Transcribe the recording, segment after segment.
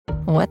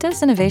What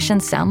does innovation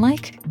sound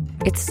like?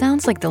 It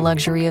sounds like the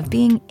luxury of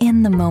being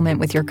in the moment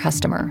with your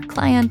customer,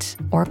 client,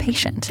 or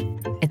patient.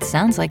 It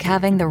sounds like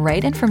having the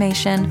right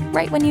information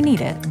right when you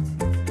need it.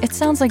 It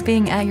sounds like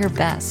being at your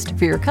best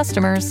for your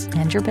customers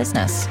and your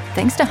business.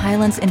 Thanks to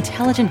Hyland's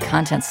intelligent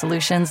content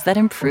solutions that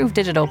improve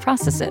digital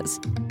processes,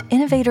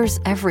 innovators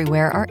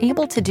everywhere are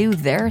able to do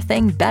their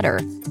thing better,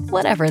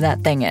 whatever that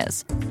thing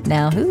is.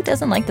 Now, who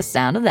doesn't like the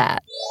sound of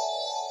that?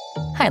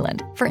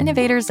 Hyland, for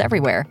innovators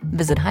everywhere.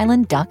 Visit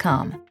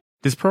hyland.com.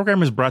 This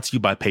program is brought to you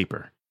by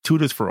Paper,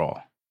 Tutors for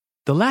All.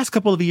 The last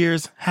couple of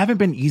years haven't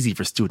been easy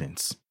for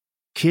students.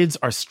 Kids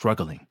are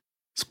struggling.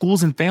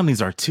 Schools and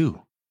families are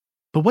too.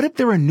 But what if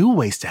there were new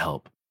ways to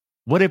help?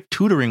 What if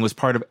tutoring was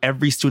part of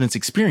every student's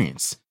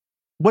experience?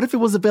 What if it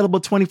was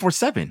available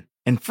 24/7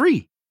 and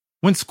free?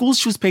 When schools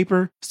choose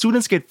Paper,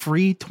 students get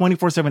free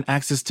 24/7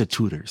 access to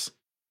tutors.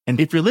 And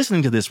if you're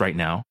listening to this right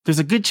now, there's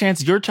a good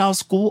chance your child's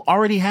school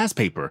already has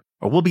Paper,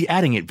 or we'll be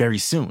adding it very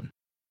soon.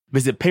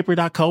 Visit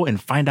paper.co and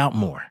find out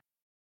more.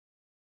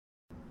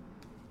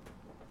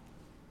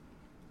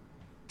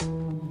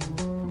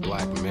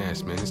 Black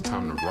mass, man, it's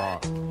time to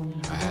rob.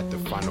 I had to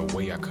find a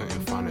way, I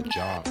couldn't find a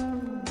job.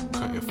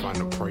 Couldn't find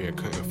a prayer,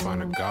 couldn't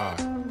find a God.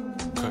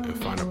 Couldn't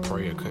find a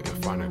prayer,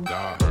 couldn't find a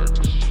God.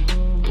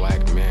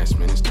 Black mass,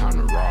 man, it's time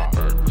to rob.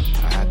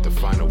 I had to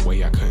find a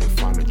way, I couldn't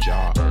find a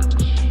job.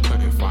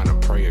 Couldn't find a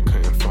prayer,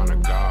 couldn't find a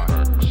God.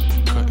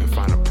 Couldn't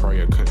find a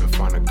prayer, couldn't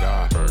find a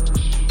God.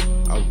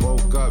 I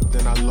woke up,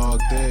 then I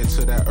logged in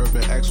to that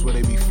Urban X where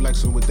they be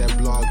flexing with that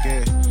blog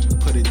in.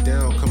 Put it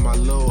down, cause my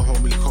little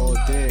homie called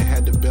in.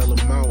 Had to bail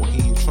him out,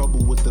 he in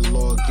trouble with the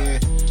law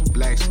again.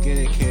 Black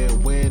skin can't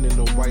win in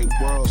the white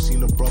world.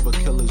 Seen a brother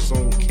kill his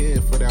own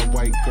kid for that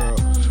white girl.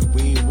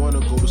 We ain't wanna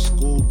go to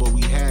school, but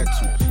we had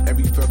to.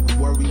 Every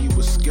February it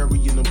was scary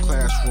in them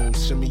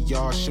classrooms. Shimmy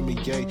y'all, shimmy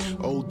yay.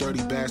 Old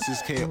dirty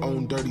bastards can't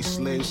own dirty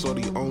slaves, so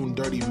they own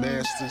dirty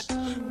masters.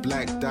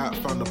 Black Dot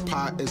found a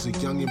pot as a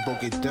youngin',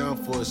 broke it down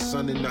for his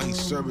son, and now he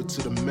serve it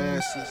to the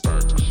masses.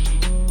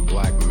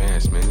 Black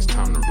mass, man, it's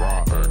time to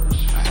rob.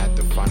 I had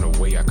to find a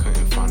way, I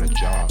couldn't find a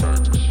job.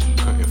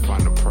 Couldn't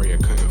find a prayer,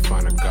 couldn't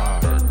find a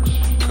God.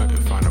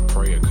 Couldn't find a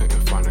prayer,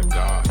 couldn't find a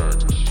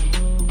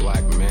God.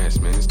 Black mass,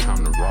 man, it's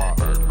time to rob.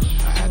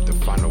 I had to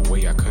find a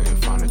way, I couldn't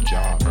find a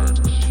job.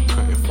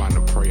 Couldn't find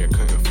a prayer,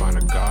 couldn't find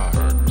a God.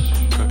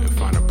 Couldn't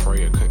find a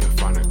prayer, couldn't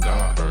find a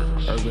God.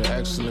 Urban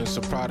excellence,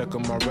 a product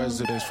of my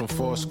residence. From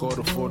 4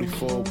 to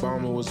 44,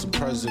 Obama was the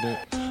president.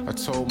 I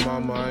told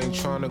mama I ain't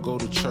trying to go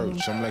to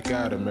church. I'm like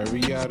Adam,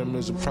 every Adam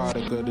is a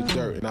product of the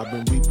dirt. And I've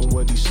been reaping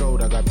what he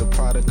sowed. I got the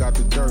product, got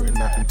the dirt.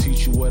 And I can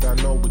teach you what I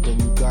know, but then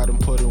you gotta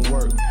put in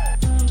work.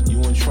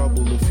 You in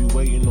trouble if you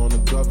waiting on the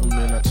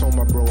government. I told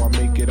my bro I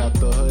make it out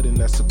the hood, and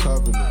that's a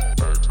covenant.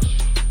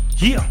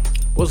 Yeah.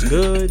 What's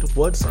good?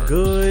 What's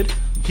good?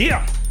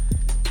 Yeah.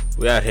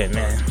 We out here,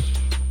 man.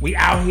 We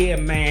out here,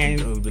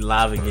 man. We be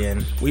live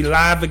again. We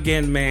live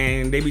again,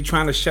 man. They be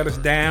trying to shut us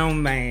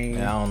down, man.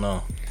 Yeah, I don't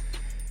know.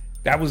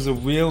 That was a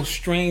real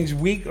strange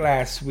week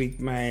last week,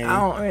 man.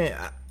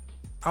 I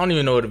don't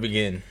even know where to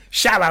begin.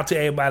 Shout out to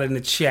everybody in the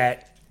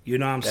chat. You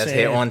know what I'm saying? That's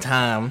here on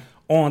time.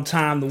 On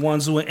time, the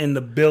ones who are in the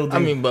building. I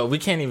mean, but we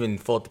can't even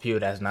fault the people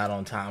that's not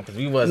on time because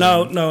we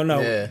wasn't. No.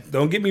 Yeah.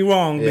 Don't get me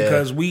wrong,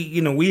 because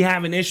we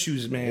having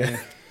issues, man.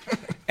 Yeah.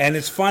 And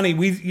it's funny,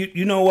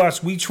 you know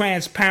us, we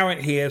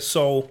transparent here,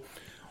 so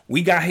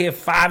we got here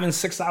 5 and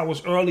 6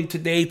 hours early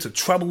today to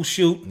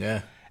troubleshoot.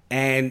 Yeah.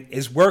 And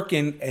it's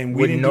working, and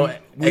we with didn't no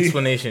do,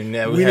 explanation.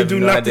 Yeah, we have didn't do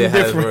no nothing idea how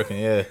it's different. working.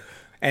 Yeah.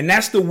 And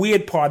that's the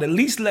weird part. At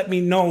least let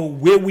me know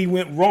where we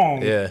went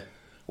wrong. Yeah.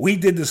 We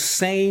did the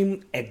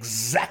same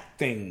exact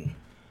thing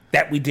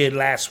that we did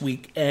last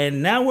week,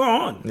 and now we're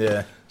on.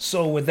 Yeah.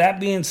 So with that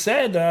being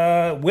said,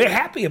 we're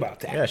happy about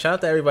that. Yeah, shout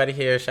out to everybody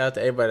here. Shout out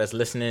to everybody that's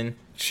listening.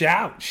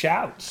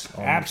 Shouts.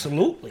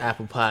 Absolutely.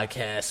 Apple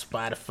Podcasts,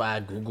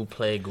 Spotify, Google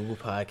Play, Google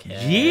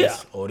Podcasts, Yeah.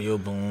 Audio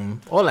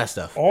Boom, all that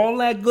stuff. All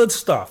that good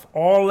stuff.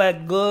 All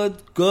that good.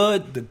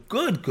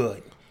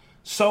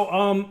 So,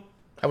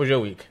 how was your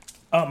week?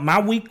 My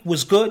week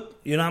was good.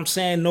 You know what I'm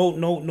saying?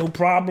 No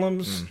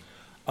problems.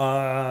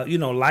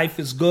 Life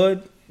is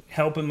good.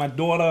 Helping my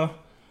daughter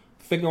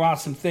figure out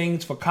some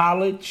things for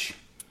college.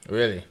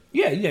 Really?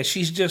 Yeah.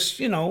 She's just,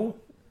 She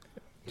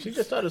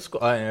just started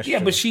school. Oh, yeah,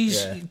 but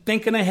she's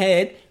thinking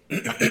ahead.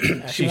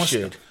 She wants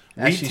should. to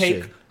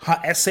retake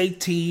her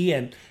SAT,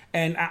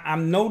 and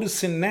I'm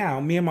noticing now,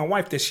 me and my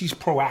wife, that she's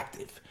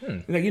proactive.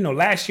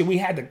 Last year we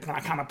had to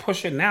kind of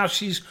push her. Now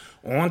she's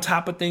on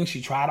top of things.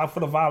 She tried out for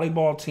the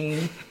volleyball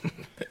team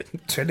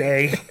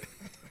today.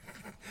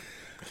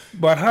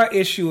 But her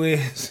issue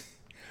is,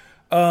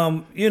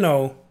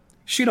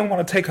 she don't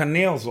want to take her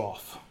nails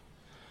off.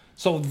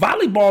 So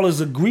volleyball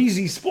is a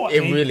greasy sport.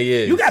 It really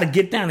is. You got to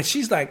get down. And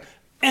she's like,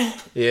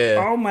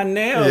 all my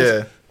nails.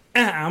 Yeah.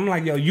 I'm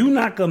like, yo, you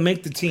not going to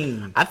make the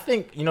team. I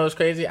think, it's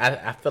crazy.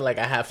 I feel like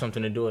I have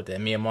something to do with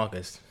that. Me and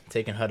Marcus,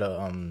 taking her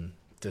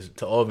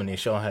to Albany,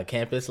 showing her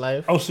campus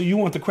life. Oh, so you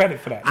want the credit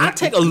for that? I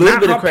take a little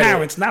bit of credit. Not her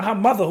parents, not her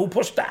mother who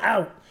pushed her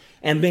out.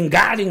 and been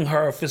guiding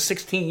her for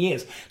 16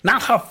 years.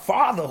 Not her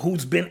father,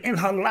 who's been in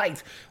her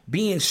life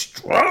being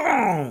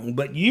strong,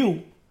 but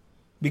you,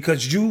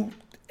 because you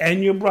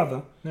and your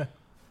brother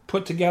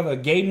put together a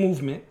gay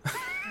movement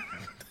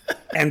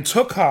and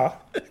took her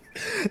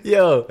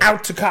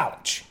out to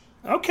college.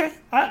 Okay,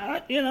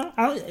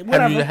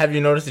 whatever. Have you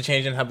noticed a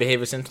change in her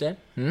behavior since then?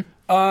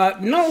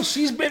 No,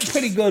 she's been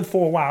pretty good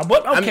for a while.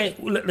 But okay,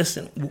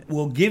 listen,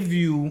 we'll give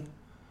you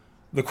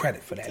the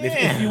credit for that.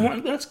 If you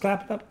want, let's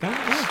clap it up.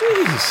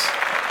 Jeez.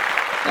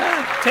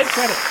 Take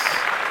credit.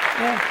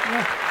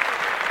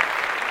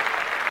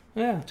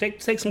 Yeah.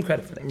 Take some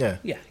credit for that.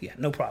 Yeah.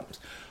 No problems.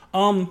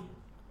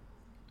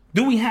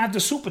 Do we have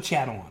the super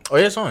chat on? Oh,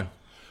 yeah, it's on.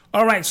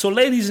 All right, so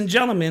ladies and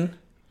gentlemen,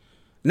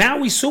 now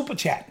we super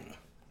chatting.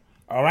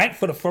 All right,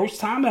 for the first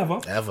time ever.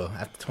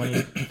 After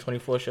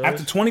 24 shows?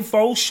 After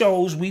 24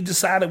 shows, we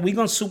decided we're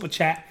going to super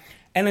chat.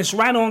 And it's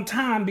right on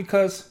time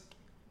because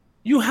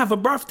you have a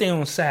birthday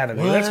on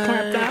Saturday. What? Let's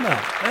clap that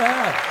up.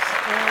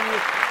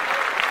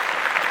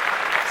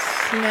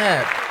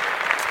 Snap.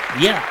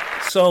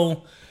 Yeah,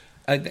 so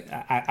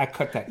I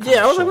cut that.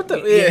 Yeah, I was like, what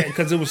the? Yeah,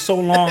 because it was so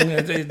long.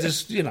 It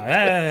just,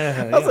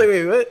 I was like,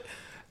 wait, what?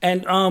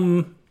 And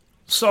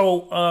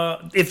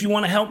so if you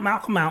want to help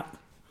Malcolm out,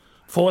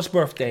 for his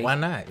birthday. Why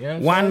not? You know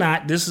why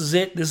not? This is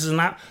it. This is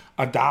not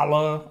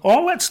 $1.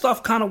 All that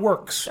stuff kind of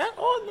works.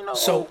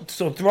 So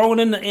throw it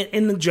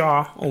in the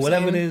jar or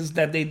whatever it is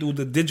that they do,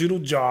 the digital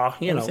jar.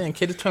 You know, I'm saying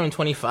kids turning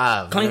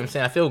 25. You know what I'm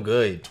saying? I feel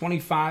good.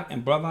 25,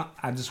 and brother,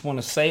 I just want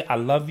to say I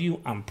love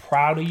you. I'm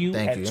proud of you.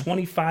 Thank you.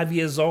 25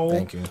 years old.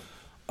 Thank you.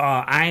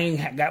 I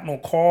ain't got no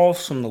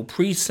calls from no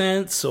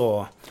precincts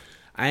or.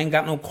 I ain't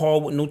got no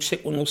call with no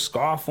chick with no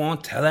scarf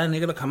on. Tell that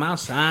nigga to come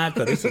outside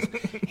because this is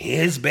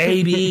his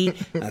baby.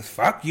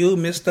 Fuck you,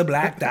 Mr.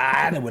 Black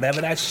Dye, and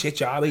whatever that shit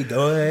y'all be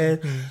doing.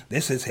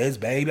 This is his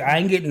baby. I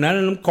ain't getting none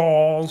of them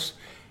calls.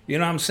 You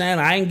know what I'm saying?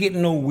 I ain't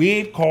getting no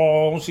weird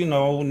calls,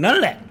 none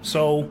of that.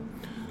 So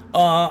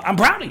I'm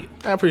proud of you.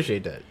 I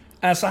appreciate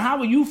that. So how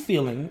are you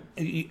feeling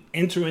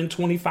entering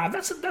 25?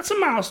 That's a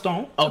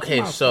milestone.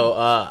 Okay, so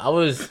I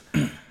was...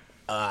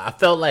 I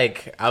felt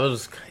like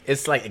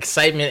it's like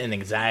excitement and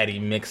anxiety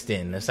mixed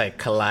in. It's like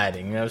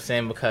colliding, you know what I'm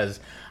saying?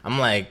 Because I'm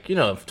like,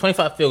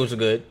 25 feels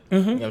good. Mm-hmm,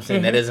 you know what I'm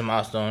saying? Mm-hmm. That is a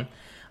milestone.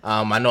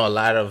 I know a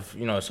lot of,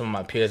 some of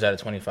my peers out of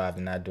 25 are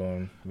not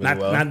doing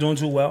really well. Not doing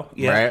too well.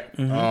 Yeah. Right?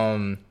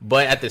 Mm-hmm.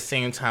 But at the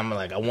same time,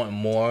 like, I want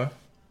more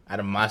out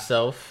of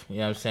myself. You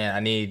know what I'm saying? I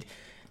need,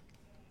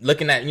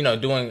 looking at,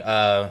 doing,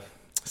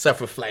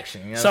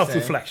 self-reflection. You know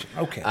self-reflection.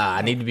 Okay.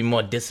 I need to be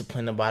more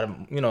disciplined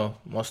about,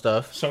 more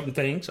stuff. Certain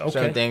things.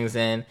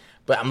 Okay.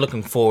 But I'm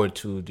looking forward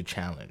to the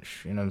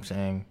challenge. You know what I'm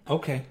saying?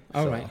 Okay.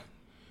 All right.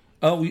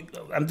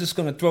 I'm just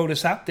going to throw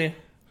this out there.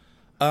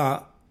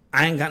 I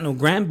ain't got no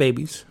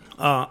grandbabies.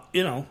 I'm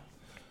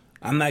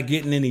not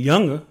getting any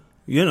younger,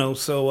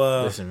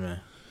 so... Listen, man.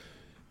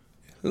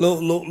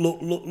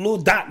 Little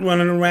Dot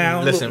running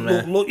around. Listen,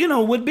 man.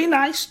 Would be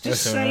nice.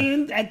 Just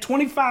saying, man. At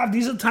 25,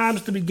 these are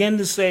times to begin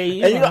to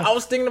say. I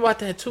was thinking about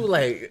that too.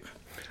 Like,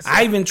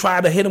 I even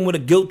tried to hit him with a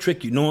guilt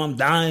trick. I'm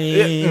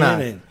dying,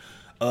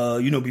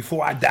 and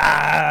before I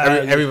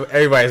die,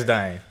 everybody's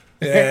dying.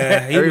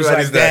 Yeah, he was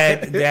like,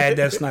 Dad,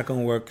 that's not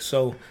gonna work.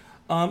 So,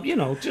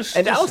 just.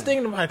 And I was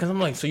thinking about it because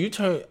I'm like, so you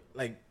turn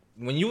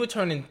when you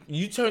turned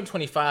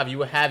 25, you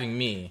were having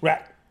me,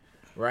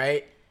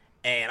 right.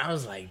 And I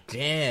was like,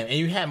 damn. And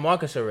you had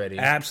Marcus already.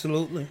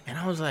 Absolutely. And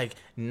I was like,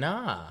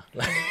 nah.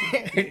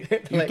 You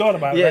thought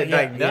about it,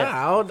 right? Nah.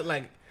 Yeah. I would,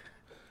 like...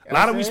 A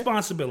lot of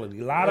responsibility.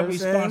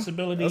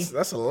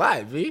 That's a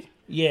lot, B.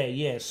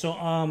 Yeah. So,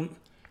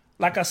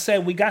 like I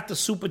said, we got the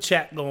super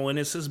chat going.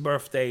 It's his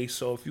birthday.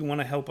 So if you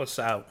want to help us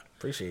out...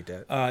 Appreciate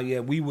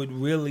that. We would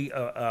really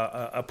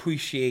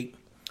appreciate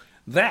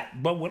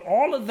that. But with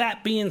all of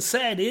that being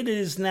said, it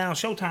is now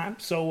showtime.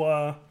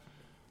 So...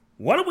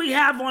 what do we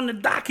have on the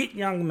docket,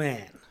 young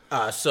man?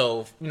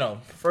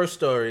 First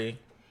story.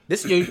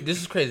 This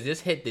is crazy.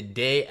 This hit the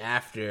day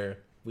after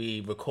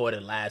we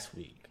recorded last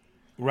week.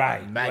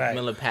 Right.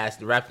 Miller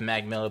passed. The rapper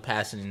Mac Miller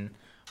passing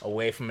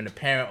away from an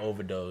apparent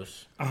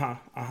overdose.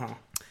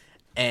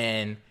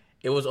 And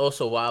it was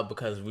also wild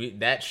because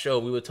that show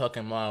we were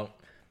talking about,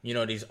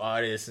 these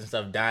artists and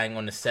stuff dying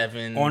on the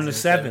 7th. On the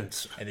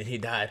 7th. And then he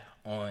died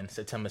on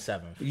September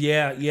 7th.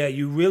 Yeah.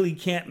 You really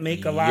can't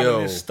make a lot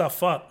of this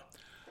stuff up.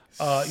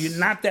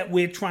 Not that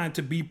we're trying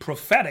to be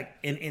prophetic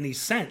in any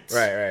sense.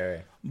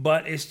 Right.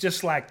 But it's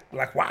just like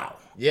wow.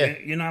 Yeah.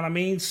 You know what I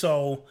mean?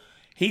 So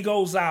he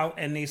goes out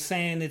and they're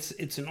saying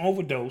it's an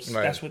overdose.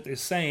 Right. That's what they're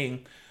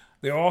saying.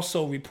 There are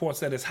also reports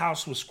that his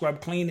house was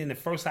scrubbed clean, and at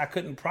first I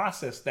couldn't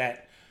process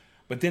that.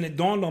 But then it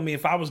dawned on me,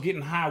 if I was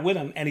getting high with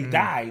him and he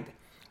died,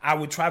 I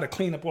would try to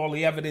clean up all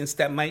the evidence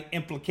that might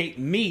implicate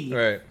me.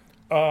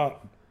 Right.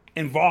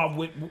 Involved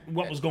with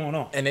what was going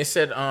on. And they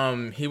said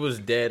he was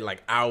dead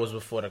like hours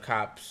before the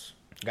cops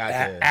got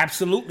there.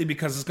 Absolutely,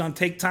 because it's going to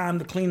take time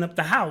to clean up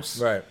the house.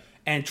 Right.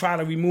 And try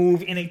to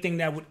remove anything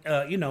that would,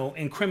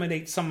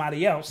 incriminate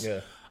somebody else.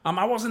 Yeah.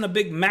 I wasn't a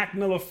big Mac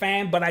Miller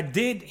fan, but I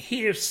did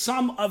hear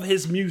some of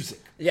his music.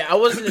 Yeah, I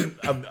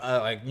wasn't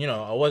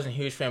I wasn't a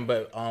huge fan,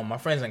 but my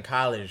friends in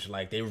college,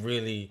 like, they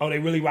really. Oh, they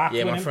really rocked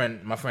with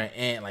him? My friend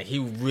Ant, like, he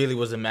really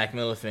was a Mac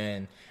Miller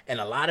fan, and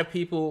a lot of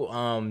people.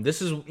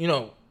 This is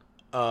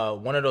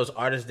one of those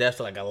artist deaths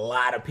that, like, a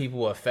lot of people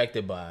were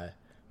affected by.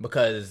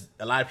 Because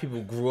a lot of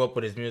people grew up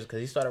with his music.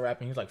 Because he started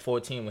rapping, he was like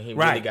 14 when he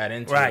really got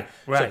into it.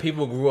 Right. So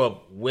people grew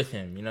up with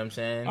him. You know what I'm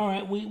saying? All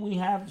right, we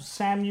have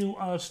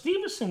Samuel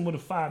Stevenson with a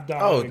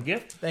 $5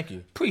 gift. Thank you.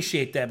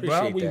 Appreciate that,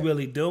 bro. We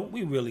really do.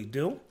 We really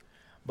do.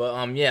 But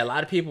a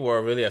lot of people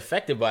were really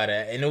affected by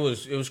that, and it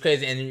was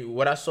crazy. And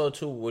what I saw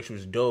too, which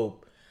was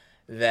dope,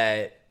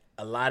 that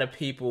a lot of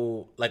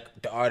people,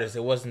 like the artists,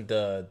 it wasn't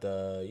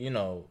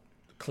the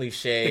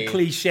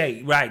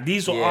cliche, right?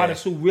 These are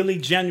artists who really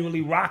genuinely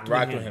rocked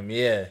with him.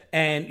 Yeah.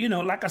 And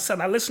like I said,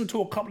 I listened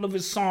to a couple of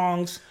his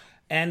songs,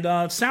 and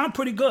sound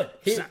pretty good.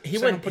 He had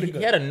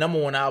a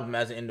 #1 album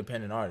as an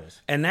independent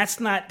artist, and that's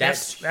not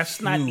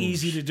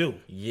easy to do.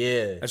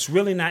 Yeah, that's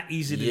really not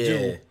easy to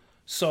do.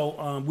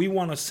 So we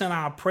want to send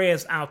our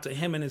prayers out to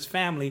him and his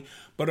family,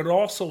 but it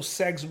also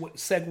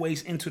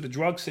segues into the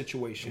drug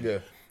situation. Yeah.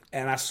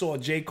 And I saw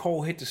J.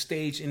 Cole hit the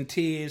stage in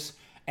tears.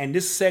 And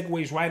this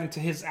segues right into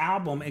his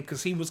album, and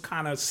because he was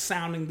kind of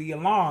sounding the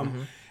alarm.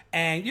 Mm-hmm.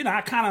 And, I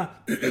kind of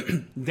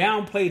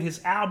downplayed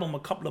his album a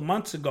couple of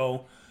months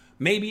ago.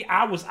 Maybe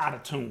I was out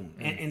of tune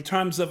in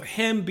terms of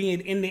him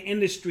being in the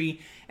industry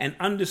and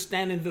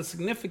understanding the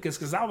significance.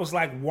 Because I was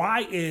like,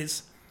 why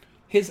is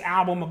his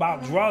album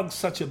about drugs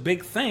such a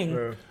big thing?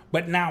 Yeah.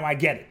 But now I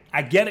get it.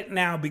 I get it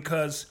now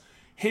because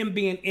him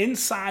being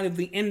inside of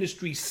the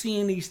industry,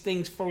 seeing these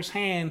things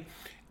firsthand,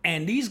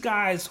 and these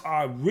guys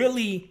are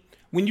really...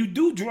 When you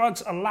do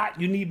drugs a lot,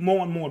 you need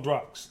more and more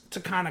drugs to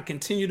kind of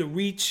continue to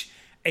reach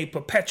a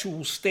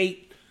perpetual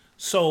state.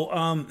 So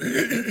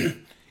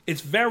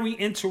it's very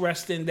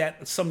interesting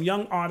that some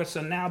young artists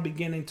are now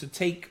beginning to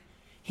take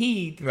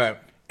heed. Right.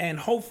 And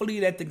hopefully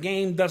that the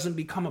game doesn't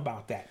become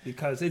about that,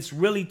 because it's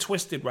really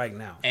twisted right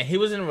now. And he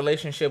was in a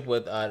relationship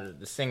with the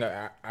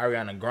singer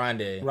Ariana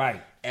Grande.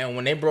 Right. And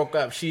when they broke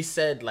up, she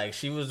said, like,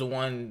 she was the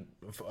one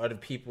for other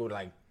people,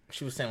 like,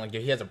 she was saying, like,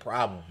 he has a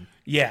problem.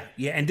 Yeah.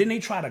 And then they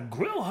try to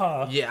grill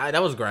her. Yeah,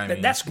 that was grimy.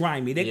 That's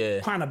grimy.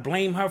 They kind of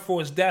blame her for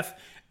his death.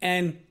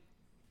 And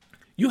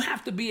you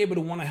have to be able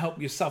to want to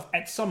help yourself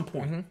at some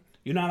point. Mm-hmm.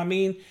 You know what I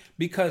mean?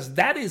 Because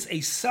that is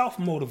a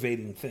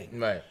self-motivating thing.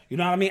 Right. You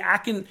know what I mean?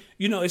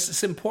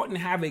 It's important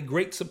to have a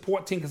great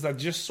support team, because I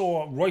just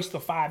saw Royce the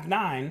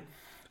 5'9",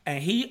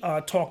 and he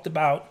talked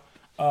about,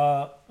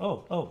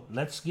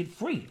 let's get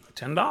free for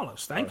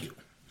 $10. Thank you.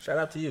 Shout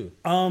out to you.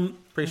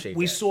 Appreciate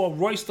we that. saw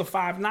Royce the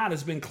 5'9"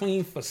 has been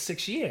clean for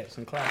 6 years.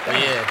 And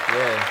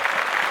yeah.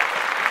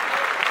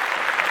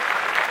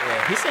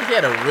 He said he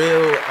had a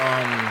real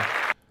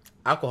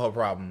alcohol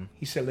problem.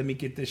 He said, let me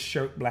get this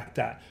shirt blacked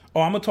out.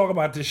 Oh, I'm going to talk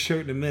about this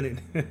shirt in a minute.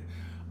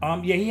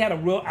 He had a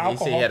real alcohol problem. He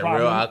said he had a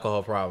real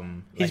alcohol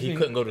problem. Like, he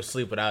couldn't go to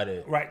sleep without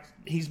it. Right.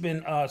 He's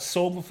been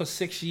sober for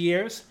 6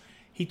 years.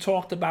 He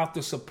talked about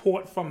the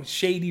support from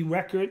Shady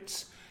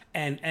Records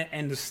and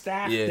the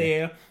staff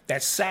there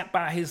that sat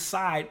by his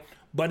side,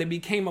 but it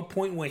became a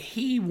point where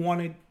he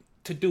wanted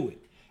to do it.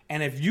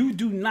 And if you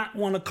do not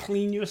want to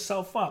clean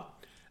yourself up,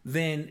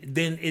 then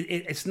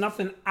it's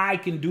nothing I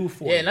can do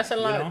for you. Yeah, and that's a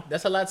lot. You know?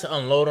 That's a lot to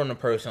unload on the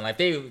person. Like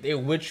they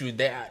with you.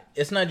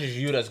 It's not just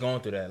you that's going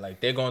through that. Like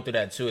they're going through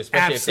that too,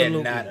 especially if they're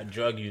not a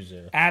drug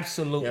user.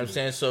 Absolutely. You know what I'm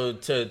saying? So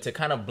to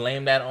kind of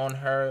blame that on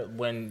her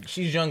when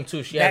she's young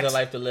too, she has a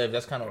life to live.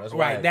 That's kind of right.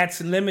 Right.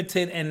 That's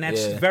limited, and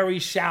that's very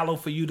shallow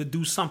for you to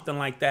do something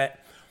like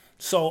that.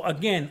 So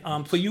again,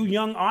 for you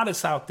young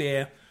artists out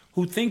there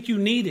who think you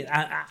need it,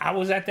 I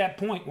was at that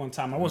point one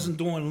time. I wasn't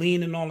doing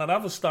lean and all that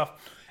other stuff.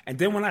 And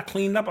then when I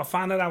cleaned up, I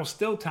found out I was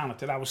still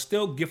talented. I was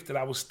still gifted.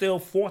 I was still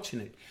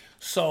fortunate.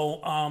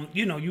 So,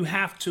 you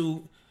have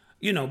to,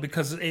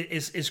 because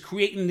it's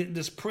creating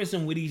this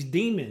prison where these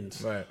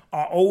demons are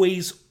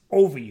always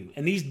over you.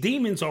 And these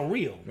demons are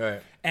real.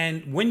 Right.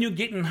 And when you're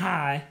getting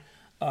high,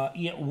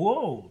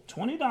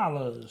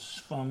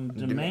 $20 from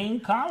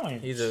Jermaine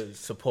Collins. He's a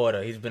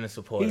supporter. He's been a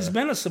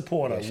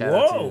supporter.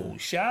 Yeah,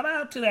 shout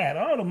out to that.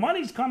 Oh, the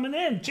money's coming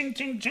in. Ching,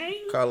 ching, ching.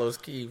 Carlos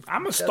Keefe.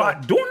 I'm going to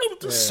start doing it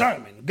with the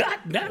sermon. God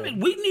damn it.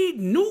 We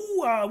need new,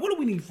 what do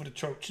we need for the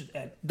church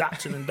at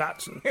Dotson and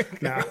Dotson?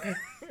 Now,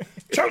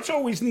 church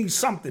always needs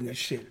something and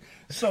shit.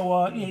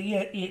 So,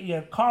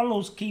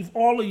 Carlos Keefe,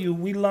 all of you,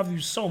 we love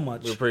you so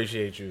much. We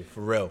appreciate you,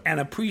 for real.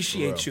 And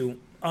appreciate you.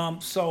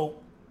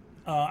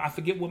 I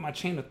forget what my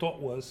chain of thought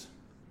was.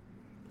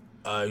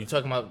 You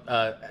talking about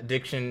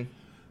addiction?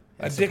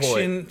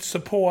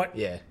 Support.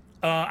 Yeah.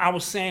 I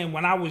was saying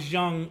when I was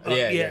young.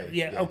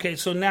 Yeah. Okay,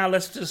 so now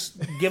let's just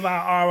give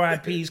our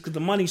RIPs, because the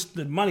money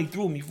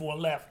threw me before I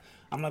left.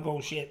 I'm like, oh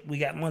shit, we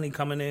got money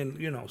coming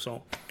in,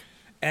 So,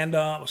 and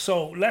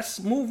so let's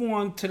move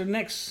on to the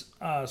next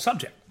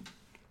subject.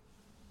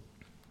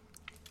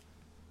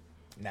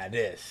 Now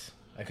this,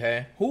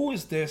 okay? Who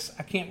is this?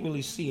 I can't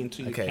really see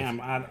into your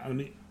camera.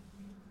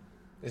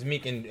 It's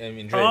Meek and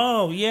Drake.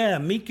 Oh yeah,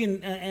 Meek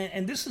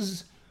and this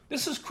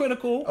is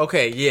critical.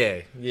 Okay,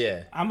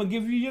 yeah. I'm gonna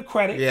give you your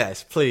credit.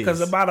 Yes, please. Because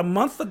about a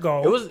month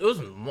ago, it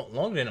was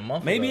longer than a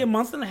month. Maybe ago. a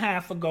month and a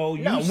half ago.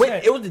 No, You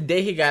said, it was the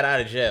day he got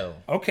out of jail.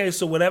 Okay,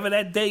 so whatever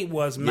that date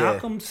was,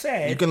 Malcolm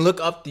said you can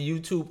look up the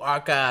YouTube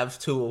archives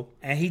too.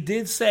 And he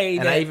did say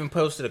and that. I even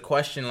posted a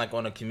question like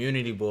on a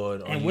community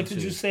board. And what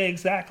did you say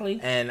exactly?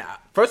 And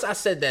first I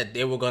said that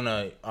they were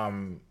gonna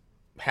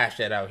hash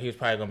that out. He was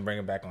probably gonna bring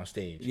it back on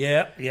stage.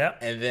 Yeah.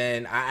 And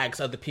then I asked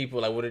other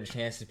people like, what are the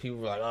chances? People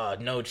were like, oh,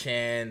 no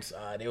chance.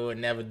 They would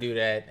never do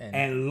that.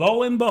 And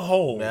lo and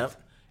behold,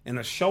 in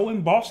a show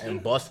in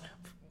Boston,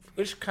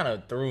 which kind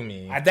of threw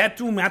me. That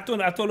threw me. I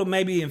thought it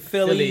maybe in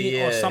Philly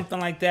or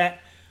something like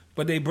that.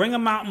 But they bring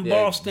him out in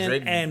Boston,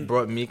 Drake and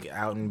brought Meek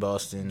out in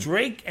Boston.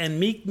 Drake and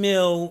Meek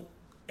Mill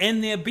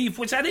in their beef,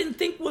 which I didn't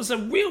think was a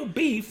real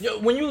beef.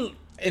 When you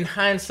in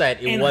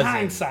hindsight, it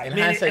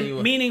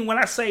wasn't. Meaning when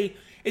I say.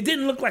 It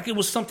didn't look like it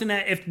was something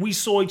that if we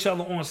saw each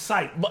other on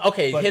site. But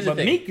here's the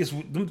thing. Meek is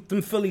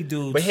them Philly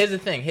dudes. But here's the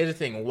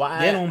thing.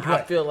 Why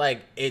I feel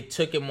like it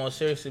took it more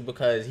seriously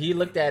because he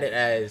looked at it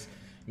as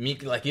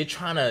Meek, like you're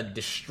trying to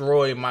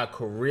destroy my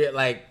career,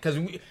 like because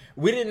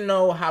we didn't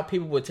know how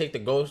people would take the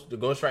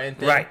ghostwriting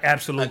thing, right?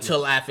 Absolutely.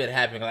 Until after it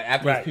happened, like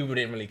after people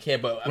didn't really care.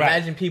 But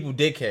imagine people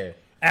did care.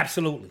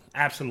 Absolutely.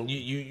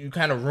 You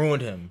kind of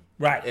ruined him,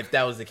 right? If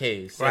that was the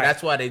case, so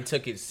that's why they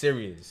took it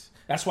serious.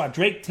 That's why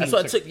Drake team. That's why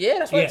it took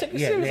it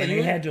seriously. And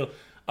they had to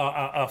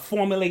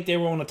formulate their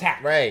own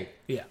attack. Right.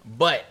 Yeah.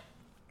 But,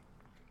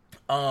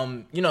 we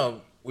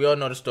all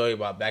know the story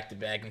about Back to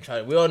Back and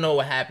Charlie. We all know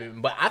what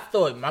happened. But I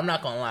thought, I'm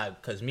not gonna lie,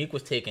 because Meek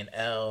was taking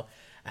L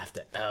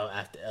after L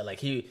after L.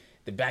 Like the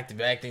Back to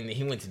Back thing.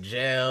 He went to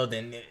jail.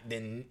 Then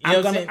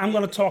I'm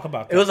gonna talk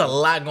about that. It was a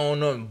lot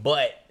going on,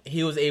 but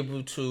he was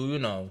able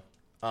to,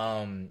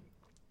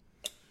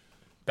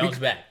 bounce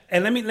back.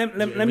 And let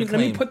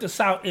me put this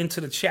out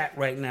into the chat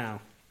right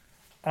now.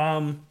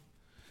 The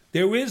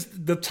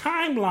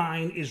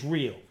timeline is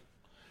real.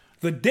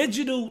 The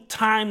digital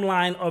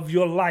timeline of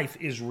your life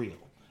is real.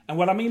 And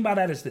what I mean by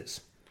that is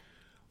this.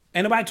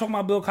 Anybody talking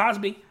about Bill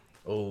Cosby?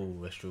 Oh,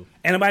 that's true.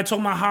 Anybody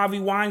talking about Harvey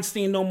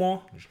Weinstein no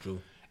more? That's true.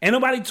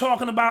 Anybody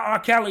talking about R.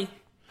 Kelly?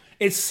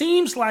 It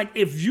seems like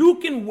if you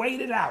can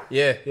wait it out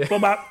for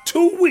about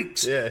 2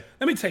 weeks. Yeah.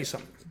 Let me tell you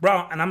something,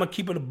 bro, and I'm going to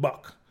keep it a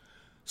buck.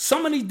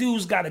 Some of these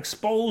dudes got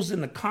exposed in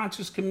the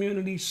conscious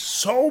community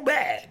so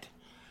bad.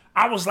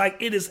 I was like,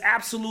 it is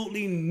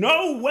absolutely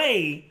no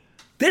way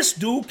this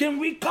dude can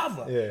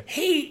recover. Yeah.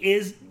 He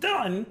is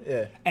done.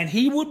 Yeah. And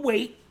he would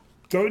wait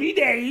 30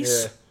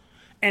 days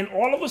and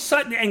all of a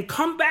sudden and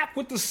come back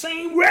with the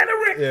same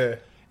rhetoric. Yeah.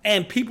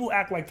 And people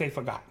act like they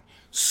forgot.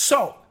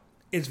 So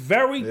it's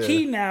very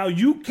key now.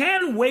 You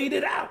can wait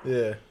it out.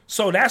 Yeah.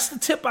 So that's the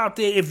tip out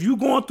there. If you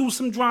going through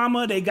some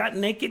drama, they got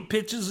naked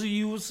pictures of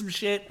you or some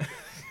shit.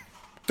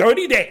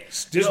 30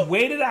 days. Just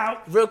wait it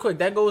out. Real quick,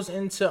 that goes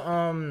into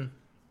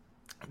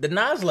the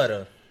Nas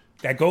letter.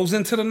 That goes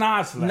into the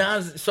Nas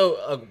letter.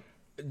 So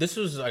this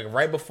was like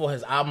right before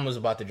his album was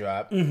about to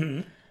drop.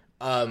 Mm-hmm.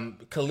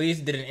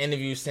 Khalees did an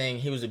interview saying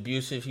he was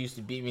abusive, he used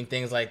to beat me,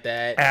 things like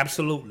that.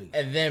 Absolutely.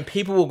 And then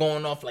people were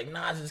going off like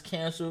Nas is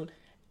canceled.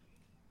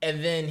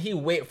 And then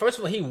first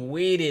of all, he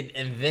waited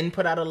and then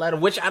put out a letter,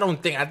 which I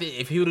think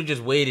if he would have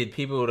just waited,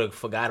 people would have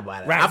forgot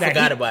about it. Right, I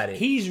forgot about it.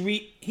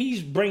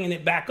 He's bringing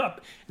it back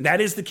up. That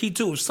is the key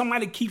too. If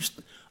somebody keeps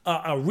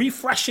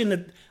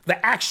refreshing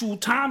the actual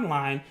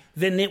timeline,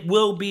 then it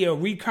will be a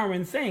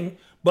recurring thing.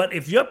 But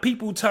if your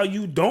people tell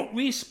you don't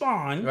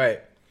respond, right?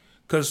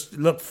 Because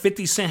look,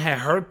 50 Cent had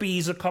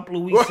herpes a couple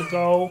of weeks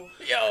ago.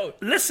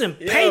 Listen,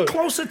 pay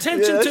close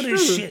attention to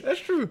this shit. That's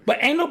true. But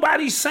ain't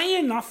nobody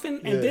saying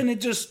nothing, and then the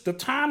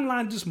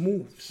timeline just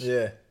moves.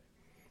 Yeah.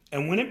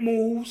 And when it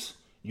moves,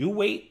 you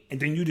wait,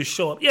 and then you just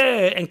show up.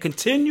 And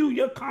continue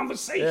your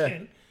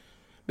conversation.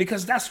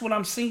 Because that's what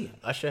I'm seeing.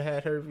 Usher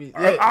had herpes.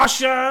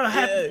 Usher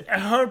had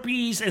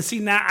herpes, and see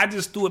now I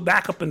just threw it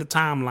back up in the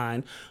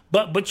timeline.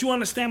 But you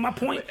understand my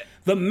point?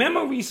 The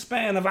memory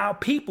span of our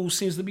people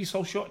seems to be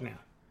so short now.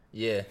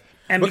 Yeah.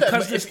 And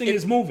because this thing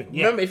is moving.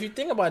 Remember, if you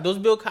think about it, those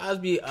Bill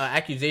Cosby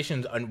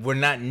accusations were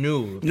not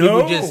new.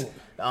 No. People just,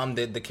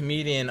 the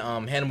comedian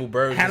Hannibal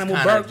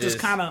Buress just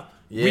kind of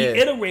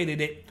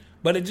reiterated it,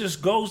 but it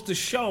just goes to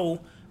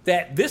show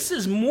that this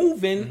is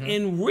moving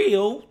in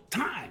real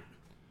time.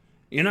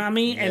 You know what I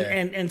mean?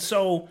 And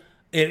so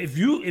if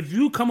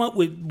you come up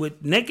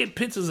with naked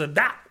pictures of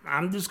Doc,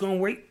 I'm just going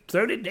to wait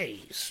 30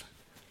 days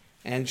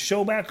and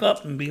show back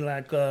up and be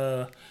like,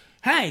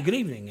 hey, good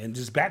evening, and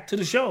just back to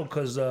the show,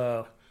 because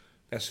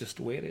that's just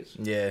the way it is.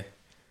 Yeah.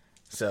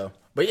 So,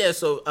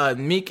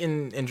 Meek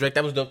and Drake,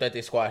 that was dope that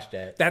they squashed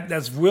that.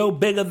 That's real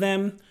big of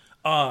them.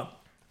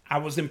 I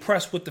was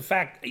impressed with the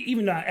fact,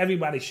 even though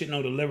everybody should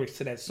know the lyrics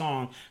to that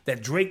song,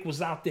 that Drake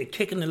was out there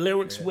kicking the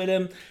lyrics with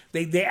him.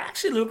 They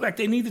actually look like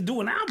they need to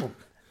do an album.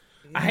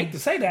 I hate to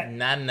say that.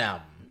 Not an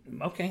album.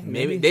 Okay,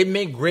 maybe they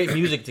make great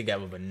music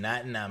together, but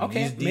not an album.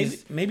 Okay,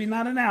 maybe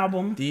not an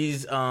album.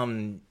 These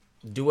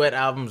duet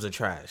albums are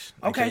trash.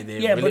 Okay, They're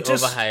yeah, really but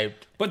just overhyped.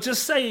 But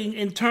just saying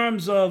in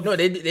terms of No,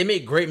 they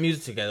make great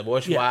music together,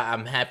 which is Yeah. why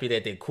I'm happy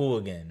that they're cool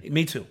again.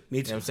 me too.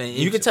 You know what I'm saying?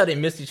 You can tell they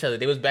missed each other.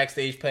 They was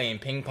backstage playing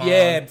ping pong.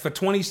 Yeah, for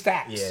 20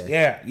 stacks.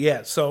 Yeah.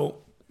 Yeah. So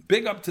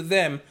big up to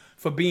them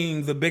for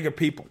being the bigger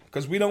people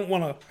because we don't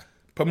want to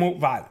promote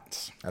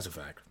violence. That's a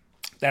fact.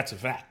 That's a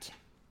fact.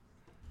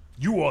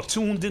 You are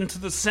tuned into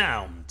the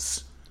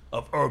sounds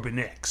of Urban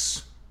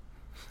X.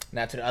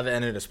 Now to the other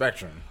end of the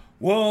spectrum.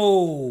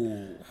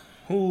 Whoa.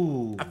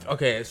 Ooh.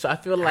 Okay, so I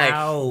feel like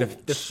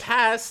the Ouch.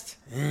 past,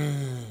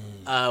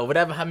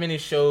 whatever how many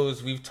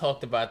shows we've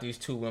talked about these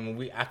two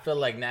women, I feel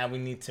like now we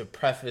need to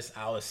preface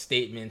our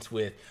statements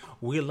with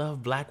 "We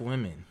love black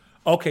women."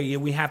 Okay, yeah,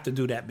 we have to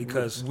do that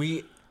because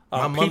My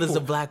mother's people- a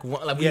black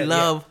woman. Like we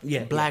love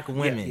black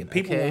women. Yeah.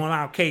 People okay? on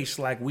our case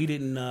like we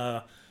didn't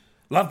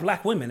love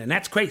black women, and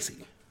that's crazy.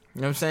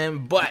 You know what I'm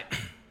saying? But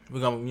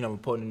we're gonna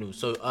report the news.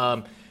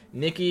 So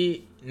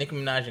Nicki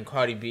Minaj and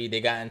Cardi B,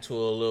 they got into a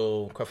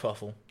little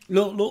kerfuffle.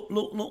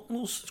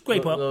 Little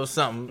scrape up. Little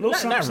something. Little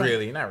not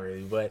something. not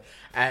really. But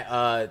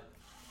at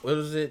what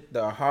was it?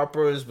 The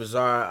Harper's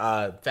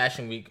Bazaar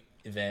Fashion Week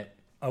event.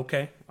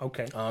 Okay.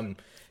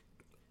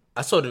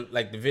 I saw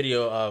the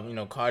video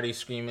of Cardi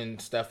screaming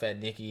stuff at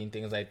Nicki and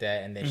things like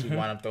that, and then she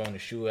wound up throwing a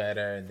shoe at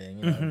her, and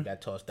then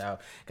got tossed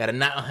out. Got a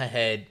knot on her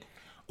head.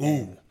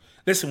 Ooh.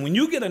 Listen, when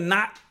you get a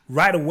knot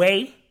right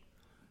away,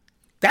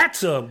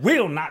 that's a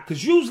real knot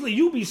because usually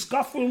you be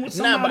scuffling with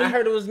somebody. Nah, but I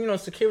heard it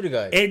was security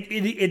guard.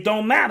 It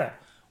don't matter.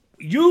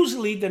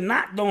 Usually the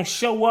knot don't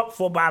show up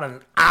for about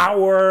an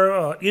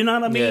hour. You know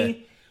what I mean? Yeah.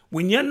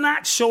 When your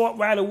knot show up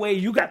right away,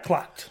 you got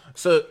clocked.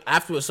 So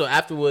afterwards,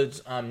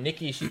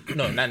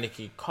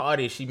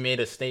 Cardi, she made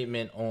a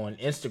statement on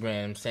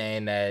Instagram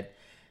saying that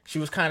she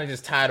was kind of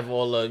just tired of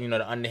all the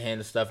the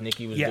underhanded stuff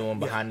Nicki was doing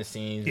behind the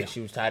scenes, and she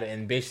was tired.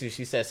 And basically,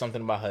 she said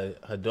something about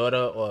her daughter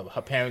or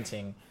her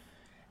parenting,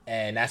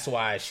 and that's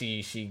why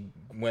she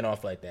went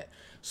off like that.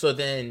 So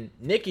then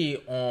Nicki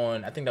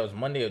on, I think that was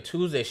Monday or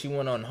Tuesday, she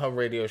went on her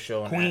radio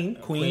show, Queen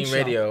show.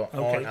 Radio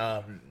Okay.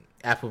 on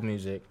Apple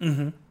Music,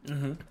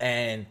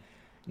 and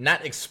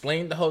not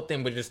explained the whole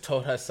thing, but just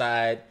told her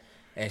side.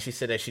 And she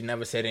said that she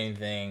never said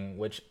anything,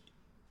 which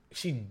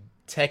she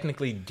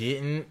technically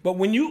didn't. But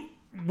we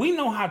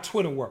know how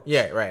Twitter works.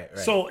 Yeah, right.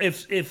 So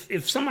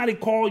if somebody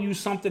call you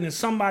something and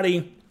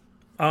somebody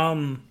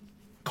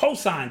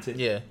co-signs it,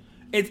 Yeah.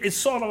 it's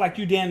sort of like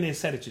you damn near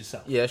said it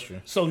yourself. Yeah, that's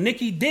true. So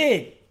Nicki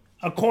did,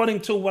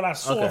 according to what I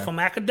saw Okay. from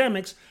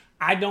academics.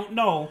 I don't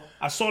know.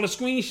 I saw the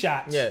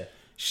screenshots. Yeah.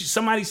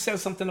 Somebody said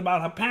something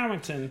about her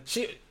parenting.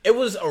 It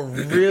was a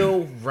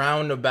real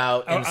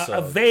roundabout insult.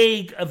 A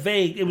vague.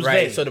 It was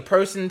Right. vague. So the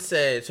person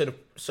said,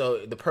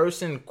 so the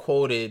person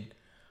quoted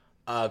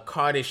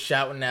Cardi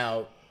shouting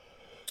out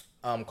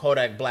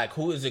Kodak Black,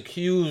 who is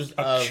accused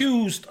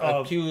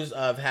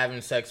of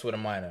having sex with a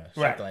minor,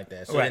 something Right. like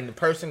that. So Right. then the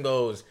person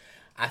goes,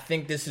 I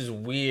think this is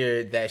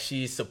weird that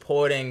she's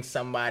supporting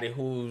somebody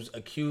who's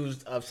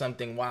accused of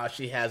something while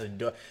she has a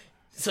daughter.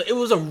 So it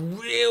was a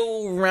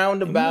real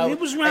roundabout. It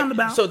was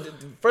roundabout. So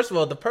first of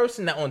all, the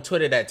person that on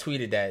Twitter that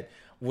tweeted that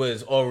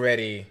was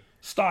already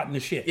starting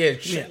the shit.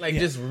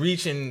 just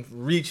reaching. You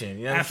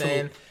know what I'm Absolutely.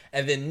 saying?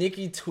 And then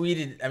Nicki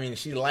tweeted. I mean,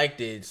 she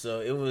liked it,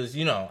 so it was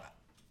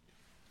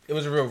it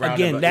was a real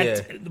roundabout.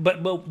 Again,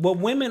 but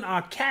women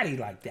are catty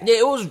like that. Yeah,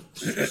 it was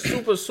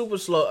super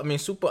slow. I mean,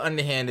 super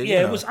underhanded.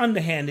 Yeah, it was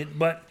underhanded,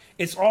 but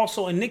it's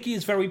also, and Nicki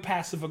is very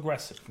passive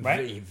aggressive, right?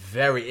 very,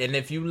 very. And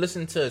if you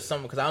listen to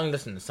some, because I only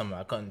listen to some,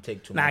 I couldn't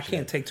take too much. I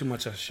can't take too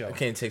much of the show. I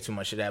can't take too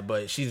much of that,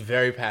 but she's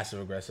very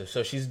passive aggressive.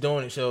 So she's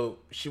doing it. So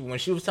when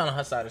she was telling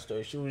her side of the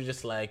story, she was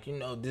just like,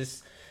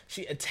 this.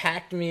 She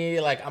attacked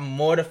me. Like, I'm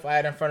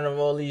mortified in front of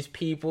all these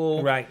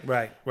people. Right.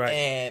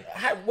 And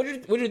what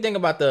do you think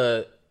about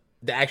the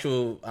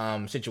actual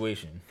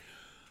situation?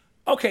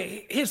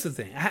 Okay, here's the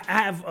thing. I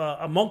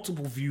have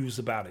multiple views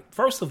about it.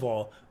 First of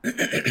all,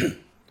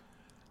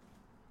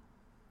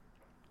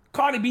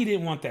 Cardi B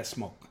didn't want that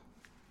smoke.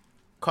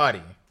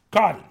 Cardi.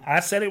 I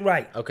said it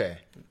right. Okay.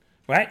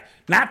 Right?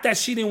 Not that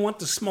she didn't want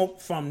the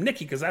smoke from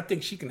Nicki, because I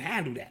think she can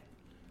handle that.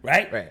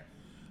 Right? Right.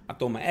 I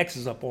throw my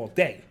exes up all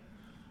day.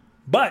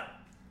 But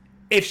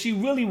if she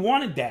really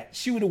wanted that,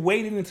 she would have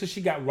waited until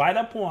she got right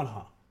up on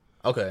her.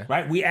 Okay.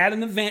 Right? We at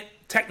an event,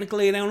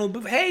 technically, they don't know,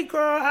 but hey,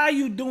 girl, how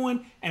you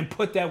doing? And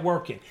put that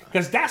work in.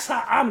 Because that's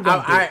how I'm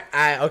going to do it.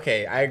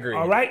 I agree.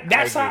 All right?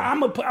 That's how I'm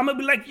going to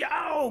be like,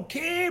 yo,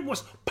 kid,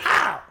 what's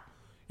pow?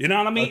 You know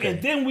what I mean? Okay.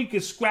 And then we can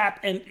scrap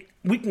and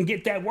we can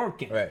get that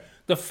work in. Right.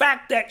 The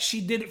fact that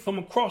she did it from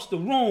across the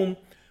room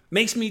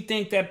makes me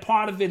think that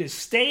part of it is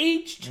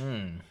staged,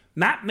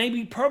 not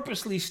maybe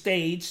purposely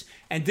staged,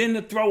 and then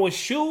to throw a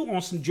shoe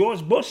on some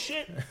George Bush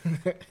shit,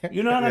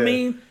 you know what I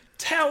mean?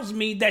 Tells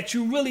me that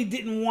you really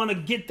didn't want to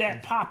get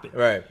that popping.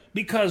 Right.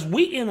 Because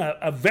we in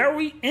a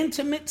very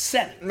intimate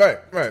setting.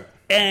 Right.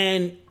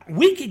 And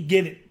we could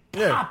get it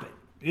Yeah. popping.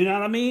 You know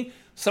what I mean?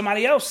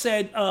 Somebody else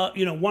said,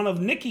 one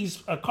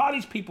of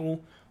Cardi's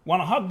people, one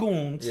of her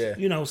goons,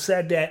 Yeah.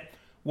 said that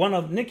one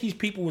of Nicki's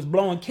people was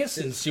blowing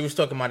kisses. She was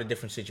talking about a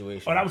different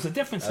situation. Oh, that was a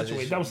different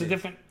situation. That was a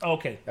different.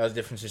 Okay, that was a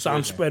different situation. So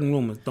I'm spreading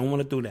rumors. Don't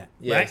want to do that.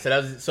 Yeah. Right?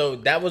 So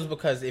that was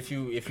because if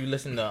you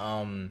listen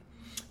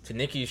to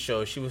Nicki's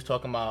show, she was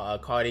talking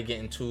about Cardi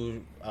getting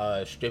 2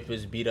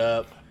 strippers beat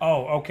up.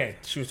 Oh, okay.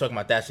 She was talking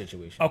about that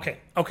situation. Okay.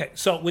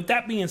 So with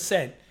that being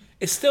said,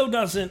 it still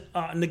doesn't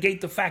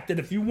negate the fact that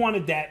if you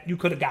wanted that, you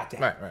could have got that.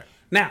 Right.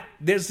 Now,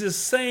 there's this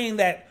saying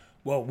that,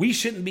 well, we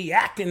shouldn't be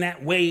acting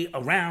that way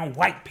around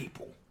white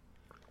people.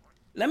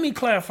 Let me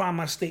clarify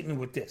my statement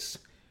with this.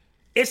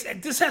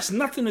 This has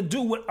nothing to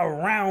do with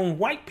around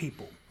white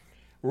people.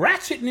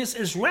 Ratchetness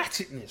is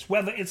ratchetness,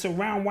 whether it's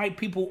around white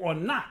people or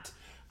not.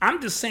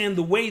 I'm just saying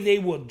the way they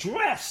were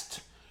dressed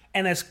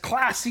and as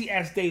classy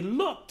as they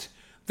looked,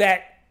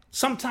 that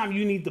sometimes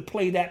you need to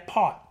play that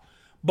part.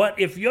 But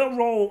if your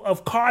role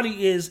of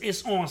Cardi is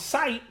it's on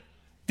site,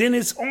 then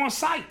it's on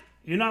site.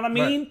 You know what I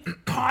mean?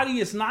 Right. Cardi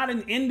is not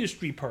an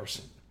industry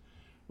person.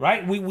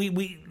 Right?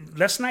 We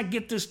let's not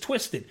get this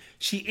twisted.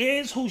 She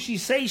is who she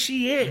says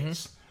she is.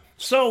 Mm-hmm.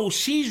 So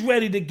she's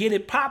ready to get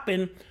it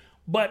popping,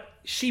 but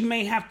she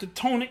may have to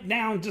tone it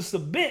down just a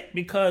bit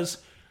because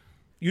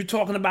you're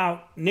talking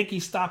about Nicki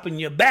stopping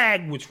your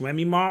bag, which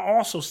Remy Ma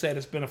also said.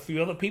 It's been a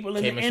few other people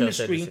in the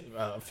industry.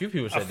 A few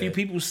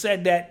people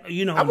said that,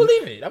 you know. I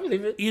believe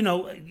it. You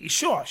know,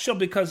 sure,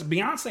 because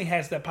Beyonce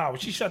has that power.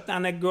 She shut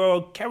down that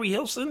girl, Carrie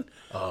Hilson,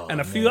 and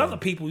a few other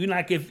people. You know,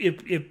 like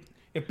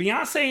if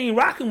Beyonce ain't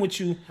rocking with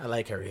you, I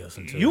like Carrie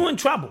Hilson too. You in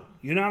trouble.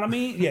 You know what I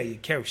mean? Yeah,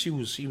 Carrie. She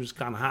was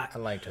kind of hot. I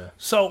liked her.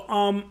 So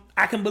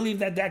I can believe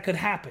that could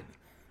happen.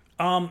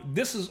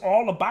 This is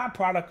all a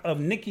byproduct of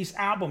Nicki's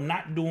album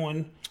not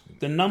doing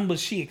the numbers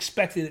she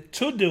expected it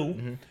to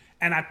do,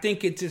 and I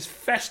think it just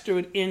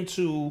festered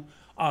into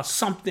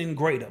something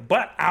greater.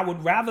 But I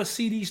would rather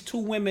see these 2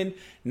 women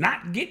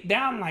not get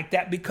down like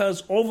that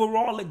because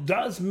overall it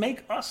does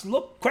make us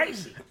look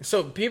crazy.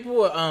 So people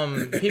were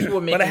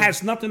making, but it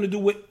has nothing to do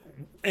with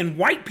in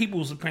white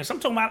people's appearance. I'm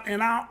talking about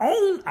in our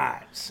own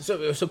eyes.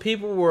 So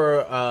people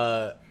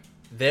were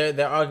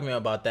their argument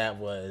about that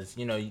was,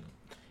 you know,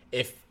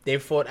 if they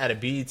fought at a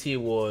BET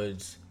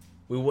Awards,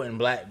 we wouldn't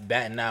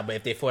bat an eye, but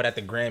if they fought at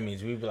the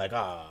Grammys, we'd be like,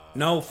 ah.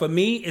 No, for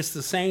me, it's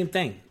the same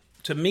thing.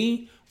 To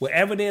me,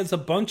 wherever there's a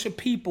bunch of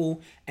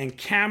people and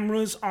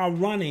cameras are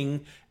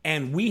running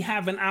and we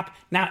have an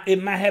now,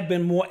 it might have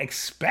been more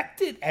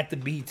expected at the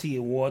BET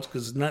Awards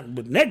because nothing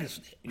but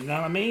niggas, you know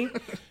what I mean?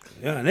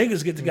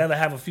 Niggas get together,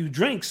 have a few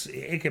drinks,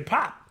 it could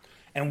pop.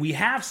 And we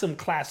have some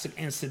classic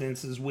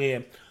incidences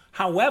where,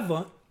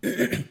 however,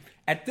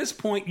 at this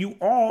point,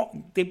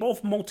 they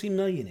both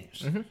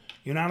multimillionaires. Mm-hmm.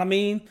 You know what I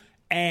mean?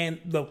 And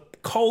the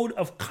code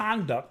of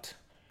conduct,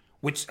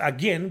 which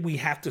again, we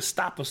have to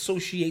stop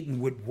associating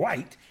with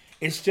white,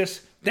 it's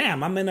just,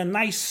 damn, I'm in a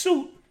nice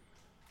suit.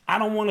 I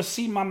don't want to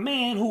see my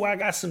man who I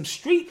got some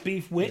street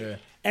beef with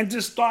and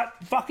just start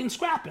fucking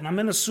scrapping. I'm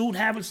in a suit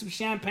having some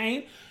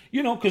champagne,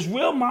 you know, because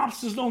real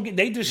mobsters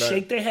they just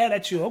shake their head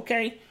at you.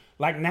 Okay,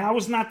 like now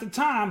is not the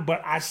time,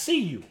 but I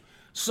see you.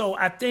 So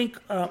I think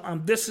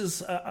this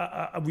is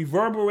a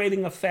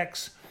reverberating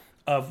effects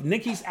of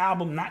Nicki's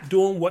album not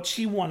doing what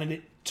she wanted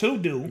it to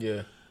do.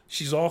 Yeah.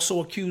 She's also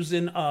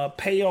accusing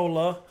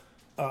Payola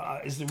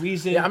is the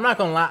reason. Yeah, I'm not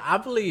gonna lie. I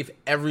believe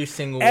every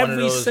single one of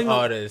those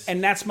artists,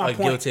 and that's my are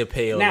point. Guilty of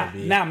Payola.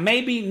 Now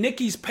maybe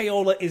Nicki's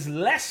Payola is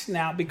less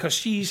now because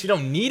she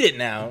don't need it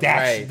now.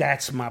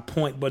 That's my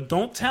point. But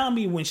don't tell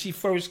me when she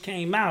first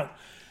came out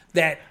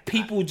that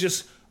people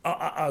just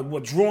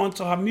were drawn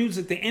to her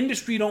music. The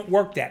industry don't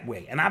work that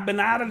way, and I've been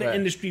out of the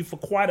industry for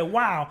quite a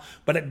while,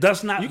 but it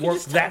does not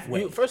work that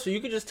way. First of all, you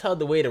can just tell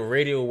the way the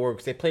radio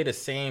works. They play the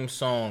same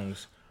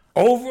songs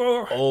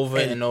over and over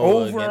again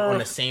on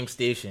the same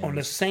station. On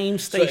the same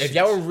station. So if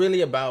y'all were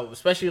really about,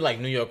 especially like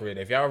New York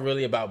radio, if y'all were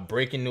really about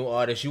breaking new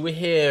artists, you would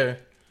hear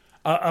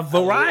a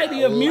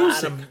variety of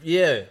music.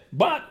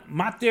 But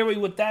my theory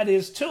with that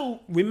is too,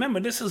 remember,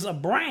 this is a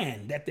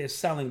brand that they're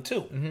selling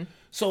too. Mm-hmm.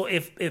 So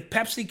if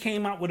Pepsi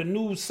came out with a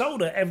new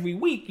soda every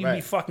week, you'd be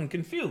fucking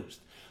confused.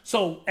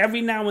 So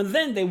every now and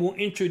then they will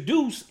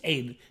introduce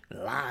a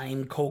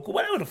lime Coke or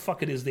whatever the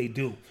fuck it is they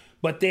do.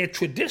 But their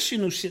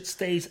traditional shit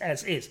stays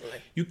as is.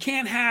 You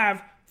can't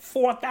have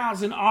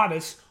 4,000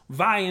 artists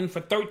vying for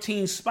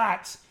 13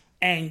 spots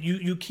and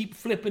you keep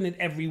flipping it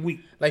every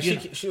week. Like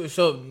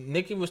so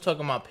Nicki was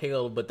talking about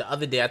Payola, but the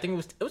other day, I think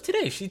it was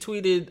today, she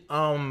tweeted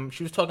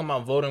she was talking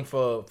about voting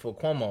for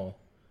Cuomo.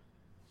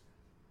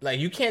 Like,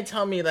 you can't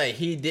tell me like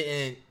he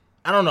didn't.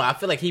 I don't know. I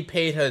feel like he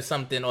paid her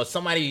something, or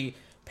somebody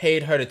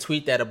paid her to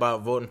tweet that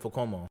about voting for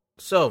Cuomo.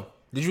 So,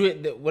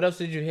 what else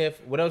did you hear?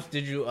 What else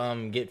did you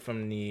get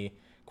from the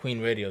Queen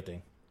Radio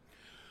thing?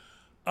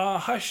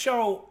 Her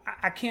show,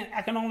 I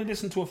can only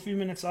listen to a few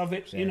minutes of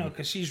it, you know,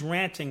 because she's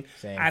ranting.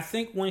 I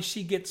think when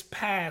she gets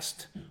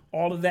past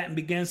all of that and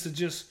begins to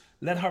just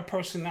let her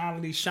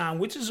personality shine,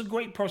 which is a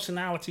great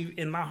personality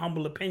in my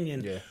humble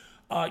opinion,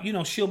 you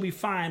know, she'll be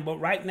fine. But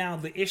right now,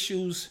 the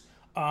issues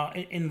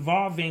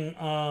involving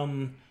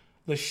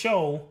the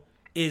show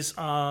is,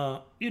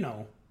 you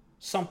know,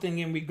 something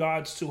in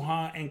regards to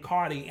her and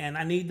Cardi, and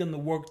I need them to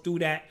work through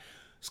that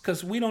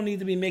because we don't need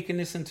to be making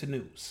this into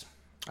news.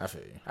 I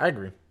feel you. I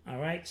agree. All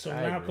right, so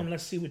I Malcolm, agree.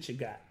 let's see what you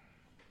got.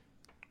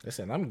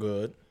 Listen, I'm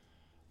good.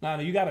 Now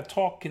you got to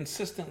talk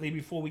consistently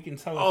before we can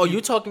tell. Oh,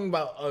 you talking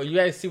about? Oh, you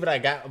guys see what I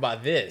got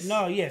about this?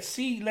 No, yeah.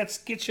 See, let's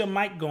get your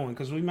mic going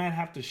because we might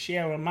have to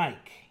share a mic.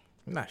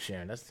 I'm not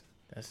sharing. That's.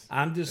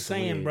 I'm just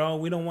saying, weird. bro.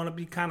 We don't want to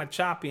be kind of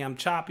choppy. I'm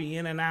choppy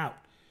in and out.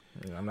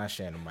 I'm not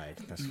sharing the mic.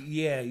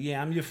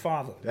 Yeah. I'm your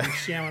father. I'm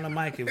sharing a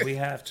mic if we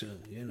have to.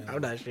 You know.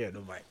 I'm not sharing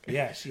the mic.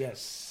 Yes.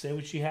 Say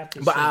what you have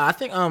to But say. I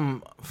think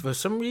for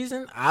some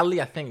reason,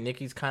 oddly, I think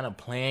Nikki's kind of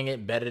playing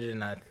it better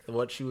than I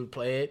thought she would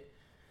play it.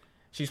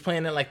 She's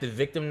playing it like the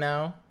victim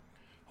now.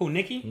 Who,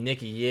 Nikki?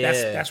 Nikki, yeah.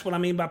 That's what I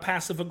mean by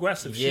passive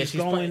aggressive. Yeah, she's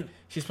going.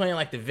 She's playing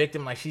like the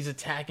victim, like she's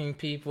attacking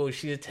people.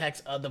 She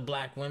attacks other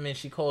black women.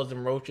 She calls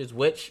them roaches,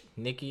 which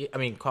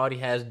Cardi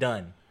has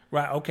done.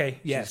 Right. Okay.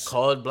 Yes. She's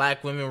called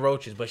black women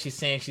roaches, but she's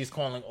saying she's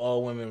calling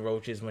all women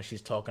roaches when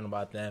she's talking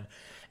about them.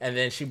 And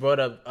then she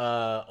brought up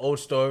old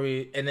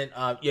story, and then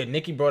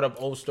Nikki brought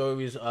up old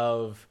stories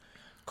of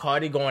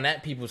Cardi going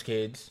at people's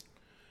kids.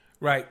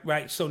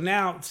 Right. So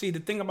now, see, the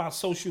thing about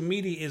social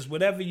media is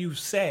whatever you've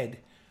said,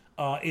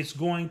 it's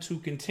going to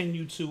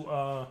continue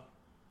to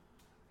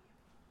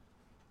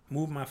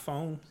move my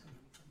phone.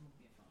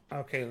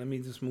 Okay, let me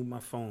just move my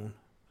phone.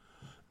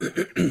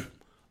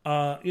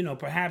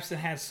 Perhaps it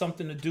has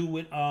something to do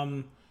with,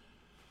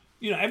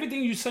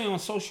 everything you say on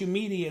social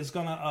media is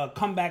going to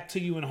come back to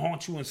you and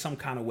haunt you in some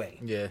kind of way.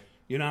 Yeah.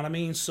 You know what I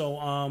mean?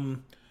 So,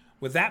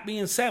 with that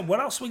being said, what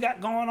else we got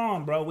going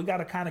on, bro? We got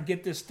to kind of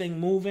get this thing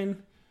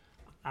moving.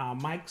 Our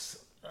mics,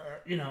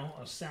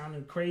 are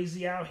sounding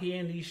crazy out here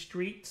in these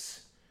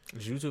streets.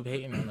 Is YouTube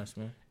hating on us,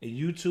 man? And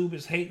YouTube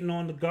is hating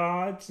on the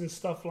gods and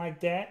stuff like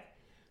that.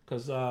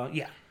 Because,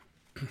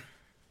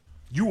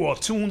 You are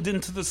tuned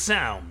into the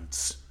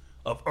sounds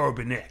of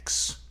Urban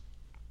X.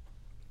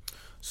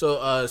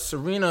 So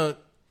Serena,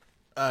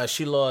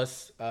 she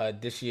lost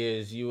this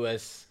year's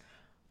U.S.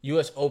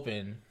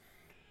 Open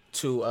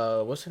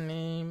to what's her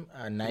name?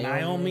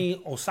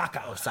 Naomi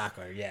Osaka.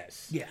 Osaka,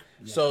 yes. Yeah.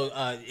 So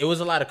it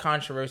was a lot of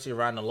controversy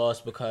around the loss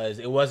because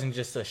it wasn't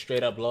just a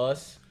straight up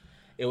loss.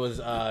 It was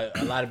a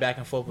lot of back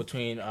and forth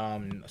between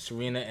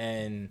Serena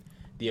and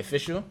the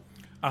official.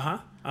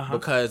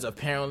 Because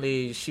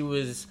apparently she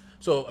was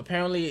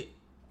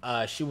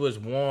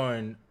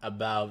warned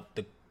about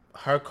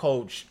her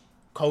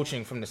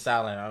coaching from the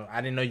sideline. I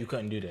didn't know you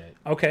couldn't do that.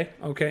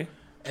 Okay.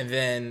 And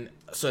then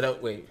so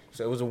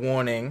it was a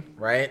warning,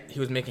 right? He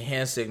was making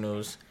hand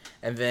signals,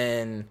 and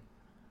then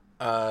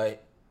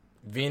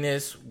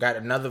Venus got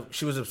another.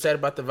 She was upset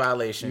about the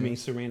violation. You mean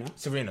Serena?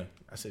 Serena.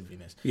 I said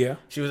Venus. Yeah.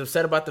 She was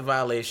upset about the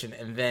violation,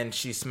 and then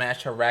she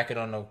smashed her racket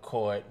on the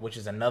court, which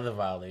is another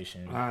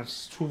violation.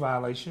 It's 2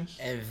 violations.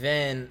 And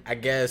then I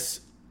guess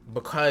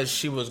because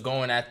she was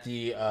going at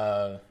the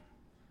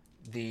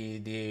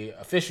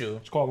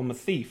official, She called him a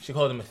thief. she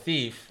called him a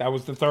thief. That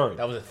was the third.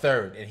 That was a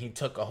third, and he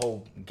took a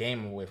whole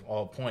game away,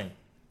 or a point.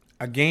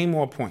 A game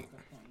or a point?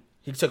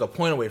 He took a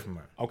point away from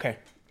her. Okay.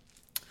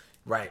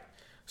 Right.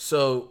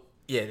 So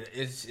yeah,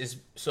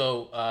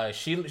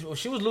 she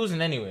was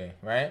losing anyway,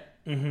 right?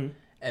 Mm-hmm.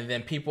 And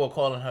then people are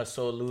calling her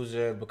so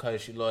loser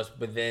because she lost.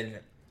 But then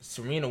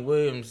Serena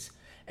Williams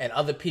and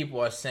other people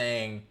are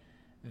saying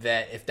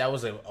that if that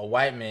was a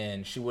white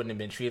man, she wouldn't have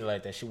been treated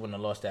like that. She wouldn't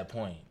have lost that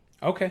point.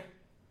 Okay.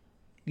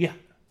 Yeah.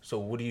 So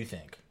what do you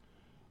think?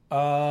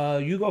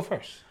 You go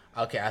first.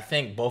 Okay, I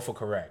think both are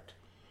correct.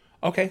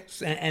 Okay,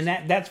 and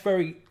that's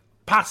very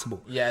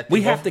possible. Yeah, I think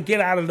we have to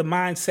get out of the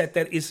mindset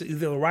that it's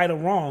either right or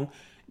wrong.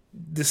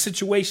 The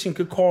situation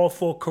could call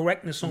for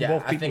correctness on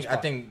both people's part.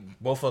 I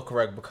think both are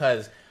correct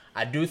because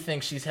I do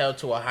think she's held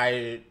to a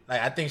higher.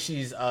 Like I think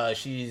she's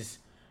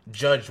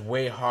judged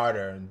way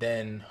harder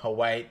than her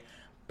white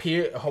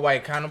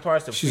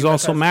counterparts. She's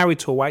also married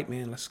to a white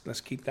man.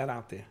 Let's keep that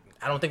out there.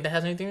 I don't think that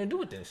has anything to do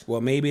with this.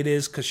 Well, maybe it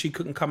is because she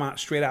couldn't come out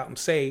straight out and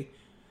say,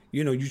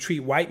 you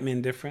treat white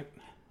men different.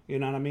 You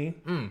know what I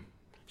mean?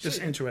 Just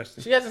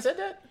interesting. She hasn't said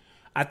that?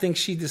 I think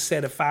she just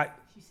said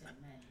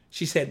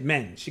She said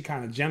men. She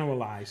kind of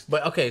generalized.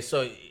 But okay,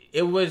 so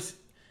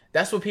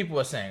that's what people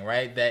are saying,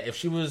 right? That if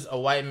she was a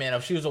white man,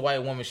 if she was a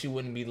white woman, she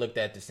wouldn't be looked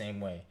at the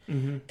same way.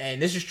 Mm-hmm.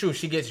 And this is true.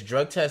 She gets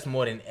drug tests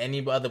more than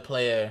any other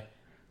player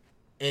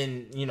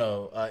in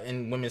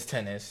women's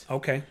tennis.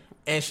 Okay.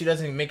 And she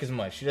doesn't make as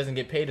much. She doesn't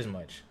get paid as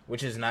much,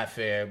 which is not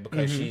fair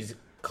because she's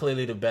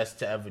clearly the best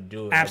to ever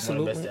do it.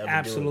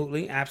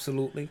 Absolutely.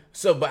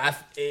 So, but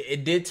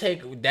it did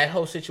take, that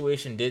whole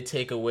situation did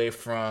take away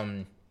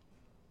from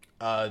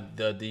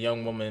the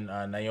young woman,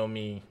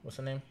 Naomi, what's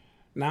her name?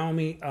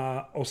 Naomi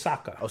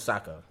Osaka.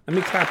 Osaka. Let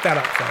me clap that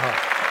up for her.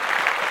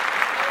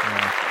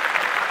 Yeah.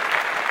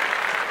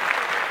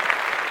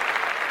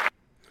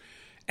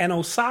 And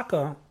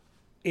Osaka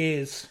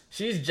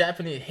she's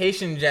Japanese,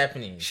 Haitian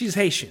Japanese. She's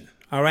Haitian,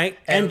 all right,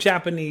 and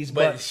Japanese,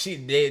 but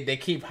they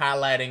keep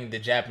highlighting the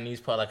Japanese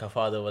part like her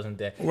father wasn't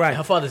there. Right, and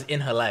her father's in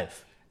her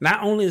life.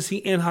 Not only is he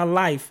in her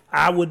life,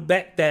 I would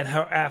bet that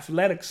her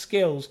athletic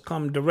skills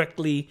come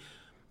directly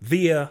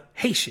via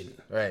Haitian.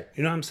 Right.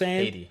 You know what I'm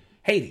saying?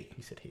 Haiti.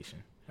 He said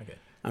Haitian. Okay.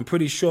 I'm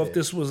pretty sure if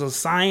this was a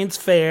science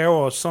fair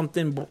or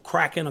something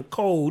cracking a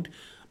code,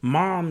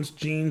 mom's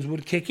genes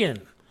would kick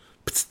in.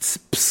 Psst,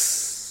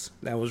 psst.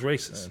 That was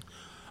racist.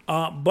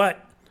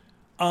 But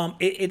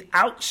it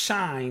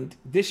outshined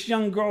this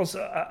young girl's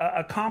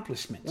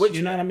accomplishments. Which,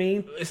 you know what I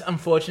mean? It's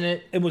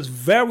unfortunate. It was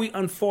very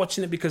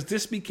unfortunate because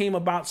this became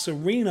about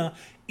Serena,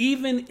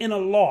 even in a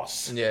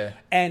loss. Yeah.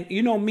 And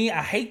you know me,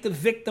 I hate the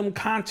victim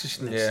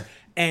consciousness. Yeah.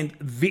 And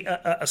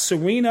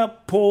Serena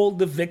pulled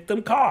the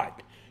victim card.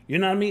 You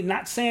know what I mean?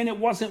 Not saying it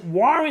wasn't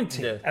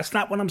warranted. Yeah. That's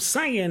not what I'm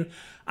saying.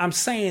 I'm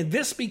saying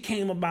this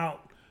became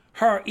about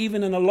her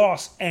even in a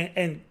loss.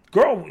 And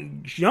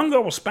young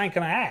girl was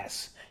spanking her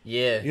ass.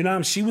 Yeah. You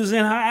know, she was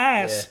in her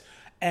ass. Yeah.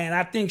 And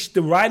I think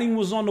the writing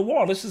was on the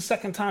wall. This is the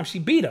second time she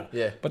beat her.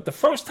 Yeah. But the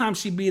first time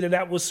she beat her,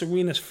 that was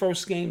Serena's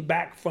first game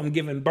back from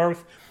giving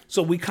birth.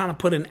 So we kind of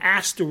put an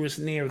asterisk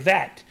near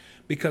that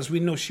because we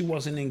know she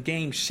wasn't in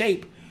game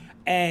shape.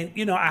 And,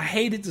 you know, I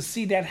hated to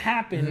see that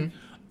happen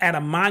at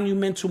a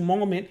monumental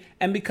moment.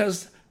 And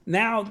because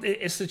now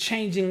it's the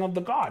changing of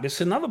the guard.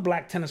 It's another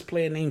black tennis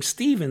player named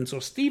Stevens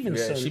or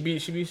Stevenson. Yeah, she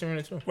beat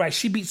Serena too. Right,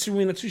 she beat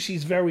Serena too.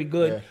 She's very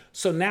good. Yeah.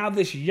 So now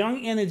this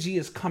young energy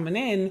is coming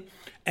in,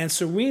 and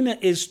Serena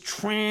is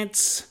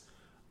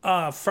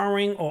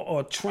transferring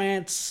or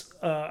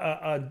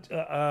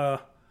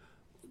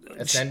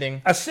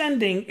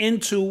ascending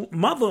into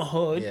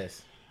motherhood.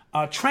 Yes.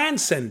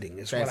 Transcending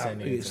is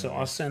Transcending what I so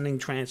ascending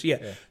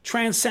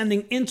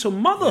transcending into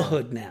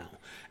motherhood now.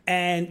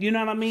 And you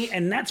know what I mean?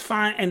 And that's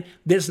fine. And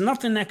there's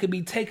nothing that could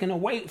be taken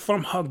away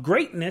from her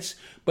greatness.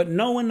 But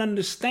know and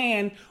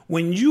understand,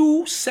 when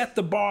you set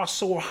the bar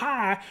so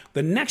high,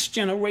 the next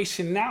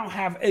generation now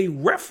have a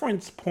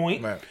reference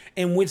point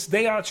in which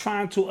they are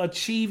trying to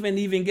achieve and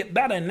even get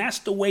better. And that's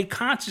the way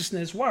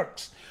consciousness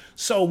works.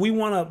 So we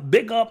want to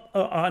big up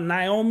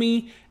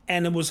Naomi.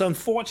 And it was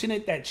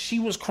unfortunate that she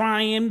was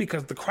crying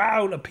because the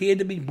crowd appeared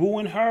to be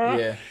booing her.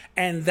 Yeah.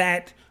 And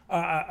that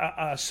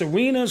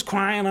Serena's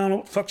crying on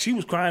what the fuck she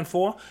was crying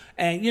for.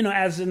 And, you know,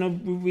 as a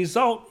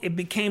result, it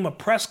became a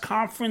press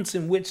conference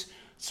in which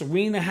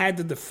Serena had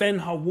to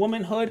defend her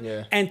womanhood.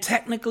 Yeah. And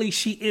technically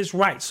she is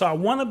right. So I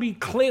want to be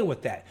clear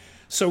with that.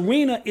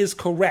 Serena is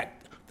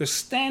correct. The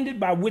standard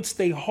by which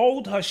they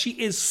hold her, she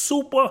is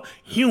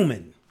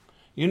superhuman.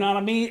 You know what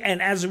I mean?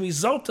 And as a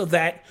result of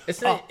that... It's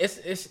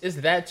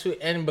that too,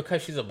 and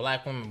because she's a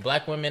black woman,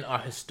 black women are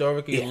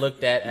historically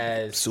looked at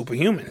as...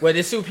 superhuman. Well,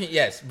 they're superhuman,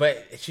 yes,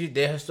 but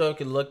they're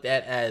historically looked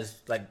at as,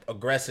 like,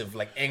 aggressive,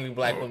 like, angry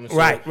black women. So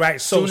right.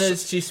 As soon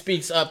as she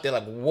speaks up, they're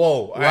like,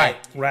 whoa, all right.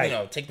 You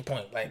know, take the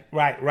point. Like,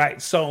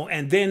 Right. So,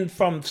 and then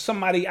from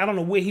somebody, I don't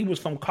know where he was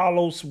from,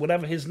 Carlos,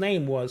 whatever his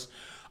name was,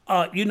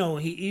 you know,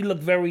 he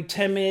looked very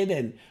timid,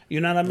 and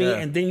you know what I mean? Yeah.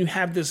 And then you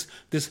have this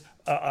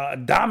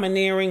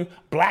domineering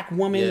black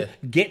woman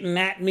getting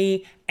at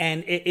me,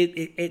 and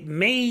it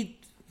made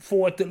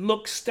for it to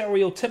look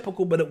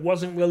stereotypical, but it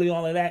wasn't really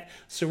all of that.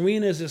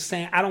 Serena's just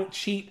saying, I don't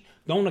cheat.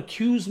 Don't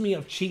accuse me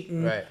of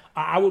cheating. Right.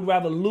 I would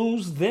rather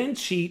lose than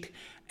cheat.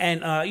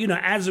 And, you know,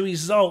 as a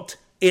result,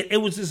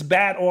 it was just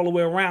bad all the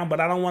way around, but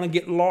I don't want to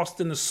get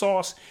lost in the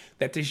sauce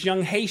that this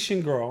young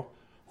Haitian girl,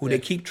 who they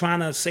keep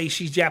trying to say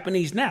she's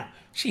Japanese. Now,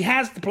 she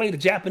has to play the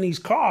Japanese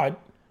card,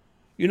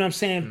 you know what I'm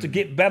saying, to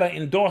get better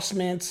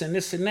endorsements and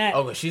this and that.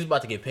 Oh, she's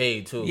about to get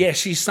paid too. Yeah,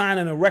 she's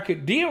signing a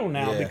record deal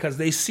now because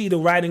they see the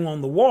writing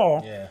on the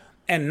wall. Yeah.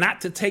 And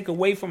not to take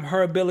away from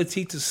her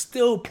ability to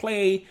still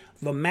play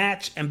the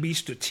match and be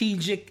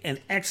strategic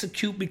and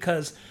execute,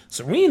 because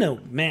Serena,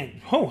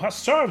 man, her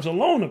serves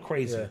alone are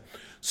crazy. Yeah.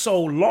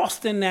 So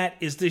lost in that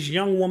is this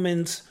young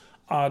woman's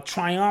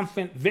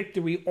triumphant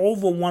victory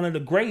over one of the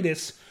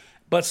greatest.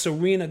 But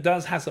Serena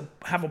does have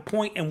a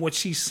point, and what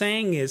she's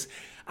saying is,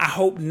 I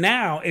hope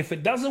now, if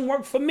it doesn't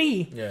work for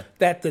me,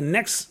 that the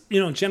next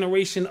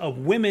generation of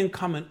women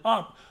coming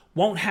up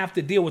won't have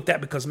to deal with that,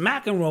 because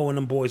McEnroe and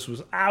them boys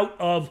was out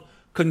of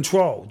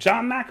control.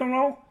 John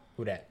McEnroe?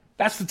 Who that?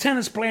 That's the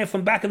tennis player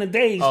from back in the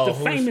days, the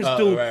famous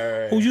dude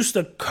who used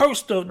to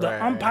curse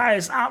the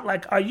umpires out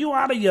like, are you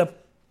out of your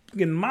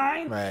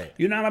mind? Right.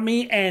 You know what I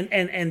mean?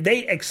 And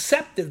they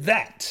accepted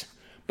that.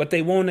 But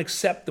they won't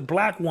accept the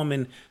black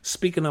woman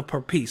speaking up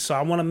her piece. So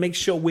I want to make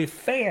sure we're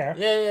fair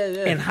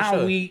in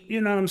how we,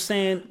 you know what I'm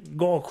saying,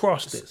 go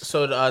across this.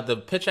 So the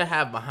picture I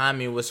have behind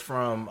me was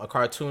from a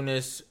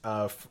cartoonist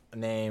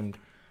named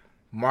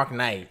Mark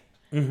Knight.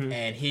 Mm-hmm.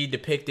 And he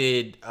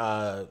depicted,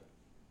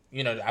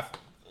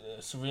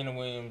 Serena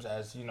Williams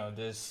as,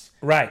 this...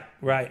 Right.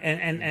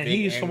 And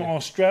he's from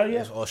Australia?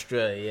 Yes,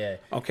 Australia,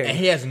 yeah. Okay. And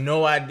he has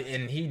no idea,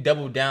 and he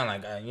doubled down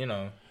like,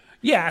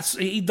 Yeah,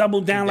 he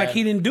doubled down like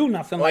he didn't do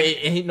nothing.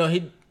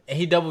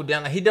 He doubled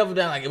down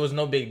like it was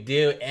no big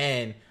deal,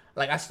 and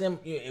like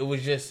it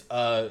was just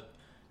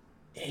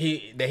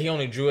he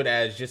only drew it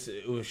as she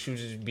was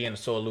just being a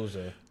sore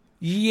loser.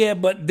 Yeah,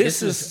 but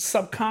this is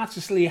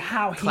subconsciously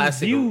how he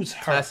views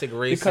her. Classic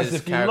racist because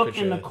if you look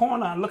in the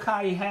corner, look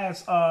how he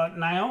has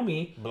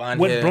Naomi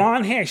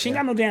blonde hair. She ain't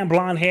got no damn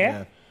blonde hair.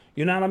 Yeah.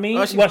 You know what I mean?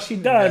 Oh, She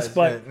does,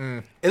 but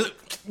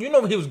you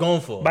know what he was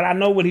going for. but I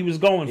know what he was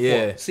going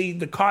Yeah. for. See,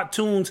 the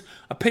cartoons,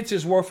 a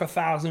picture's worth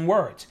 1,000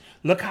 words.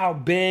 Look how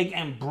big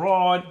and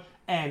broad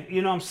and,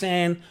 you know what I'm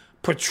saying,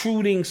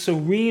 protruding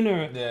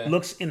Serena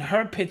looks in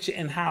her picture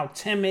and how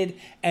timid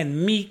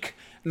and meek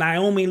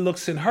Naomi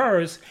looks in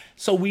hers.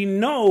 So we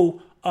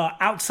know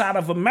outside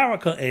of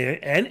America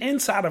and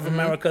inside of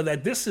America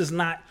that this is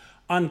not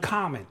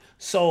uncommon.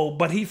 So,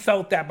 but he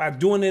felt that by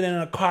doing it in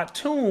a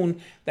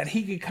cartoon that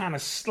he could kind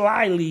of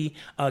slyly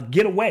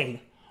get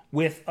away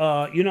with, you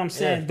know what I'm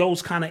saying,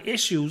 those kind of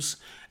issues.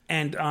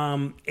 And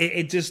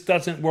it just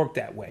doesn't work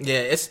that way. Yeah,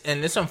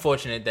 it's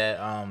unfortunate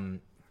that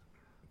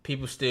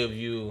people still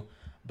view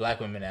black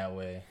women that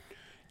way.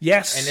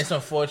 Yes. And it's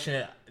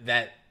unfortunate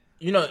that,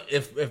 you know,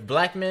 if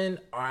black men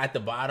are at the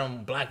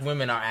bottom, black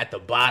women are at the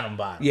bottom.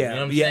 Yeah, you know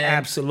what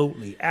I'm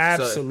saying?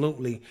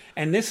 Absolutely.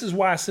 And this is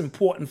why it's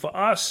important for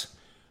us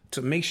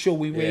to make sure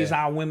we raise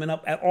our women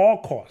up at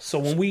all costs. So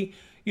when we,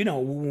 you know,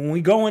 when we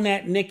go in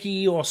at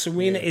Nikki or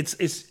Serena,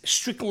 it's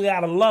strictly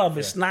out of love.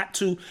 It's not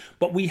to,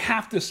 but we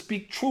have to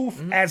speak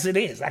truth as it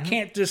is. I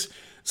can't just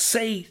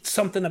say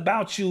something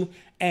about you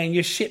and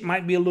your shit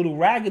might be a little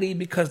raggedy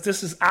because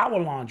this is our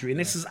laundry and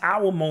this is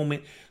our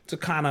moment to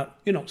kind of,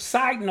 you know,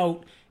 side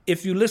note,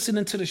 if you're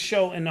listening to the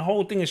show and the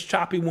whole thing is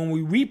choppy, when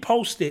we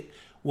repost it,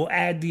 we'll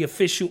add the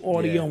official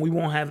audio and we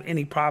won't have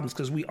any problems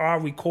because we are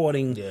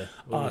recording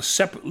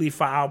separately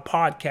for our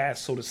podcast,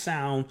 so the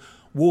sound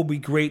will be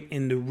great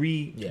in the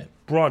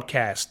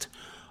rebroadcast.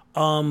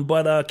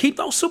 But keep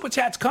those super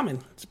chats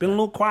coming. It's been a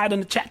little quiet in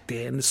the chat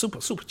there, in the super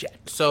chat.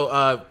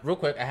 So real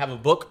quick, I have a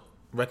book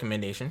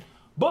recommendation.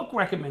 Book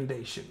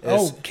recommendation.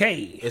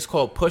 Okay. It's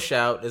called Push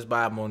Out. It's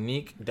by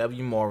Monique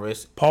W.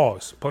 Morris.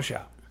 Pause. Push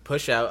out.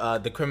 Push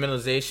Out, the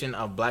criminalization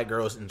of black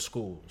girls in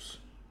schools.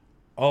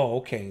 Oh,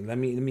 okay. Let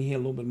me hear a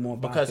little bit more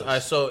about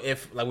because so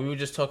if like we were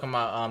just talking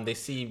about, they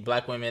see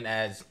black women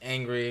as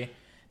angry.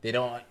 They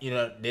don't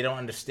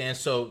understand.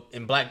 So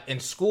in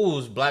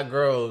schools, black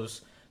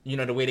girls, you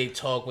know, the way they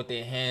talk with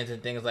their hands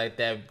and things like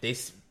that.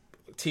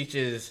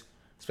 Teachers,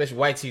 especially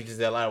white teachers,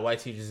 there are a lot of white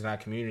teachers in our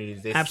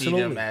communities. They see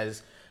them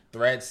as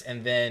threats,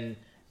 and then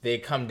they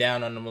come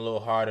down on them a little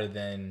harder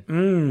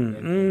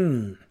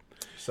than.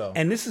 So,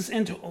 and this is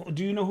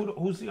do you know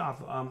who's the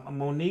author?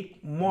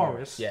 Monique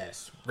Morris.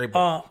 Yes, great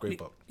book. Great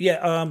book.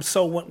 Yeah.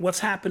 So what's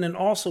happening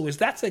also is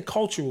that's a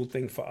cultural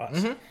thing for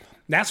us.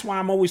 That's why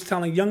I'm always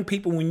telling young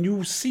people, when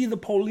you see the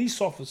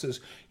police officers,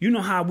 you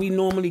know how we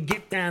normally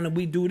get down and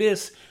we do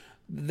this.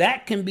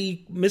 That can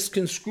be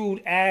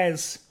misconstrued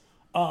as,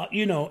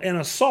 you know, an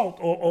assault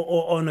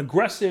or an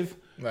aggressive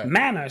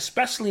manner,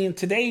 especially in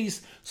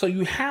today's. So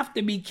you have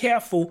to be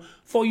careful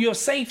for your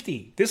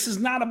safety. This is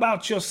not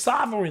about your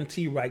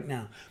sovereignty right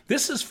now.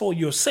 This is for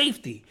your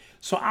safety.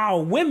 So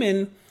our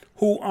women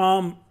who,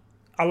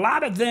 a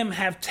lot of them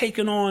have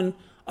taken on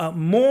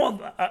more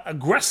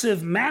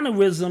aggressive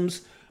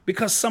mannerisms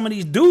because some of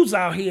these dudes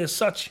out here are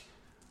such,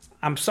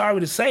 I'm sorry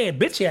to say it,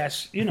 bitch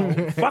ass, you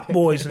know, fuck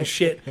boys and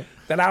shit,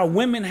 that our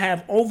women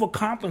have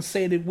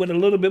overcompensated with a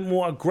little bit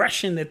more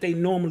aggression that they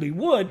normally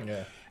would.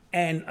 Yeah.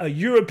 And a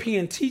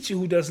European teacher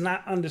who does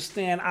not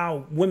understand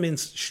our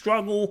women's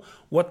struggle,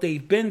 what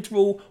they've been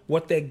through,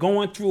 what they're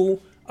going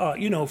through,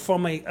 you know,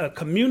 from a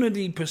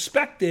community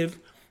perspective,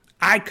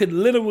 I could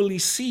literally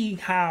see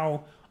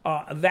how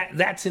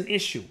that's an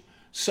issue.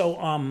 So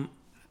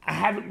I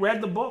haven't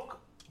read the book.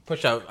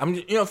 Push Out.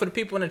 You know, for the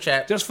people in the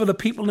chat. Just for the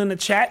people in the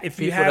chat. If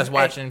people you have that's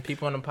watching,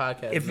 people on the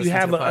podcast. If you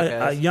have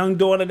a young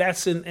daughter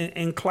that's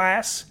in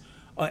class,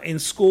 in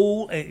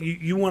school, and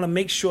you want to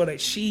make sure that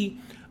she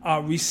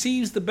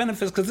receives the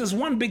benefits, because there's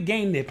one big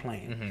game they're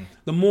playing.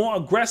 The more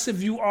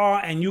aggressive you are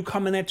and you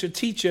coming at your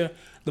teacher,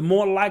 the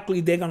more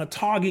likely they're going to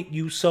target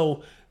you.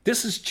 So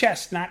this is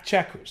chess, not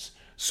checkers.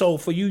 So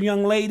for you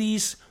young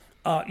ladies,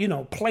 you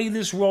know, play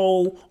this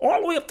role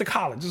all the way up to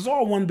college. It's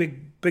all one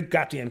big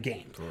goddamn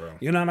game.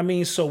 You know what I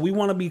mean? So we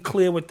want to be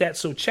clear with that.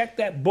 So check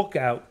that book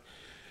out,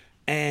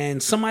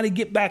 and somebody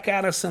get back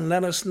at us and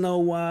let us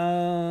know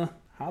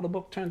how the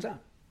book turns out.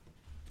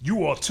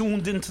 You are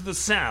tuned into the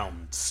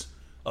sounds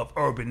of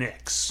Urban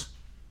X.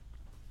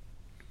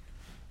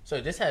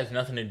 So this has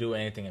nothing to do with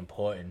anything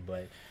important,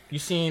 but you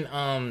seen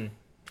I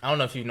don't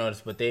know if you've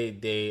noticed, but the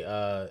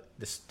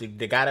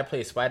guy that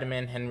plays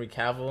Spider-Man, Henry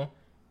Cavill,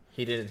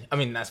 he did. I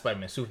mean, not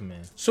Spider-Man,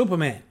 Superman.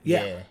 Superman,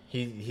 yeah.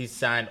 He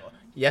signed.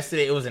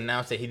 Yesterday, it was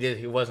announced that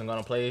he wasn't going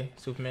to play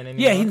Superman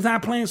anymore. Yeah, he's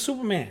not playing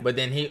Superman. But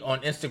then on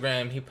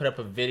Instagram, he put up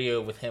a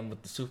video with him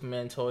with the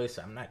Superman toy.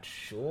 So I'm not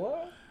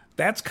sure.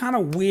 That's kind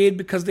of weird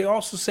because they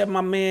also said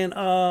my man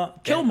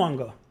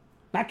Killmonger,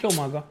 not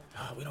Killmonger.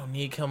 Oh, we don't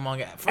need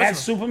Killmonger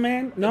as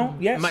Superman. No,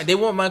 yes. They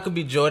want Michael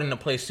B. Jordan to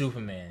play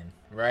Superman,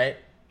 right?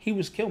 He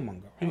was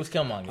Killmonger. Right? He was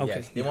Killmonger. Okay,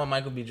 yes. They want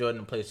Michael B. Jordan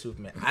to play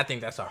Superman. I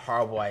think that's a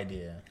horrible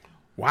idea.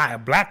 Why? A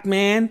black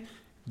man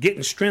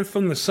getting strength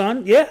from the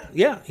sun?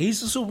 Yeah.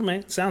 He's a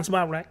Superman. Sounds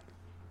about right.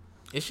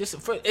 It's just a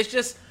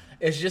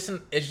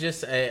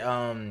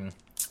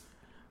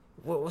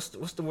what's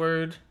the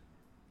word?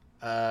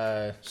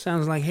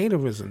 Sounds like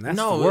haterism. That's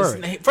No, the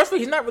word. first of all,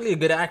 he's not really a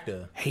good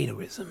actor.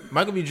 Haterism.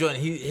 Michael B. Jordan,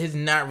 he's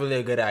not really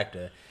a good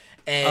actor.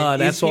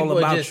 And That's these all people are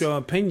about your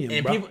opinion,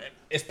 and bro. people,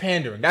 it's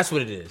pandering. That's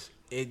what it is.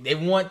 They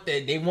want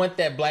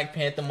that Black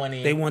Panther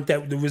money. They want the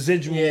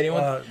residual. Yeah, they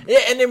want.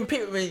 And then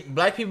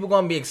black people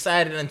gonna be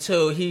excited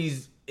until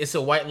it's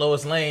a white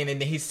Lois Lane, and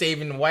then he's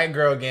saving the white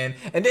girl again,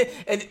 and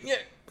yeah.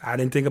 I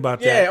didn't think about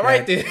that. Yeah,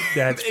 right there.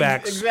 That's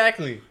facts.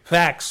 Exactly.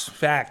 Facts.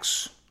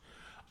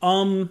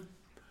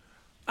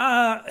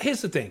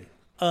 Here's the thing.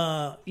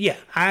 Yeah,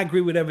 I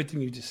agree with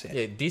everything you just said.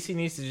 Yeah, DC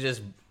needs to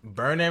just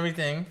burn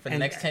everything for the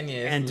next 10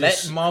 years and let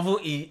just Marvel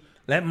eat.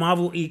 Let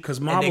Marvel eat, because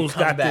Marvel's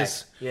come got back.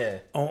 this Yeah.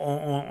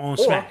 on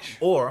Smash.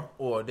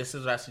 Or this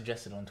is what I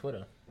suggested on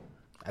Twitter.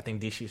 I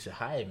think DC should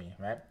hire me,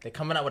 right? They're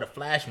coming out with a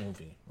Flash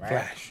movie,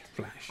 right?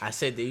 Flash. I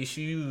said they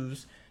should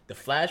use the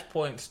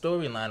Flashpoint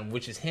storyline,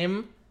 which is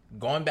him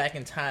going back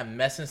in time,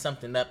 messing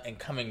something up, and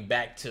coming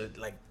back to,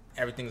 like,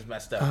 everything's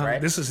messed up,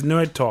 right? This is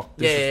nerd talk.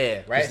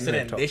 Yeah, right? So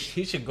then talk.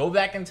 he should go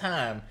back in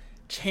time,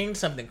 change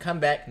something, come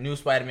back, new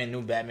Spider-Man,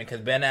 new Batman,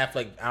 because Ben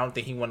Affleck, I don't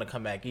think he want to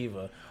come back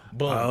either.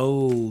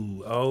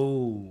 Boom.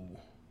 Oh.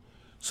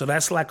 So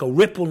that's like a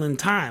ripple in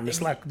time.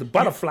 It's like the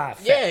butterfly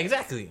effect. Yeah,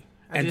 exactly.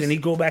 Then he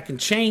go back and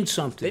change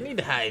something. They need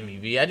to hire me,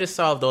 B. I just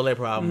solved all their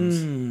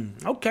problems.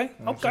 Okay.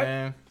 All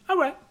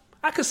right.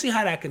 I can see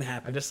how that can I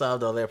happen. just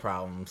solved all their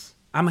problems.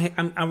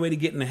 I'm already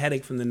getting a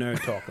headache from the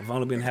nerd talk. I've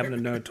only been having a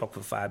nerd talk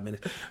for 5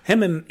 minutes.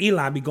 Him and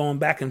Eli be going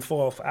back and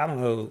forth. I don't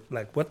know,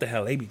 like, what the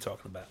hell they be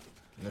talking about.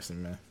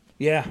 Listen, man.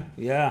 Yeah.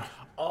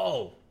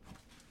 Oh.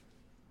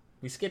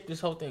 We skipped this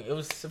whole thing. It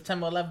was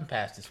September 11th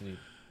passed this week.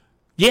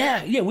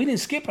 Yeah, we didn't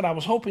skip it. I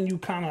was hoping you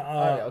kind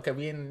of... Okay,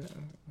 we didn't...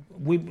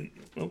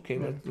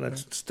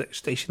 Let's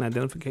station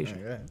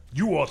identification. Yeah.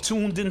 You are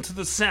tuned into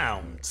the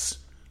sounds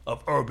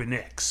of Urban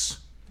X.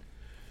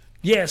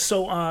 Yeah,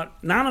 so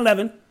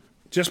 9/11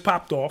 just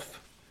popped off.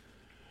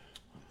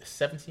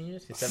 17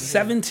 years?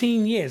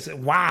 17 years.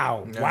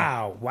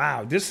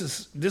 Wow. This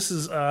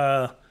is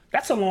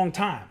that's a long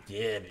time.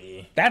 Yeah,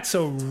 B. That's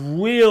a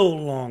real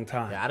long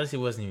time. Yeah, Odyssey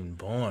wasn't even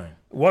born.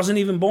 Wasn't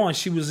even born.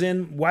 She was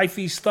in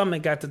Wifey's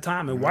stomach at the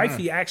time, and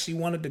Wifey actually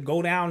wanted to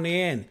go down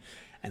there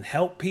and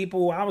help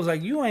people. I was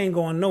like, you ain't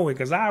going nowhere,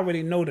 because I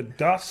already know the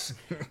dust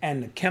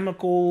and the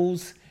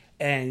chemicals,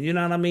 and you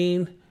know what I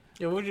mean?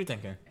 Yeah, what were you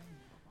thinking?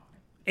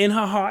 In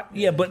her heart,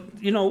 yeah,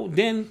 but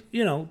then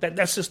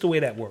that's just the way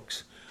that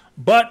works.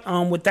 But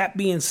with that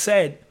being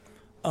said,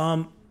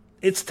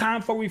 it's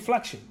time for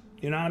reflection.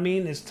 You know what I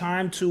mean? It's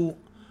time to,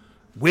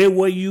 where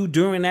were you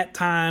during that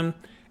time?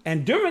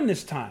 And during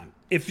this time,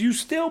 if you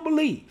still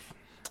believe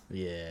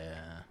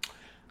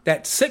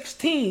that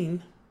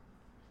 16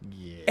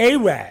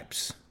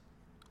 Arabs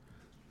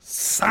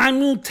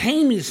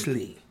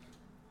simultaneously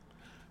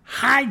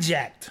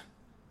hijacked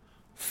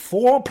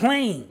 4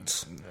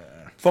 planes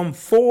from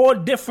 4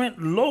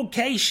 different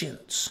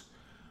locations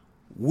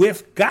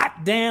with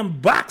goddamn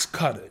box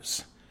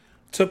cutters,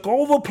 took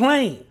over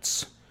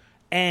planes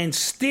and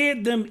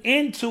steered them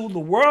into the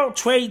World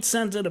Trade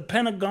Center, the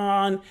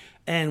Pentagon,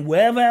 and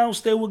wherever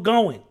else they were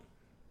going.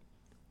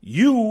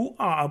 You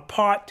are a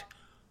part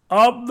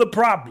of the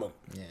problem.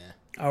 Yeah.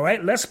 All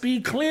right? Let's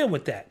be clear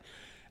with that.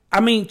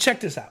 I mean,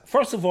 check this out.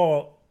 First of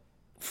all,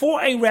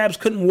 4 Arabs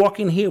couldn't walk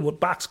in here with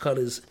box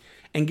cutters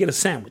and get a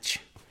sandwich.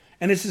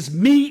 And it's just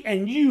me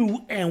and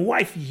you and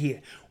Wifey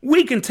here.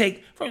 We can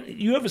take...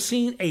 You ever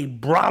seen a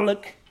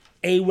brolic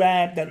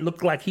Arab that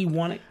looked like he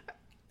wanted?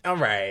 All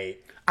right.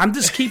 I'm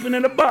just keeping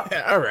it a buck.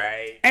 All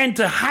right. And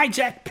to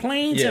hijack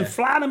planes and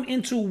fly them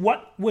into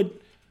what would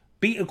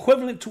be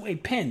equivalent to a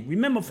pin.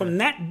 Remember, from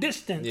that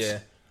distance,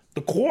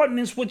 the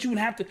coordinates, what you would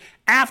have to...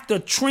 After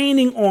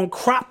training on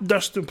crop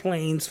duster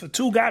planes for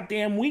 2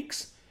 goddamn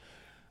weeks,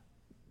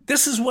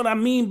 this is what I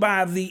mean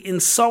by the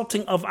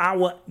insulting of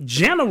our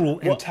general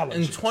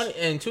intelligence.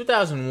 In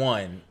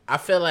 2001, I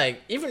feel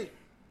like it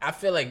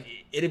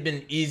had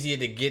been easier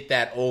to get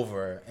that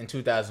over in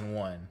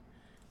 2001.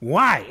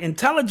 Why?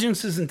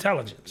 Intelligence is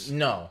intelligence.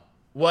 No.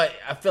 What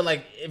I feel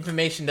like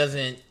information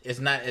is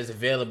not as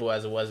available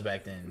as it was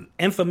back then.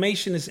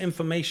 Information is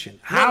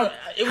information.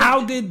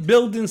 How did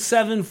Building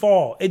 7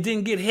 fall? It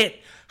didn't get hit.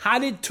 How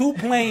did 2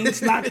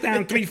 planes knock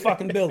down 3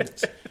 fucking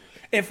buildings?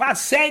 If I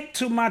said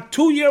to my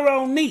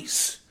 2-year-old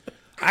niece,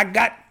 I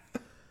got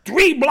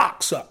 3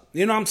 blocks up,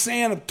 you know what I'm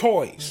saying, of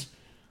toys,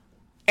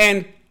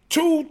 and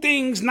 2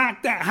 things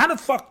knocked down, how the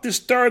fuck this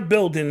 3rd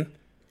building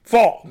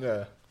fall?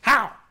 Yeah.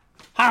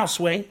 How,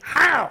 Sway?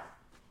 How?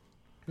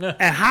 Yeah.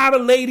 And how the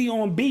lady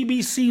on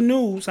BBC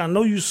News, I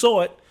know you saw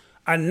it,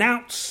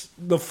 announced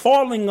the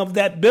falling of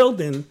that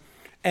building,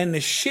 and the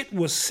shit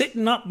was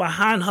sitting up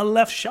behind her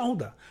left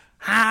shoulder.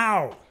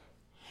 How?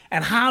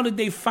 And how did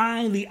they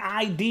find the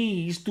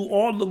IDs through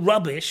all the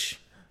rubbish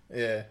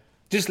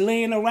just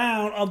laying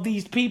around of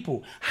these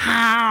people?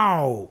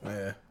 How?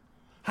 Yeah.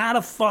 How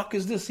the fuck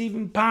is this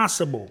even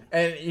possible?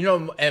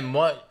 And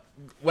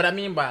what I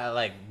mean by,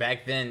 like,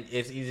 back then,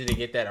 it's easy to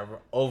get that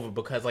over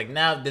because, like,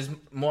 now there's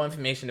more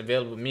information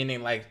available,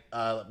 meaning, like,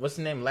 what's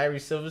the name? Larry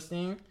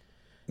Silverstein?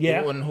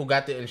 Yeah. Who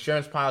got the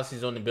insurance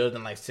policies on the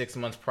building like 6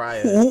 months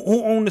prior.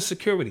 Who owned the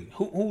security?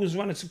 Who was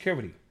running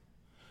security?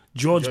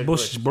 George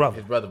Bush's brother.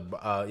 His brother,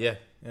 yeah.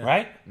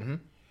 Right? Mm-hmm.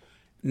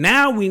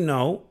 Now we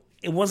know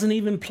it wasn't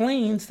even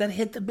planes that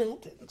hit the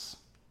buildings.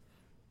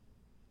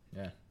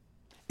 Yeah.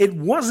 It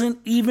wasn't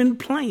even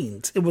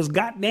planes. It was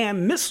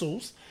goddamn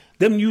missiles,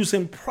 them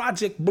using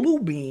Project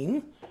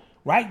Bluebeam,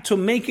 right, to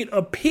make it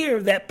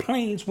appear that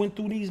planes went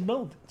through these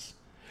buildings.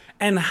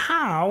 And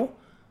how...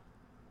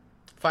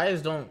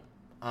 Fires don't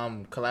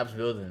collapse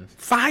buildings.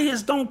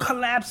 Fires don't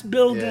collapse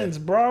buildings,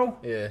 bro.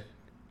 Yeah.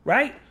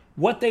 Right?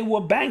 What they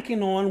were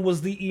banking on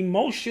was the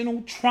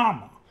emotional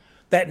trauma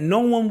that no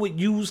one would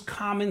use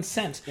common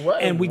sense.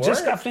 And we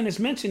just got finished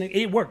mentioning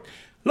it worked.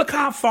 Look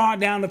how far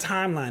down the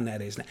timeline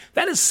that is now.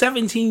 That is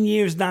 17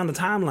 years down the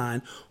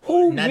timeline.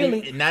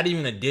 Not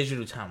even a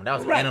digital timeline. That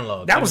was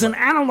analog. That was an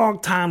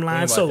analog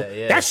timeline. So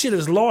that shit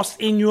is lost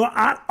in your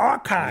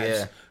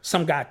archives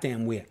some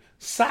goddamn where.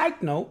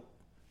 Side note,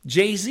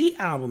 Jay-Z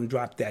album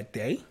dropped that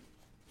day,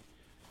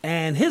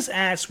 and his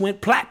ass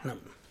went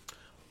platinum.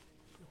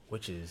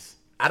 Which is,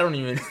 I don't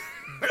even...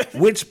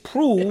 Which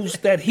proves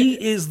that he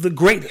is the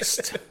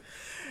greatest.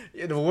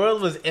 Yeah, the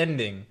world was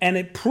ending. And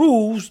it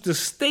proves the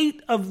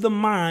state of the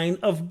mind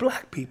of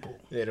black people.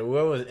 Yeah, the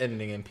world was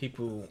ending and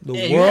people... You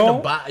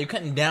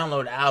couldn't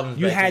download albums.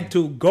 You had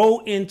to go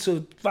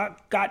into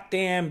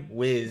goddamn...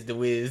 The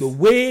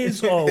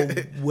Wiz or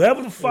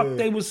wherever the fuck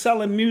they were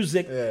selling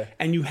music,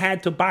 and you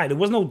had to buy it. There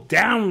was no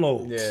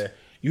downloads. Yeah.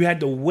 You had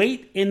to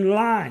wait in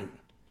line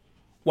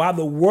while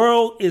the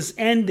world is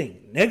ending.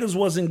 Niggas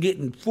wasn't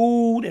getting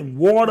food and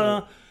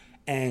water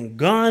and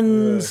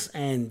guns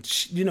and,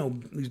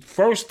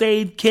 first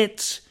aid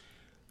kits.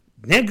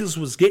 Niggas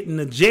was getting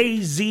the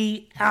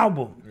Jay-Z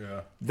album.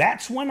 Yeah.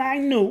 That's when I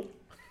knew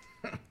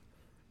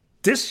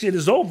this shit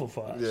is over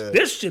for us. Yeah.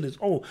 This shit is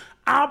over.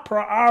 Our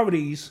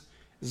priorities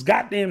is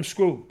goddamn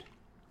screwed.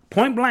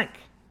 Point blank.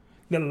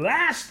 The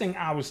last thing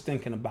I was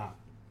thinking about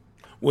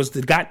was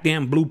the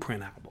goddamn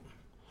Blueprint album.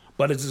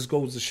 But it just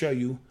goes to show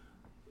you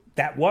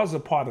that was a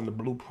part of the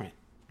blueprint.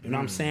 You know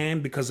what I'm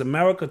saying? Because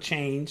America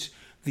changed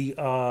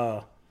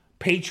the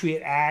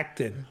Patriot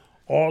Act and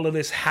all of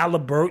this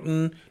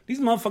Halliburton. These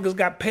motherfuckers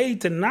got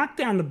paid to knock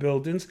down the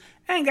buildings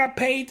and got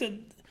paid to,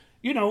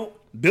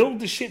 build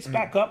the shits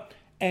back up.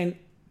 And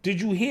did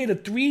you hear the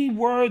 3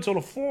 words or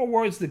the 4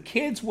 words the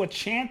kids were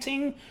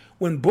chanting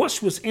when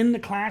Bush was in the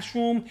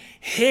classroom?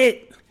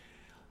 Hit,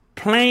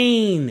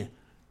 plane,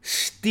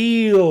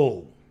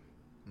 steal.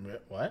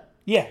 What?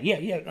 Yeah.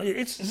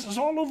 It's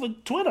all over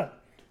Twitter.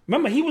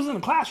 Remember, he was in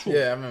the classroom.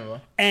 Yeah, I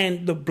remember.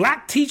 And the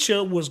black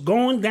teacher was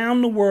going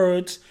down the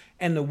words,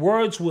 and the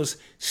words was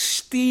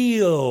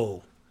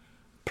steal,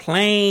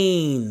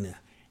 plane,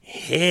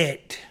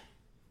 hit.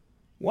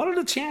 What are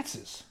the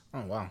chances?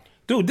 Oh, wow.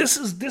 Dude, this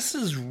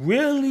is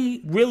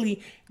really,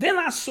 really... Then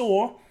I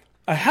saw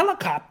a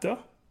helicopter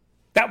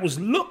that was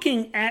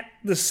looking at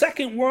the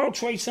second World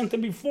Trade Center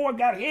before it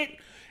got hit,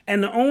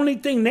 and the only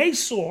thing they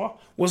saw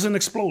was an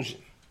explosion.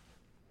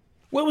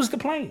 Where was the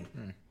plane?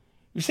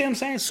 You see what I'm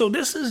saying? So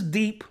this is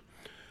deep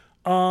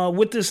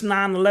with this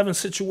 9/11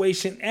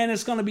 situation, and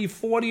it's going to be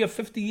 40 or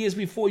 50 years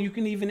before you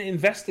can even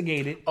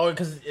investigate it. Oh,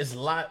 because it's a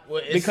lot.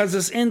 Because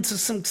it's into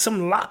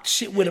some locked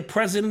shit where the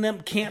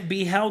president can't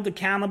be held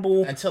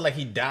accountable until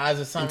he dies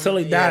or something. Until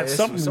he dies,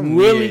 something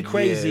really weird,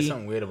 crazy. Yeah,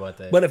 something weird about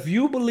that. But if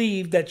you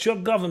believe that your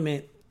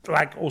government,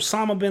 like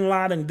Osama bin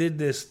Laden, did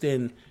this,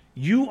 then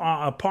you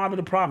are a part of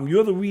the problem.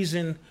 You're the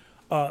reason.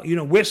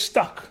 We're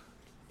stuck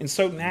in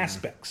certain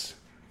aspects.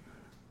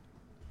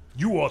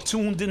 You are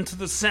tuned into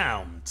the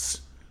sounds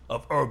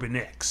of Urban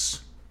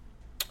X.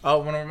 Oh,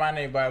 I want to remind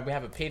everybody, we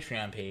have a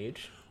Patreon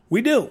page.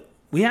 We do.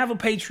 We have a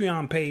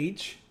Patreon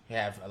page. We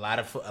have a lot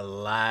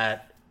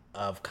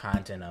of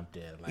content up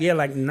there.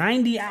 Like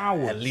 90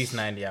 hours. At least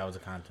 90 hours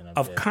of content up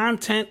there. Of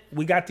content.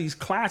 We got these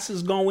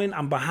classes going.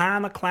 I'm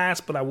behind a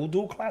class, but I will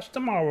do a class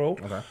tomorrow.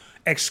 Okay.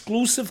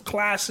 Exclusive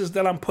classes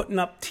that I'm putting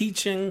up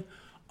teaching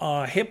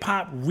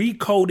hip-hop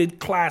recoded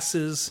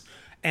classes.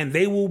 And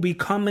they will be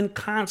coming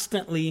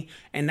constantly,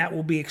 and that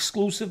will be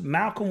exclusive.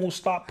 Malcolm will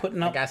start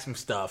putting up. I got some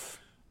stuff.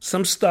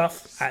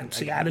 I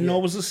didn't know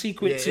it was a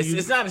secret. Yeah,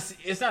 it's not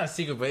a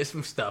secret, but it's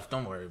some stuff.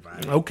 Don't worry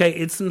about it. Okay,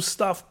 it's some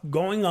stuff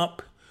going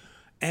up,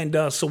 and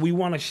so we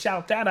want to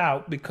shout that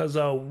out because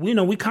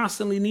we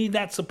constantly need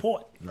that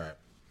support. Right.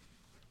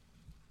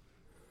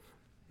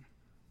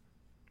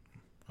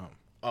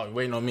 Oh, you're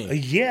waiting on me.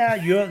 Yeah,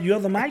 you're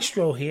the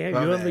maestro here.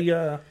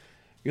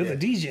 You're the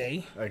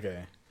DJ.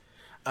 Okay.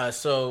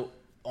 So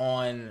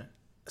on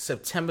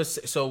September,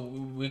 so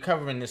we're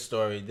covering this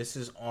story. This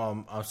is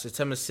on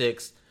September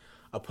 6th.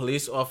 A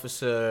police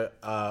officer,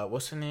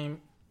 what's her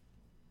name?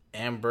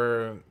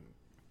 Amber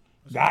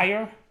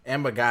Geyer.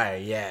 Amber Geyer,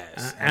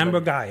 yes. Amber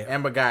Geyer.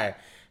 Amber Geyer.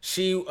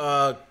 She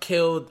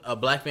killed a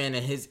black man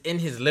in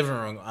his living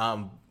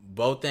room.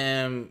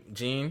 Botham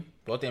John.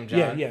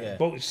 Yeah.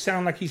 Both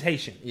sound like he's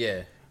Haitian.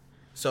 Yeah.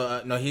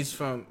 So no, he's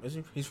from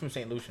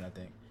St. Lucian, I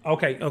think.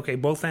 Okay.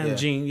 Both and Yeah.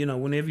 Jean. You know,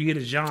 whenever you get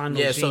a Jean or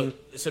Yeah, Jean.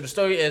 so the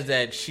story is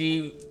that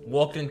she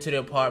walked into the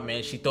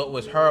apartment. She thought it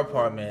was her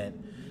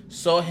apartment.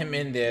 Saw him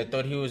in there.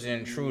 Thought he was an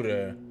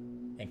intruder,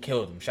 and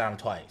killed him. Shot him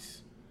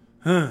twice.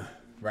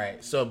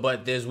 Right. So,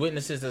 but there's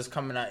witnesses that's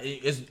coming out.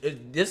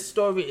 This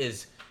story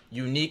is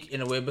unique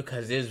in a way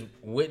because there's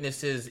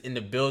witnesses in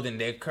the building.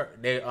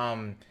 They're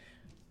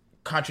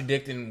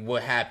contradicting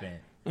what happened.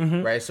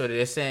 Mm-hmm. Right. So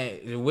they're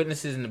saying the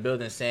witnesses in the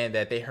building saying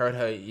that they heard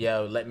her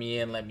yell, "Let me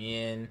in, let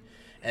me in."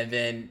 And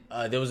then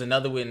there was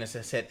another witness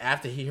that said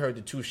after he heard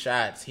the 2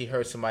 shots, he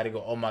heard somebody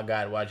go, "Oh my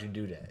God, why'd you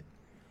do that?"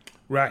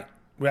 Right.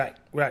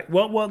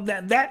 Well,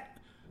 that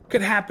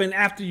could happen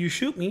after you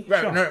shoot me.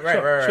 Right,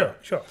 Sure,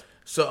 Sure.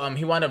 So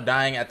he wound up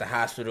dying at the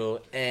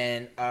hospital,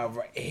 and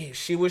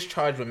she was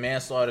charged with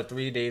manslaughter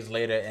 3 days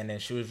later, and then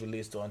she was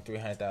released on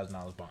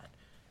 $300,000 bond.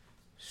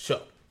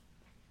 So,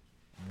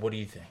 what do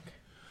you think?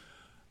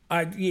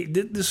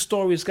 This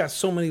story's got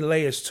so many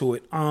layers to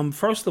it.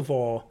 First of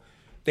all,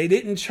 they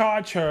didn't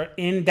charge her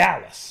in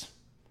Dallas.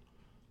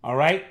 All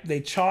right?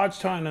 They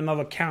charged her in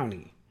another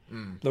county.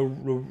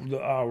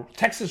 The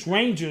Texas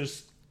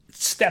Rangers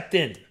stepped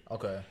in.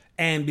 Okay.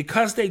 And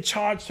because they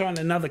charged her in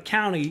another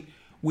county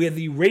where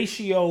the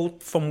ratio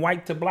from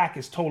white to black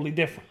is totally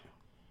different.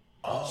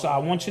 So I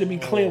want you to be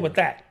clear with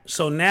that.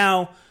 So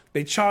now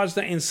they charged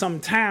her in some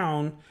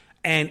town,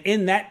 and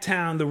in that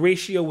town, the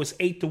ratio was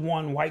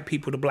 8-1 white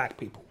people to black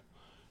people.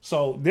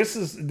 So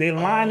they're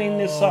lining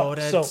this up.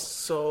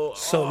 So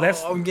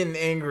let's. I'm getting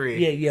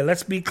angry. Yeah.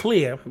 Let's be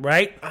clear,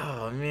 right?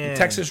 Oh man. The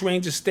Texas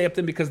Rangers stepped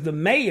in because the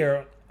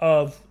mayor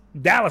of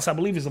Dallas, I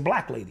believe, is a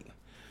black lady.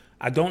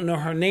 I don't know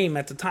her name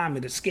at the time;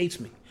 it escapes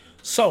me.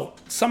 So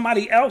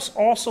somebody else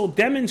also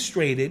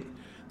demonstrated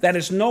that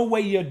there's no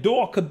way your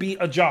door could be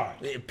ajar.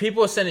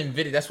 People are sending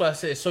videos. That's why I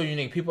said it's so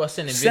unique. People are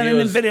sending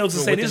in videos to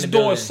say this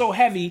door is so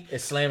heavy it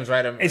slams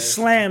right up. It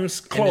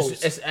slams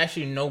closed. It's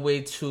actually no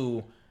way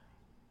to.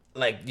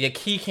 Like, your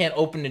key can't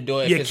open the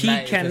door. Your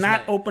key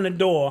cannot open the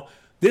door.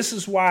 This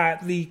is why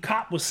the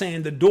cop was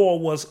saying the door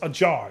was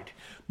ajar.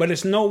 But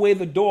there's no way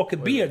the door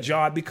could be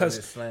ajar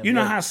because you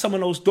know how some of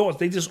those doors,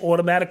 they just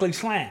automatically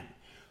slam.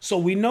 So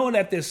we know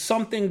that there's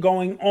something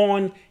going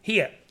on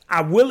here.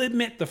 I will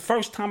admit, the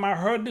first time I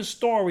heard this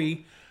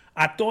story,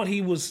 I thought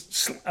he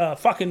was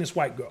fucking this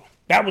white girl.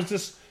 That was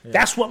just,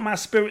 that's what my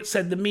spirit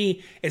said to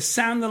me. It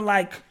sounded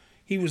like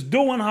he was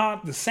doing her,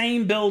 the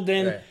same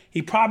building. Right.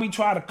 He probably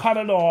tried to cut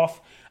it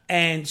off.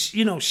 And,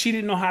 you know, she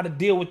didn't know how to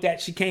deal with that.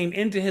 She came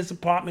into his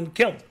apartment and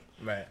killed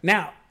him. Right.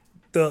 Now,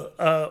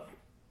 the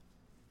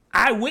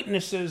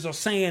eyewitnesses are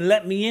saying,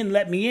 let me in,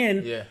 let me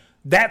in. Yeah.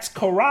 That's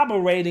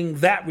corroborating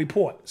that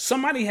report.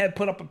 Somebody had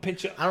put up a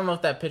picture. I don't know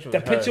if that picture was her.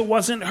 That picture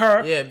wasn't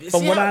her,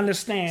 from what I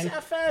understand. See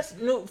how fast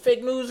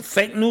fake news?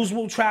 Fake news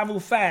will travel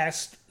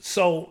fast.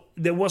 So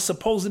there was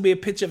supposed to be a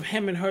picture of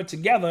him and her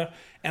together.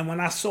 And when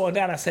I saw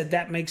that, I said,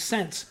 that makes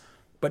sense.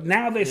 But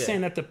now they're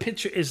saying that the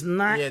picture is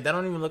not. Yeah, that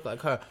don't even look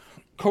like her.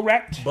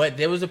 Correct. But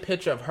there was a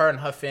picture of her and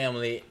her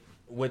family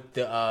with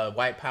the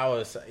white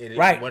power.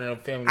 Right. One of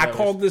the family I members.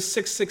 called this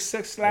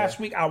 666 last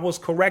week. I was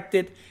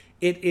corrected.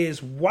 It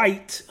is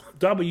white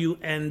W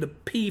and the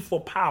P for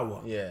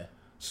power. Yeah.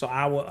 So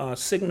our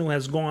signal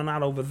has gone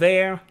out over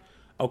there.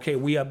 Okay,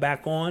 we are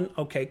back on.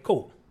 Okay,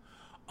 cool.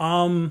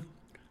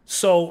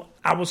 So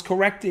I was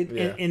corrected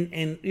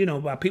in you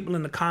know, by people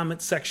in the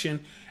comment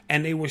section,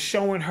 and they were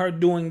showing her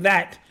doing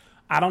that.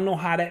 I don't know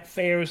how that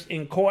fares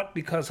in court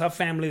because her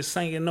family is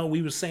saying, no,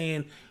 we were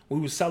saying we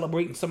were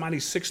celebrating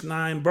somebody's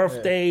 6'9"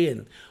 birthday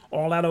and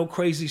all that old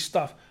crazy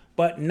stuff.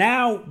 But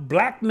now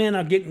black men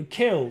are getting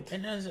killed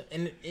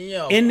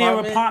in their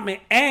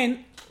apartment.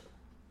 And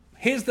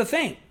here's the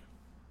thing.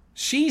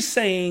 She's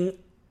saying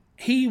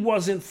he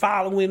wasn't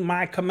following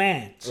my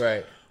commands.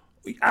 Right.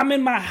 I'm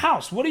in my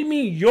house. What do you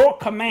mean your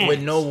commands?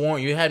 With no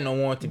warrant. You had no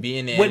warrant to be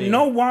in there. With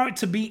no warrant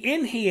to be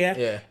in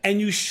here. And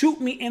you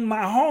shoot me in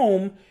my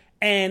home.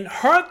 And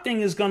her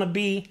thing is going to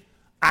be,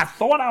 I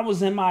thought I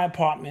was in my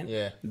apartment.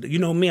 Yeah. You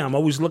know me, I'm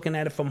always looking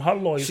at it from her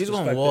lawyer's perspective. She's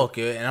going to walk,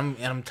 and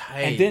I'm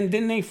tired. And then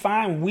didn't they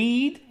find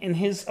weed in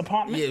his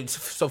apartment? Yeah,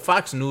 so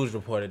Fox News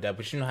reported that,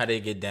 but you know how they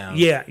get down.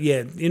 Yeah,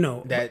 you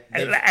know.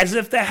 As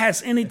if that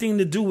has anything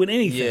to do with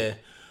anything. Yeah.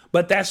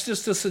 But that's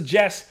just to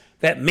suggest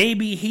that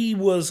maybe he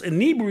was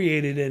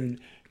inebriated and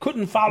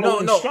couldn't follow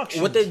instructions.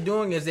 No, what they're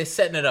doing is they're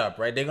setting it up,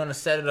 right? They're going to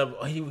set it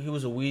up. He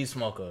was a weed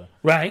smoker.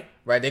 Right.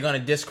 Right, they're going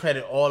to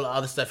discredit all the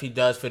other stuff he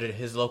does for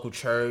his local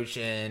church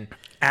and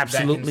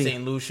absolutely back in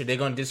St. Lucia. They're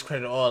going to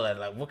discredit all that.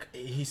 Like,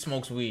 he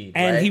smokes weed,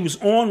 and right? he was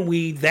on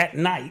weed that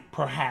night,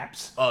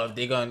 perhaps. Oh,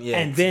 they're going,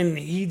 And then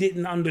he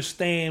didn't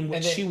understand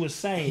what she was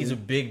saying. He's a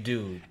big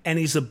dude. And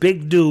he's a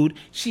big dude.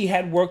 She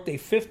had worked a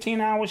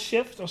 15-hour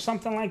shift or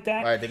something like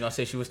that. Right, they're going to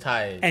say she was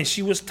tired. And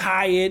she was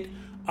tired,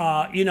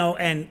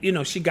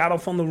 she got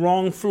off on the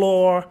wrong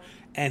floor,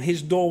 and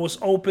his door was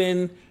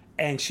open,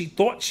 and she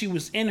thought she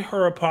was in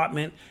her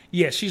apartment.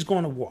 Yeah, she's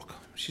going to walk.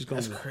 She's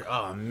going to walk.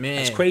 Oh,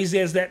 man. As crazy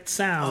as that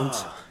sounds.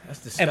 Oh,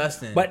 that's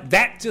disgusting. But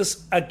that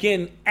just,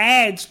 again,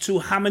 adds to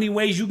how many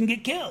ways you can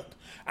get killed.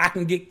 I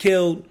can get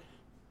killed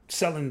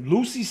selling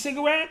Lucy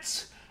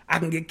cigarettes. I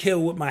can get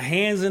killed with my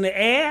hands in the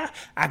air.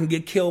 I can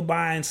get killed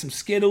buying some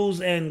Skittles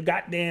and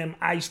goddamn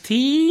iced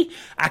tea.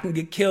 I can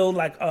get killed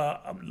like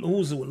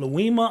who's it,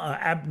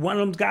 Luima, one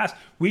of them guys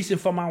reaching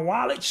for my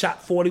wallet,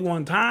 shot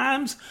 41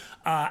 times.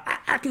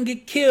 I can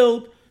get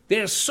killed.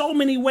 There's so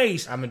many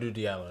ways. Amadou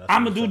Diallo.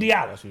 Amadou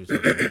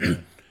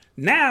Diallo.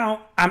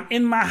 Now I'm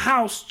in my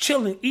house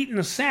chilling, eating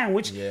a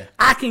sandwich. Yeah.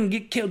 I can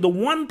get killed. The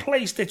one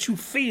place that you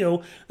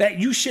feel that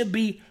you should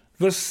be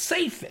the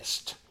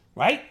safest,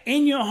 right?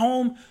 In your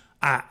home.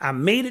 I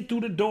made it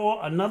through the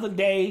door. Another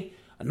day,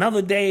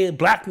 a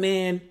black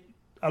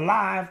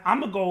alive.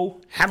 I'm gonna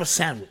go have a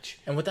sandwich.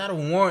 And without a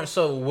warrant,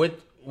 so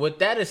what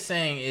that is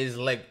saying is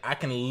like I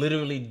can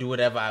literally do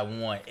whatever I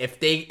want.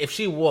 If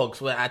she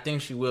walks, well, I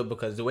think she will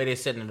because the way they're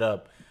setting it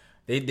up,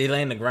 they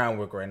laying the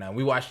groundwork right now.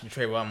 We watched the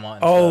Trayvon Martin.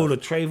 Oh, stuff.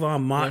 the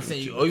Trayvon Martin.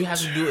 You know all you have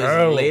to do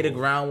is lay the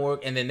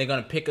groundwork, and then they're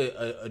gonna pick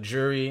a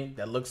jury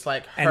that looks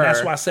like her. And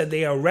that's why I said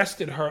they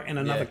arrested her in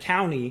another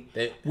county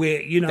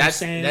where what I'm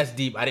saying. That's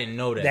deep. I didn't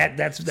know that.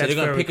 That's so they're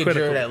gonna pick a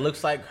jury that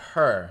looks like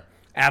her.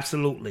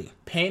 Absolutely.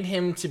 Paint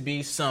him to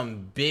be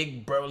some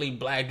big burly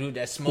black dude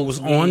that smokes who was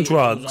on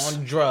drugs. Who was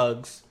on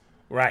drugs.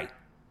 Right.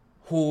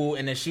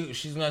 And then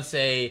she's gonna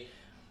say,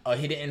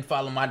 he didn't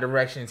follow my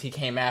directions. He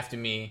came after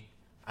me.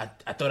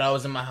 I thought I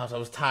was in my house. I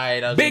was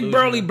tired. I was big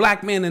burly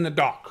black man in the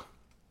dark.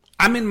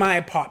 I'm in my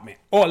apartment,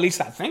 or at least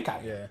I think I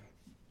am. Yeah.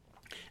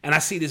 And I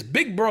see this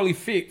big burly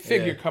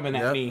figure coming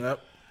at me. Yep.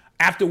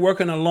 After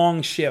working a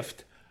long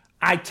shift,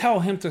 I tell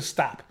him to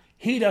stop.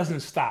 He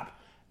doesn't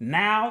stop.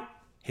 Now,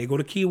 here go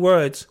the key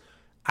words.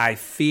 I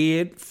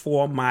feared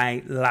for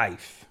my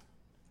life.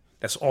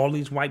 That's all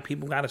these white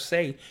people got to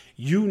say.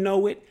 You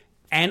know it,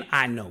 and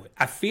I know it.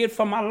 I feared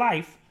for my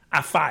life.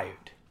 I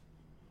fired.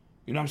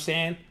 You know what I'm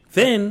saying?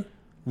 Then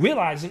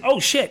realizing, oh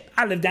shit,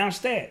 I live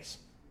downstairs.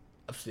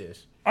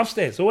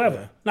 Upstairs, whoever.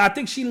 Yeah. No, I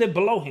think she lived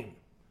below him.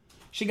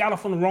 She got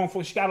off on the wrong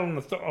floor. She got on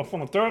the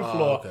third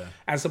floor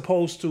as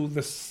opposed to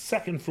the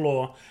second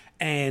floor,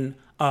 and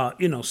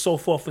so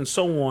forth and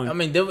so on. I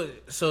mean,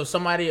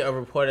 somebody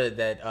reported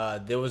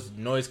that there was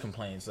noise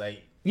complaints.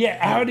 Like, yeah,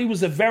 I heard he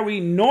was a very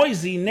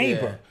noisy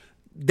neighbor.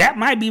 Yeah. That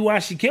might be why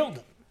she killed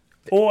him,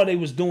 or they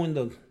was doing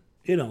the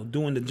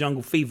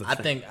jungle fever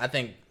thing. I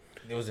think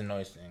it was a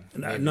noise thing.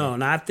 No,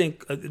 I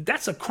think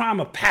that's a crime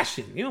of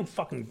passion. You don't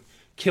fucking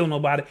kill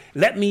nobody.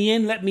 Let me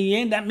in.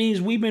 That means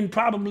we've been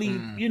probably,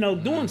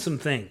 doing some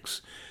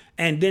things.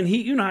 And then how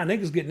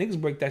niggas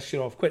break that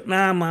shit off quick.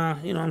 Nah, ma,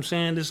 you know what I'm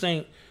saying? This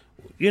ain't,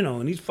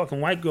 and these fucking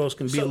white girls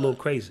can be a little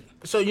crazy.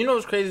 So, you know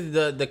what's crazy?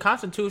 The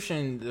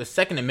Constitution, the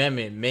Second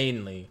Amendment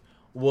mainly,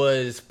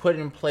 was put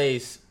in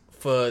place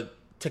to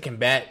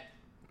combat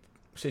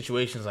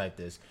situations like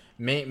this.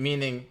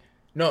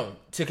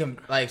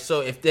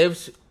 So if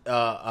there's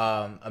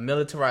a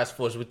militarized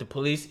force, with the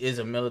police is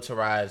a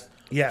militarized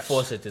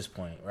force at this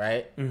point,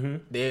 right?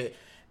 Mm-hmm.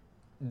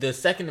 The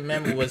Second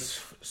Amendment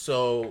was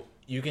so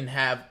you can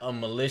have a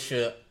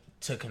militia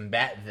to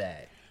combat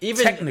that.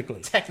 Even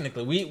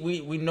technically,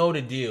 we know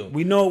the deal.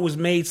 We know it was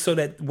made so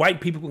that white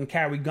people can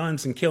carry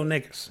guns and kill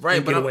niggas, right?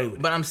 And get away with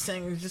it. But I'm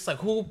saying it's just like,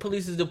 who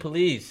polices the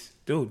police?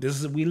 Dude,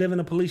 we live in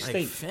a police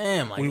state.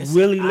 Fam, we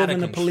really live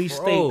in a police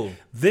state.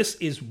 This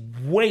is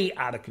way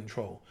out of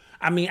control.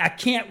 I mean, I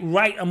can't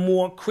write a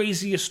more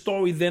crazier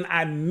story than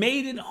I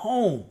made it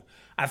home.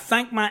 I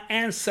thank my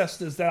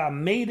ancestors that I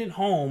made it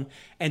home,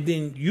 and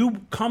then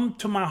you come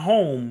to my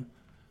home,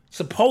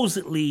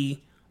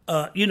 supposedly,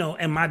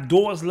 and my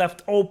door's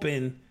left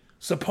open,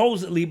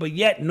 supposedly, but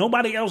yet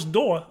nobody else's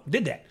door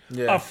did that.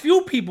 Yeah. A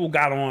few people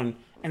got on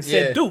and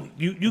said, dude,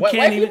 you can't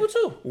white even... White people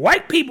too.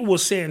 White people were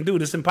saying,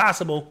 dude, it's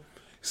impossible.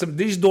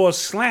 These doors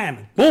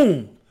slam,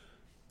 boom.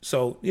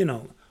 So,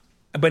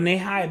 but they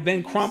hired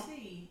Ben Crump.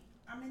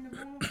 I'm in the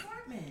wrong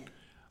apartment.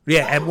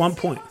 Yeah, at one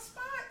point.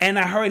 And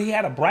I heard he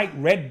had a bright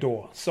red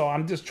door. So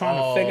I'm just trying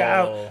to figure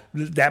out,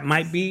 that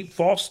might be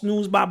false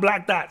news by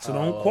Black Dot. So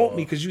don't quote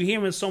me, because you're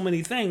hearing so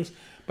many things.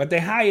 But they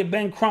hired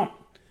Ben Crump.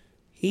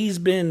 He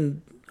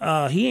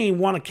ain't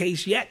won a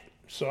case yet.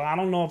 So I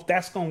don't know if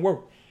that's going to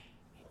work.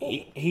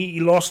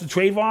 He lost the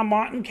Trayvon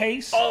Martin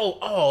case.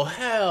 Oh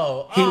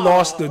hell! He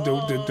lost the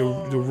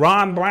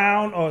Ron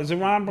Brown, or is it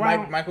Ron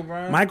Brown? Michael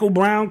Brown. Michael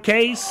Brown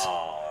case.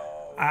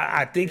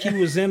 I think he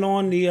was in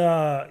on the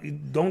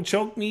Don't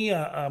Choke Me,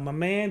 my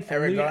man.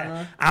 Eric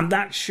Garner. I'm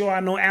not sure. I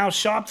know Al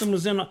Sharpton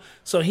was in.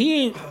 So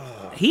he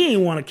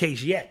ain't won a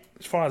case yet,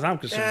 as far as I'm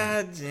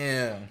concerned. God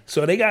damn.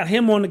 So they got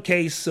him on the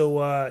case.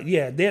 So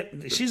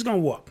she's gonna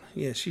walk.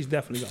 Yeah, she's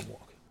definitely gonna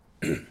walk.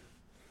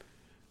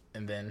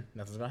 And then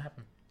nothing's gonna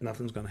happen.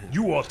 Nothing's gonna happen.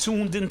 You are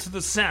tuned into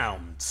the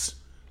sounds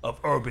of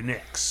Urban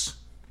X.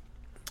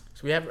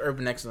 So we have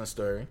Urban X on the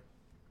story.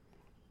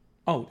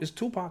 Oh, it's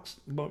Tupac's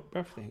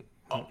birthday.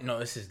 Oh no,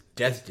 this is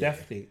Death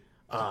Day.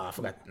 I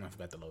forgot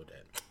to load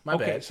that. My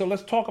bad. Okay, so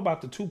let's talk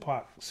about the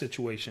Tupac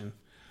situation.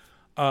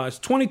 It's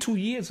 22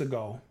 years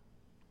ago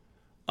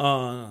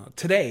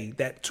today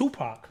that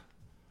Tupac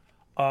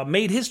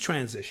made his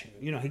transition.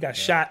 He got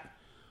shot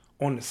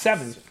on the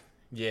 7th.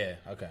 Yeah,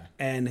 okay.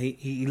 And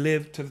he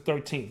lived to the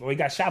 13th. Or he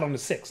got shot on the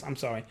 6th. I'm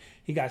sorry.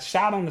 He got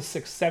shot on the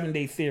 6th, 7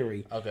 Day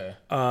Theory. Okay.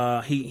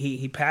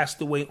 He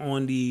passed away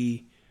on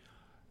the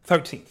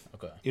 13th.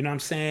 Okay. You know what I'm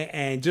saying?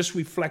 And just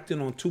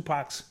reflecting on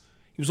Tupac's,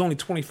 he was only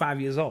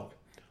 25 years old.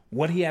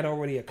 What he had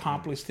already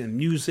accomplished in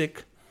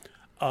music,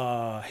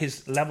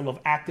 his level of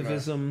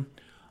activism,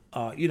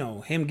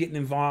 him getting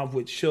involved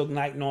with Suge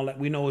Knight and all that.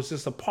 We know it's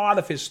just a part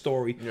of his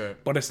story,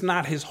 but it's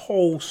not his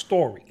whole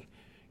story.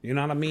 You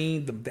know what I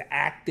mean? The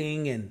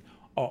acting and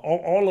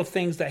all the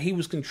things that he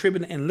was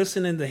contributing and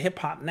listening to hip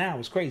hop now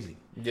is crazy.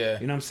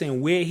 Yeah. You know what I'm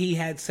saying? Where he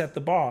had set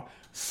the bar.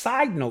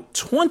 Side note,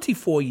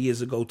 24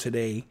 years ago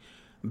today,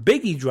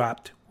 Biggie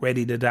dropped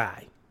Ready to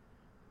Die.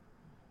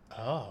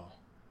 Oh.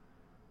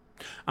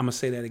 I'm going to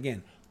say that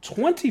again.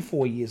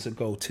 24 years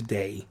ago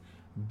today,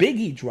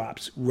 Biggie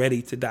drops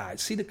Ready to Die.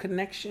 See the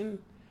connection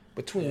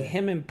between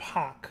him and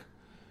Pac?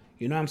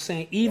 You know what I'm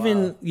saying?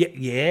 Even,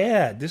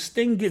 yeah, this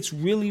thing gets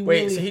really,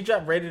 Wait, really... so he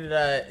dropped Ready to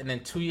Die, and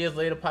then 2 years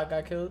later, Pac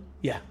got killed?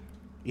 Yeah.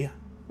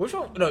 Which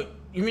one? No,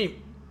 you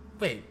mean...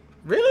 Wait,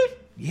 really?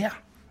 Yeah.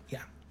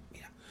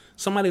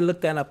 Somebody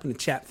look that up in the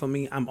chat for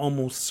me. I'm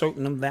almost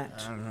certain of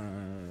that.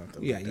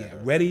 Yeah.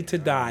 Ready to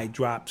Die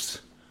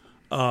drops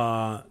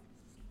on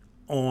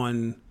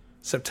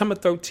September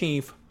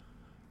 13th,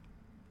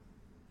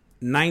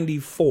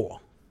 94.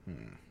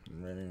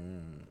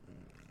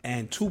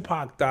 And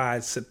Tupac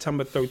died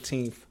September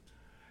 13th,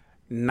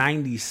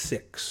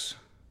 96.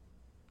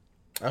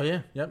 Oh,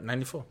 yeah. Yep,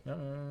 94. Yep.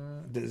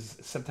 This is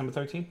September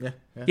 13th? Yeah.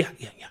 Yeah.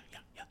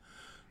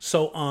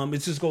 So it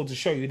just goes to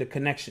show you the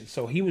connection.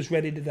 So he was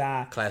ready to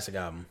die. Classic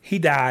album. He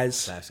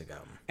dies. Classic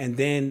album. And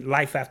then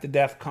life after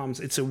death comes.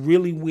 It's a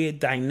really weird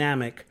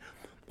dynamic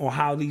on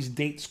how these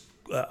dates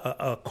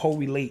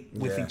correlate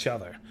with each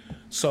other.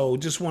 So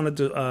just wanted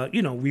to,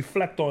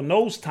 reflect on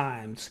those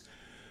times,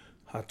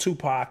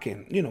 Tupac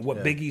and,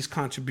 what Biggie's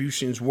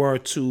contributions were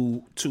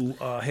to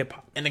hip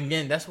hop. And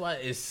again, that's why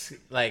it's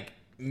like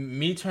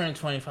me turning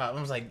 25.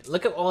 I was like,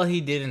 look at all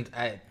he did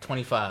at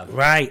 25.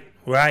 Right.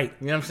 You know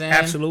what I'm saying?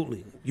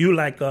 Absolutely. You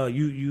like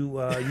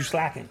you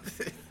slacking.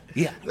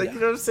 Yeah. You know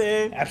what I'm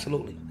saying?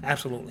 Absolutely.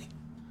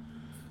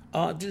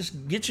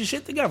 Just get your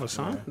shit together,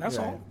 son. That's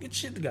all. Get your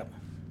shit together.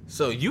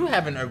 So you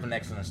have an Urban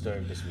Excellence story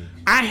this week.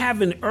 I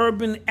have an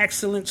Urban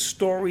Excellence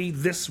story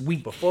this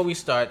week. Before we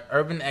start,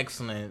 Urban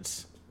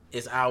Excellence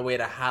is our way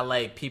to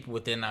highlight people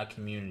within our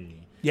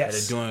community that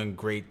are doing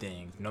great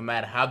things, no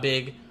matter how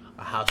big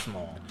or how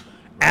small.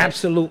 Right?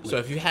 Absolutely. So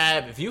if you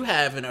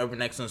have an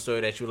Urban Excellence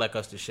story that you'd like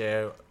us to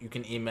share, you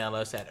can email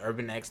us at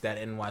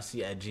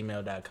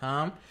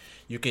urbanx.nyc@gmail.com.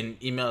 You can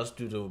email us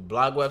through the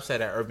blog website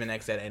at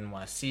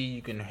urbanx.nyc.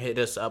 You can hit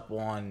us up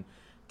on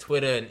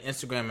Twitter and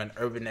Instagram at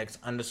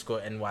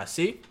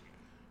urbanx_NYC.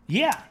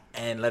 Yeah.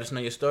 And let us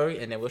know your story,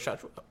 and then we'll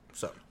shout you out.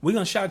 So we're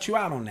going to shout you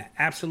out on that.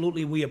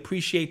 Absolutely. We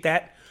appreciate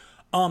that.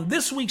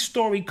 This week's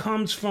story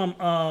comes from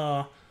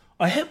a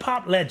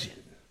hip-hop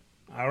legend.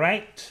 All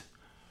right?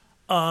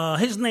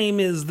 His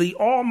name is the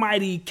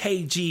Almighty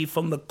KG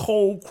from the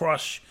Cold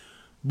Crush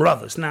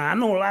Brothers. Now, I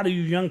know a lot of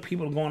you young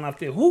people are going out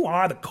there, who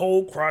are the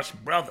Cold Crush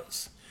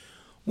Brothers?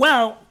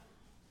 Well,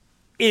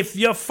 if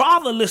your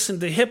father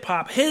listened to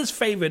hip-hop, his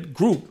favorite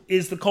group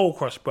is the Cold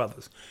Crush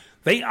Brothers.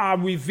 They are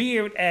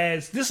revered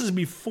as, this is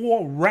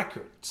before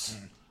records.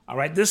 All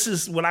right? This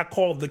is what I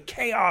call the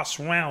chaos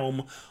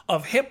realm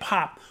of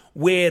hip-hop,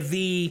 where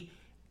the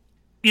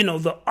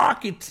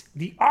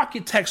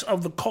architects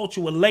of the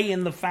culture will lay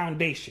in the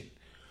foundation.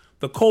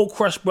 The Cold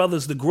Crush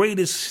Brothers, the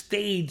greatest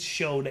stage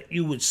show that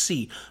you would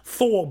see.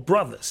 4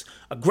 brothers,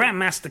 a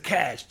Grandmaster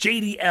Cash,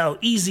 JDL,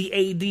 Easy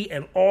AD,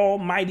 and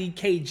Almighty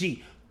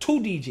KG. 2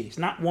 DJs,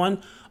 not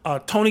one.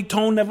 Tony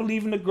Tone, Never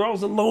Leaving the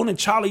Girls Alone, and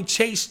Charlie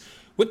Chase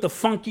with the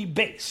funky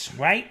bass,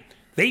 right?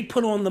 They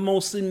put on the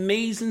most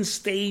amazing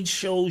stage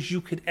shows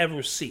you could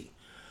ever see.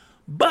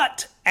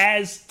 But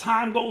as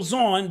time goes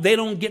on, they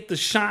don't get the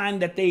shine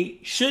that they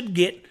should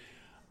get.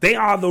 They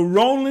are the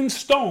Rolling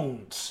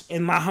Stones,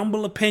 in my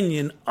humble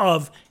opinion,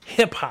 of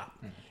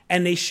hip-hop.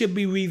 And they should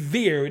be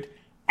revered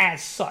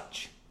as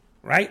such,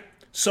 right?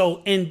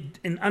 So in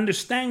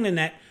understanding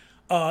that,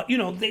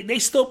 they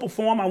still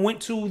perform. I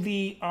went to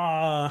the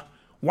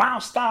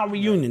Wild Style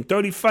reunion,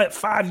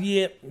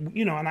 35-year,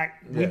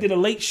 we did a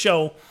late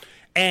show.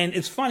 And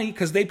it's funny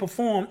because they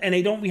perform and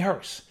they don't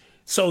rehearse.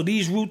 So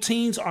these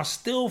routines are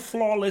still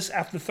flawless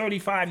after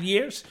 35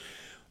 years.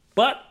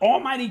 But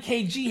Almighty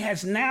KG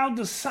has now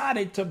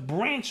decided to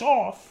branch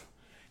off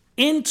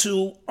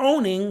into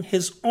owning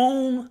his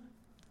own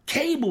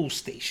cable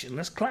station.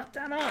 Let's clap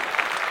that up.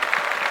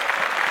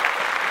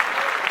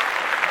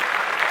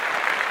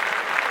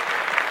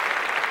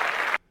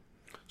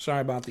 Sorry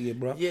about the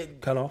abrupt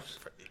cut-offs.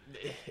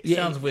 It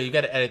sounds weird. You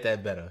got to edit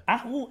that better.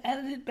 I will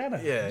edit it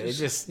better. Yeah, it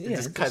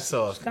just cuts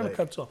off. It kind of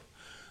cuts off.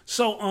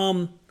 So,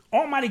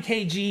 Almighty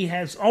KG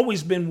has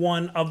always been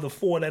one of the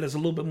 4 that is a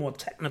little bit more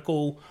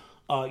technical.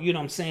 You know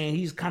what I'm saying?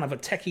 He's kind of a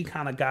techie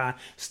kind of guy.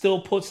 Still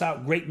puts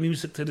out great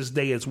music to this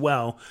day as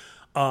well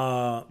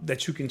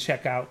that you can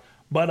check out.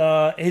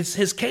 But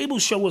his cable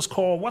show is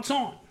called What's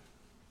On?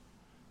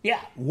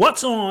 Yeah,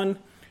 what's on?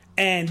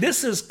 And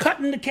this is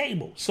cutting the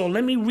cable. So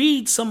let me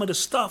read some of the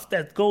stuff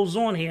that goes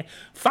on here.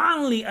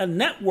 Finally, a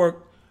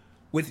network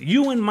with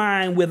you in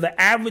mind where the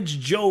average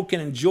Joe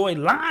can enjoy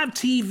live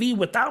TV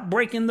without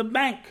breaking the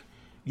bank.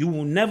 You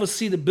will never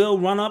see the bill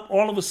run up.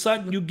 All of a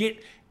sudden, you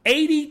get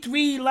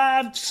 83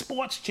 live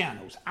sports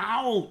channels.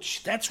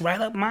 Ouch, that's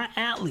right up my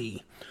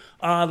alley.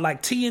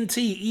 Like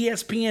TNT,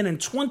 ESPN,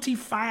 and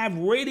 25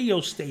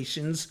 radio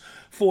stations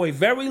for a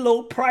very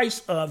low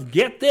price of,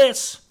 get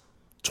this,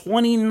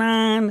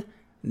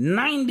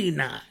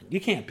 $29.99. You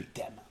can't beat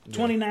that.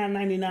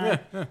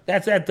 $29.99.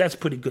 That's a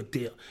pretty good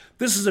deal.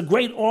 This is a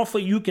great offer.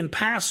 You can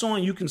pass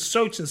on. You can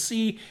search and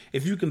see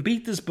if you can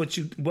beat this, but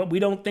we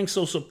don't think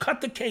so. So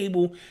cut the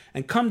cable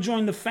and come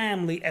join the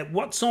family at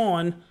What's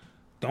On.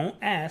 Don't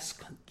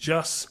ask,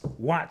 just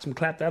watch. And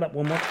clap that up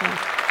one more time.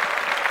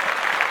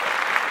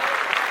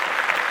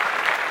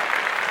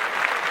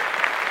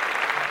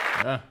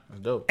 Yeah,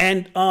 that's dope.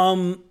 And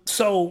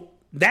so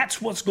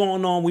that's what's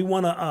going on. We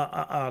want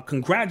to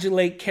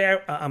congratulate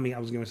I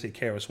was going to say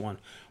Karis One.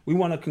 We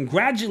want to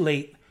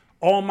congratulate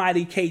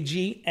Almighty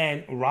KG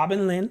and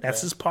Robin Lynn.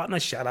 That's his partner.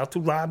 Shout out to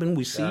Robin.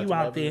 We see you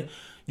out there.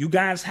 You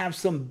guys have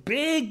some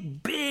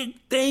big, big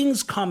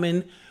things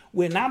coming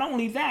where not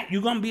only that,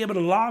 you're going to be able to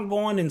log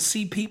on and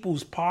see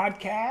people's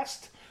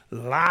podcast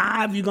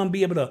live. You're going to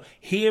be able to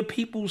hear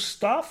people's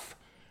stuff.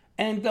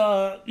 And,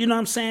 you know what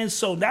I'm saying?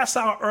 So that's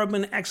our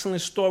urban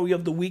excellence story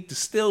of the week, to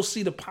still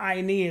see the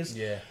pioneers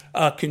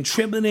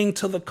contributing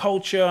to the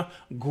culture,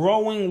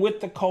 growing with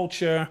the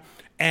culture,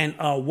 and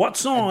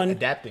what's on.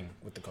 Adapting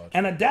with the culture.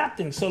 And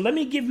adapting. So let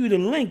me give you the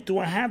link. Do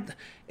I have,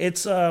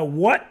 it's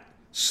what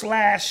 /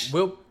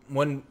 We'll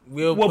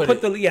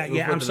put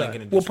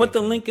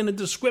the link in the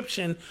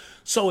description.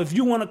 So if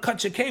you want to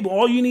cut your cable,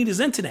 all you need is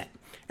internet.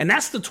 And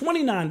that's the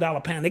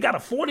 $29 plan. They got a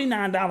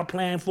 $49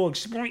 plan for,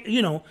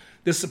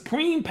 the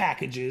Supreme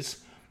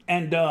packages.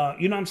 And,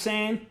 you know what I'm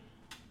saying?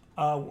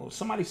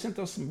 Somebody sent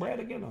us some bread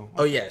again? Or?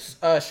 Oh, yes.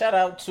 Shout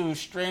out to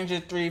Stranger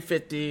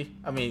 350.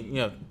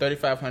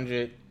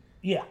 3,500.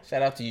 Yeah.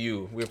 Shout out to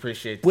you. We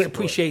appreciate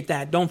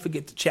that. Don't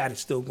forget the chat is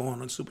still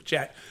going on Super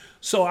Chat.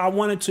 So I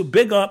wanted to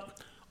big up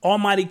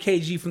Almighty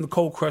KG from the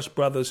Cold Crush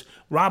Brothers,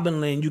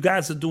 Robin Lynn. You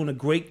guys are doing a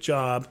great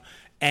job.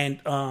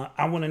 And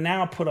I want to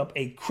now put up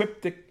a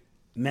cryptic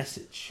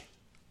message.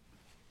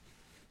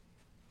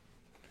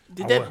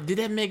 Did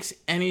that make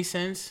any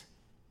sense?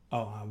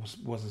 Oh, I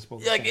wasn't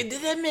supposed to. Like, did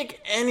that make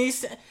any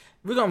sense?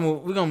 We're gonna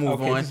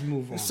move on. Let's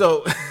move on.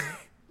 So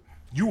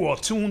you are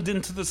tuned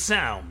into the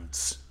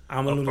sounds.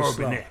 I'm a little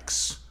Urban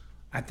X.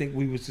 I think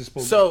we was just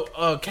supposed. So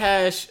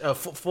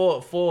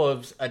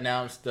Forbes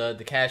announced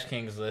the Cash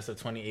Kings list of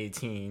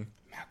 2018.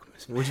 Malcolm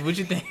is What'd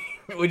you think?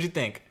 What'd you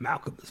think?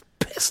 Malcolm is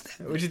pissed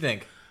at me. What'd you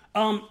think?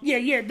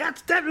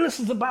 That list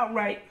is about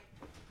right.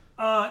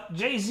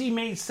 Jay-Z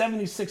made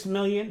 $76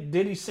 million,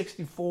 Diddy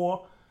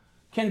 $64,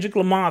 Kendrick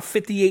Lamar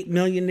 $58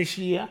 million this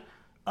year.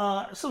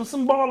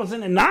 Some ballers in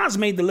there. Nas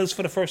made the list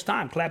for the first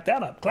time. Clap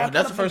that up.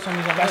 That's the first time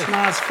he's on the list.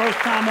 That's Nas' first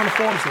time on the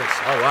Forbes list.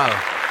 Oh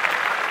wow.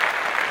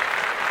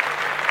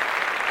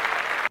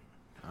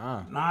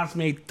 Nas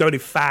made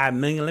 $35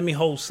 million. Let me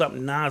hold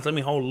something, Nas. Let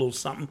me hold a little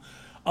something.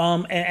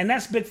 And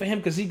that's big for him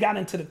because he got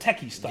into the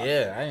techie stuff.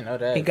 Yeah, I didn't know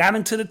that. He got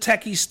into the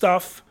techie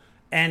stuff,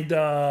 and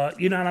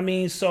you know what I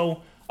mean.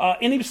 So,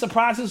 any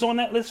surprises on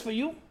that list for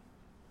you?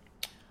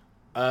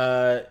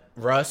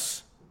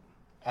 Russ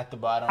at the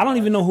bottom. I don't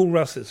even know who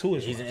Russ is. Who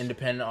is He's Russ? an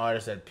independent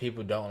artist that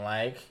people don't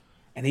like.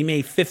 And he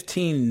made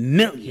 $15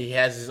 million. He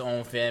has his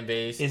own fan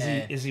base.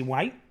 Is he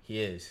white? He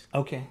is.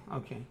 Okay.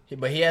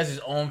 But he has his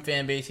own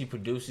fan base. He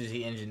produces,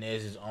 he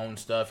engineers his own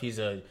stuff. He's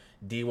a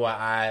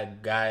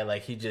DIY guy.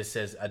 Like, he just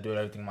says, I do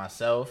everything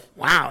myself.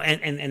 Wow.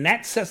 And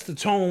that sets the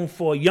tone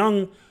for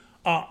young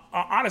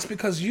artists,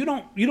 because you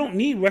don't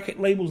need record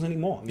labels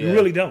anymore. You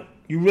really don't.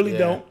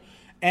 Don't.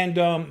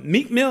 And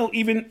Meek Mill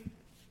even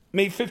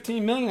made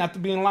 $15 million after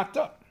being locked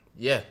up.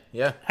 Yeah.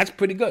 That's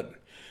pretty good.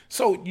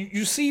 So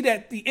you see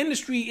that the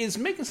industry is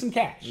making some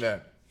cash. Yeah.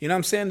 You know what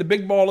I'm saying? The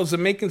big ballers are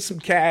making some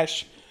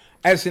cash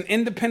as an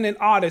independent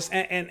artist.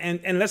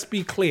 And let's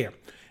be clear.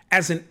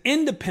 As an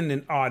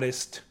independent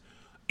artist,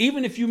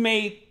 even if you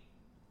made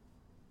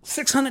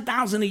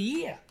 $600,000 a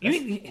year,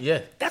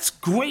 that's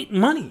great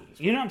money.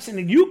 You know what I'm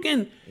saying? You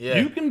can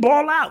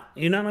ball out.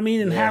 You know what I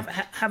mean? And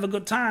have a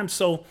good time.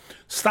 So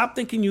stop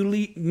thinking you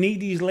need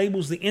these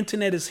labels. The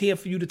internet is here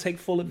for you to take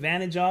full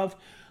advantage of,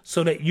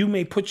 so that you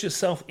may put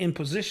yourself in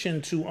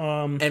position to.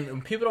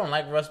 And people don't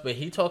like Russ, but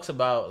he talks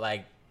about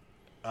like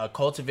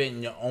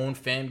cultivating your own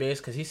fan base,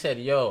 because he said,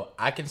 "Yo,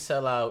 I can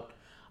sell out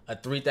a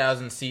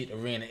 3,000 seat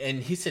arena,"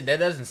 and he said that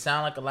doesn't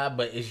sound like a lot,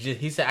 but it's just,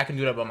 he said, I can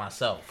do that by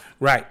myself.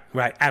 Right,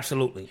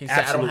 absolutely. He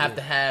said I don't have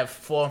to have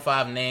 4 or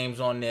 5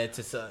 names on there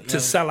to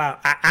sell out.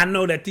 I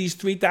know that these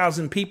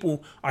 3,000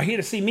 people are here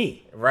to see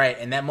me. Right,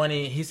 and that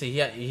money, he said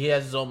he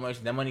has his own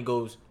merch. That money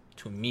goes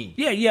to me.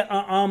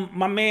 Yeah.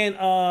 My man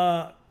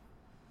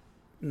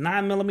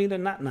 9mm,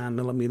 not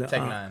 9mm.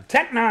 Tech 9.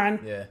 Tech 9.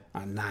 Yeah.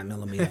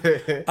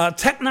 9mm.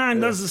 Tech 9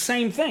 does the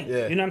same thing.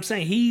 Yeah. You know what I'm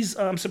saying?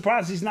 I'm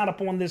surprised he's not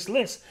up on this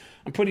list.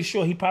 I'm pretty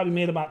sure he probably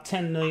made about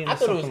 $10 million. I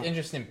thought it was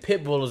interesting.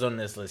 Pitbull was on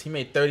this list. He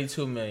made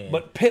 $32 million.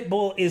 But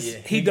Pitbull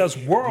he does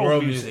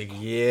world music.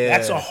 Yeah.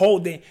 That's a whole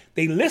thing.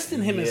 They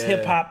listed him as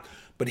hip hop,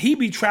 but he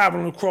be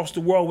traveling across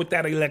the world with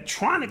that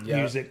electronic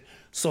music.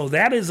 So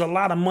that is a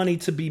lot of money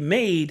to be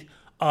made.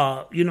 You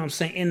know what I'm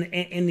saying,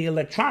 in the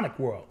electronic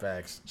world.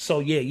 Facts. So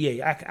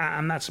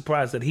I'm not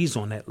surprised that he's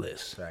on that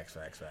list. Facts.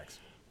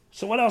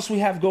 So what else we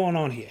have going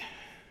on here?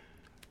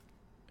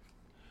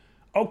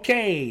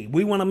 Okay,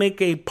 we want to make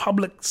a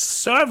public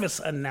service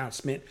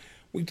announcement.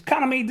 We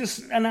kind of made this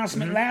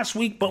announcement last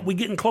week, but we're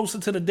getting closer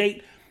to the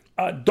date.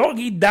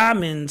 Doggy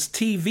Diamonds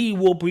TV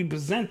will be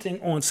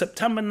presenting on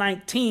September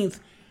 19th.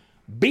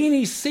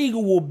 Beanie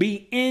Siegel will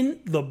be in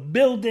the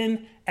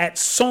building at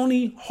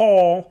Sony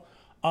Hall.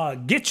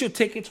 Get your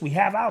tickets. We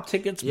have our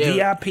tickets,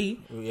 VIP.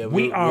 Yeah,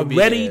 we are we'll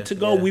ready to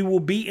go. Yeah. We will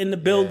be in the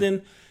building. Yeah.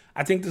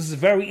 I think this is a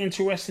very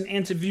interesting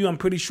interview. I'm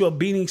pretty sure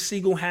Beanie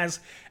Siegel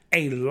has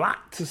a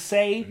lot to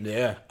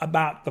say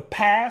about the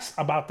past,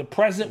 about the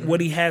present, what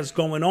he has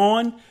going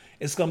on.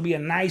 It's going to be a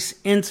nice,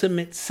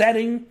 intimate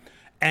setting.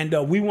 And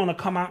we want to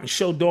come out and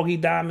show Doggy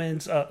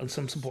Diamonds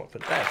some support for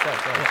that.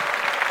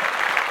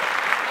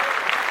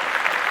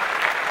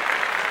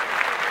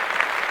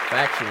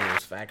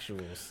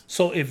 Factuals.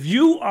 So if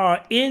you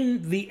are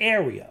in the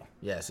area.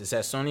 Yes, it's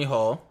at Sony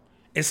Hall.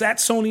 It's at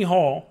Sony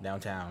Hall.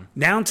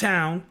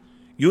 Downtown.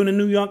 You're in the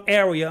New York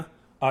area.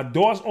 Our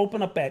doors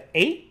open up at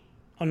 8.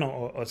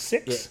 Or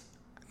 6? Yeah,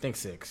 I think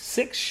 6.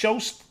 6. Show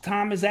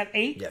time is at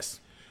 8?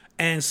 Yes.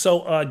 And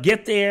so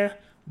get there,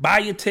 buy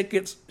your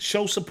tickets,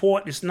 show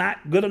support. It's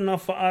not good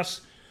enough for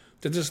us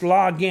to just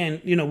log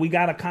in. You know, we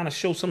got to kind of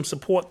show some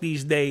support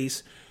these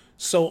days.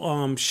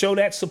 So show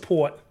that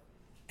support.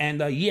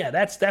 And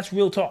that's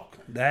real talk.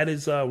 That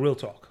is real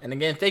talk. And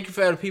again, thank you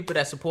for all the people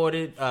that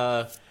supported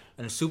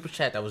in the super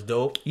chat. That was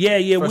dope. Yeah.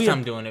 First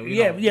time doing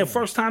it.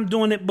 First time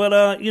doing it.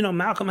 But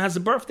Malcolm has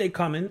a birthday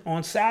coming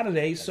on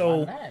Saturday,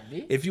 so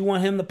if you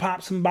want him to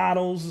pop some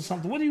bottles or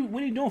something, what are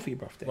you doing for your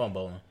birthday? Going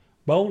bowling.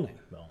 Bowling.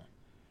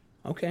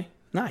 Okay.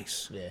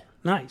 Nice. Yeah.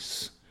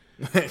 Nice.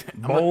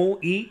 Bowl,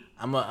 eat.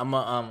 I'm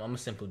a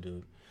simple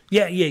dude.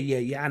 Yeah.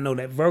 I know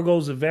that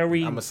Virgos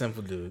are I'm a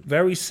simple dude.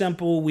 Very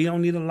simple. We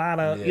don't need a lot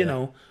of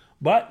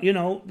But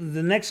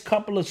the next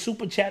couple of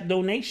super chat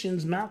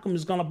donations, Malcolm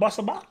is gonna bust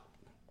a bottle.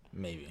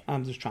 Maybe.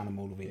 I'm just trying to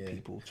motivate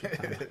people to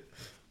kind of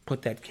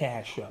put that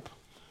cash up.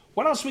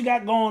 What else we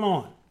got going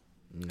on?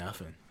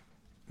 Nothing.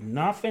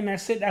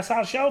 That's it. That's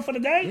our show for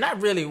the day?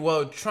 Not really.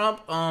 Well,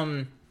 Trump,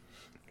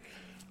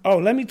 Oh,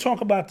 let me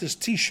talk about this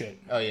T-shirt.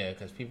 Oh, yeah,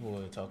 because people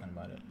were talking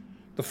about it.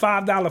 The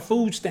 $5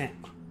 food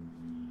stamp.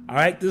 All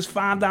right, this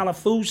 $5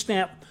 food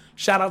stamp.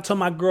 Shout out to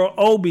my girl,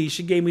 Obi.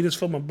 She gave me this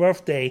for my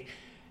birthday.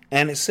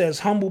 And it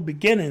says, humble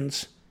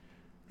beginnings.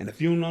 And if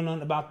you don't know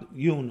nothing about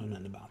you don't know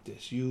nothing about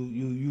this.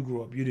 You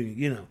grew up, you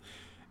didn't,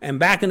 And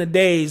back in the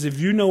days, if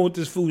you know what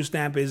this food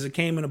stamp is, it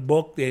came in a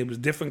book. There was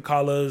different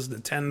colors. The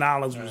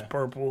 $10 was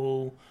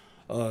purple,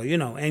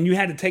 and you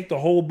had to take the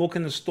whole book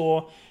in the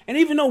store. And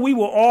even though we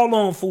were all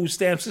on food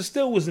stamps, it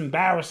still was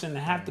embarrassing to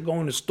have to go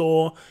in the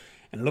store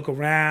and look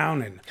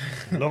around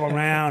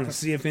and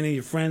see if any of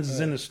your friends is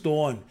in the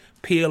store and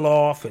peel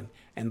off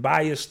and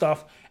buy your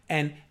stuff.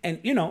 And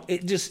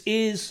it just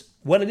is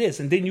what it is.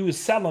 And then you would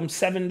sell them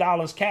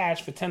 $7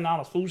 cash for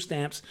 $10 food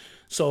stamps.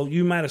 So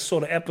you might have saw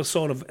the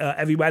episode of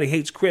Everybody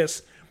Hates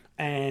Chris,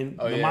 and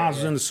the moms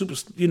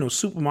was in the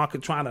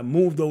supermarket trying to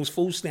move those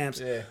food stamps.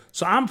 Yeah.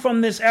 So I'm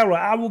from this era.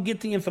 I will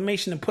get the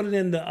information and put it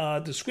in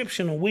the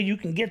description of where you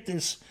can get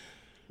this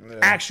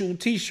actual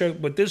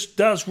T-shirt. But this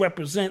does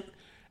represent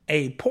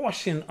a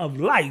portion of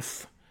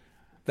life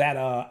that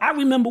I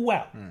remember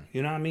well.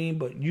 You know what I mean?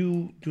 But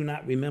you do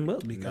not remember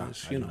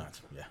because I do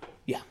not.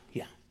 Yeah.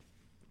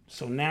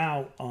 So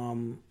now,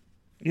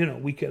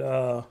 we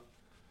could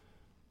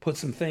put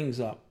some things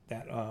up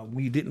that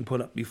we didn't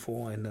put up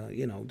before,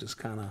 and just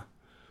kind of.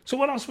 So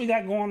what else we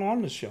got going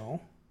on the show?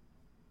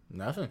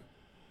 Nothing.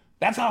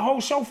 That's our whole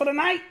show for the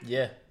night?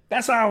 Yeah.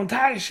 That's our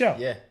entire show?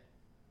 Yeah.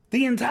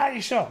 The entire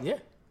show? Yeah.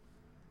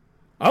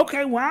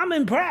 Okay, well, I'm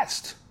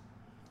impressed.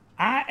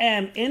 I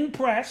am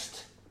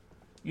impressed.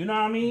 You know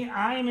what I mean?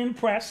 I am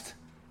impressed.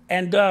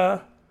 And,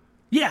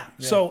 yeah.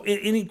 So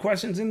any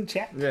questions in the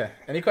chat? Yeah.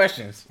 Any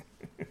questions?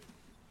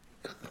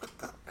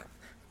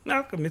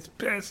 Malcolm is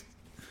pissed.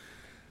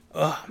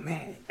 Oh,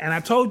 man. And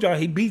I told y'all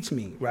he beats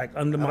me, right?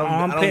 Under my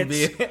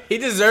armpits. He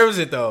deserves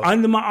it, though.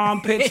 Under my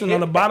armpits and on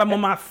the bottom of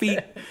my feet.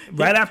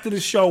 Right after the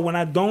show, when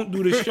I don't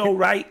do the show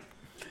right.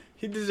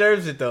 He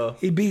deserves it, though.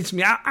 He beats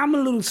me. I'm a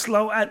little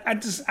slow.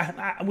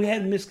 We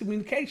had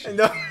miscommunication.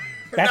 No.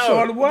 That's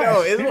all it was.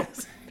 No, it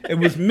was. It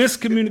was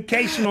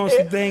miscommunication on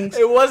some things.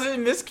 It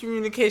wasn't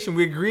miscommunication.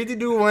 We agreed to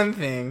do one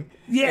thing,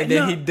 and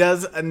then he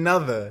does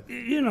another.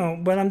 You know,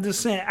 but I'm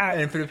just saying.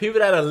 And for the people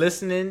that are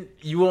listening,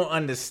 you won't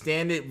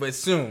understand it, but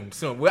soon.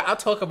 I'll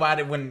talk about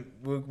it when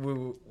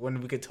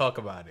we could talk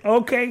about it.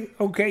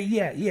 Okay,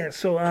 yeah.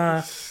 So,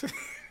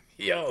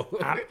 yo,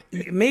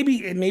 maybe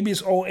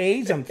it's old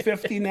age. I'm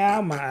 50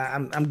 now.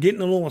 I'm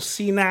getting a little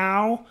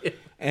senile,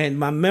 and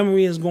my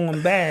memory is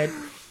going bad.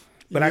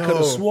 But I could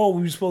have swore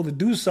we were supposed to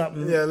do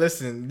something. Yeah,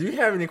 listen. Do you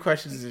have any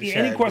questions in the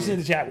chat? Any questions in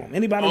the chat room?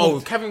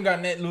 Anybody? Kevin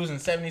Garnett losing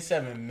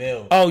 $77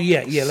 million. Oh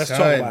yeah. Let's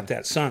talk about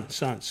that, son.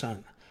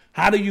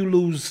 How do you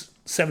lose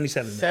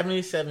 $77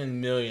 million? $77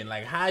 million.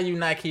 Like, how are you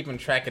not keeping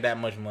track of that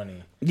much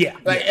money? Yeah.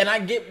 And I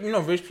get,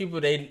 rich people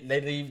they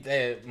leave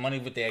their money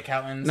with their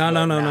accountants. No.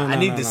 I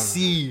need to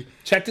see.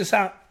 Check this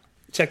out.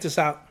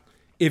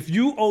 If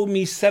you owe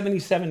me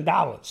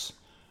 $77.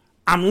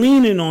 I'm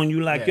leaning on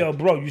you like, yo,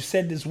 bro, you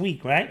said this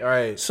week, right? All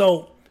right.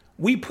 So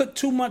we put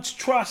too much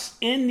trust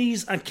in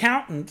these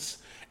accountants,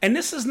 and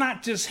this is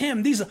not just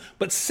him.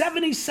 But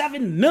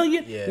 $77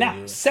 million. Yeah, now,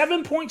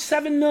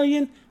 $7.7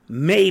 million,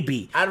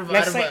 maybe. Out of a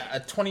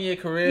 20-year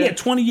career. Yeah,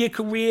 20-year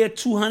career,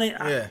 200.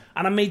 Yeah.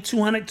 I made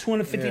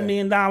 $250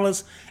 million,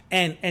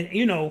 and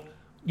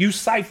you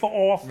cipher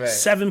off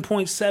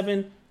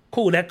 7.7.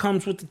 Cool, that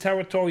comes with the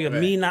territory of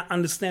me not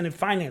understanding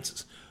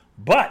finances,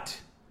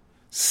 but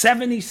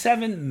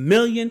 $77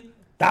 million?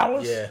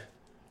 Yeah.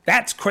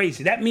 That's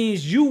crazy. That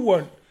means you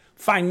were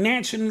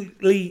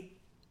financially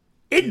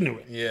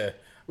ignorant. Yeah.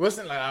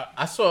 Wasn't like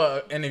I saw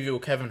an interview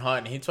with Kevin Hart,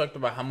 and he talked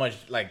about how much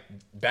like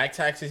back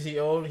taxes he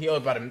owed. He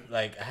owed about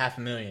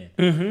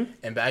 $500,000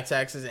 in back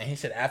taxes, and he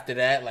said after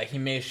that, like he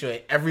made sure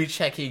every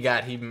check he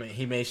got, he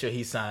made sure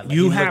he signed. Like,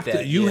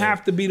 you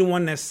have to be the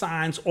one that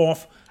signs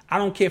off. I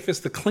don't care if it's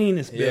the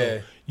cleanest bill.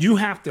 Yeah. You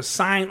have to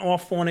sign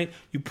off on it.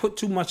 You put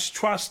too much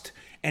trust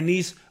in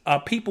these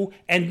people,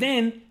 and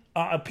then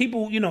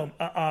people,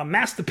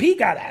 Master P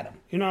got at him.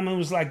 You know what I mean? It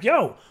was like,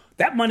 yo,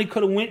 that money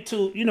could have went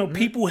to,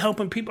 people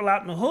helping people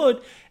out in the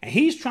hood, and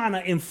he's trying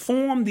to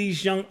inform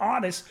these young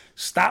artists,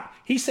 stop.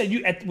 He said,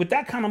 with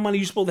that kind of money,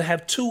 you're supposed to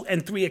have 2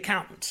 and 3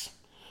 accountants.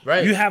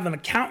 Right. You have an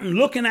accountant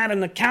looking at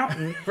an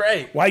accountant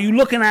right. while you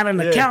looking at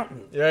an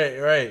accountant.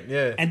 Right,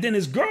 yeah. And then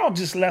his girl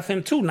just left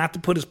him too, not to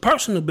put his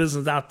personal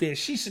business out there.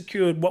 She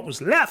secured what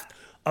was left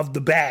of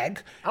the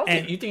bag.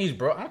 You think he's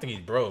broke? I don't think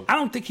he's broke. I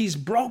don't think he's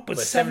broke, but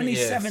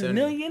 $77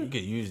 million? You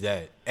could use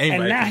that.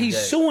 And now he's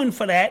suing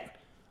for that.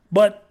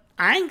 But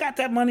I ain't got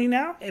that money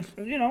now.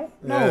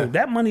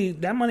 That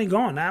money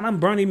gone. Now I'm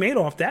Bernie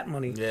Madoff that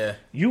money. Yeah.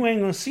 You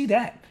ain't gonna see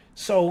that.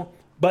 So,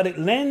 but it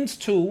lends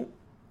to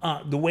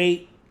the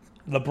way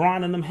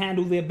LeBron and them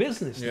handle their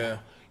business now. Yeah.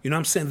 You know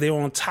what I'm saying? They're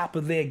on top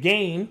of their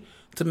game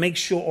to make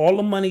sure all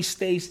the money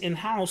stays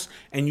in-house,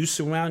 and you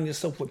surround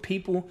yourself with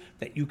people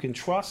that you can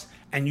trust,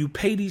 and you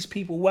pay these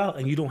people well,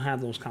 and you don't have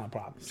those kind of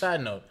problems.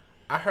 Side note,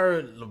 I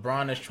heard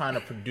LeBron is trying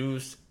to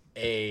produce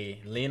a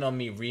Lean On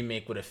Me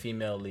remake with a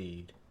female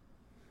lead.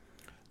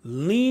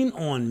 Lean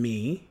On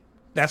Me,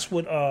 that's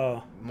what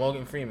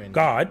Morgan Freeman.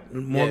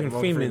 Morgan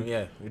Freeman.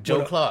 Yeah, with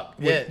Joe Clark.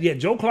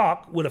 Joe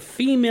Clark with a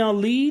female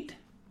lead.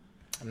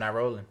 I'm not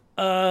rolling.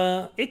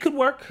 It could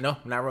work. No,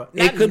 not rolling.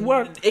 It could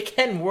work. It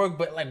can work,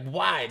 but like,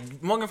 why?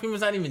 Morgan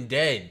Freeman's not even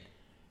dead.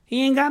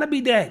 He ain't gotta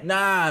be dead.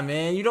 Nah,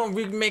 man, you don't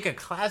remake a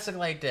classic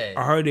like that.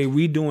 I heard they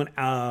redoing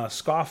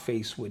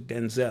Scarface with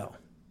Denzel.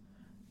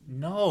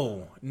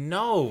 No.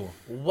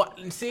 What?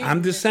 See,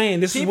 I'm just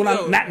saying. This is what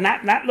I'm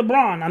not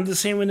LeBron. I'm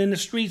just saying in the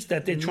streets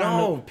that they're trying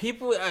to. No,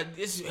 people.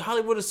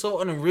 Hollywood is so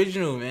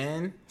unoriginal,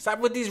 man. Stop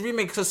with these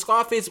remakes. Because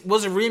Scarface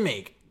was a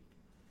remake.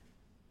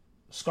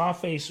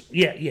 Scarface,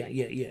 yeah.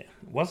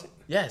 Was it?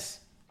 Yes.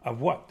 Of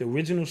what? The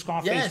original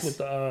Scarface with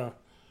the.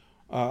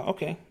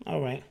 Okay, all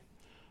right.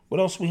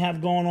 What else we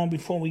have going on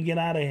before we get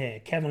out of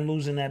here? Kevin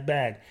losing that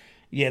bag.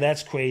 Yeah,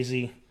 that's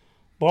crazy.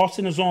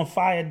 Boston is on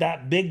fire.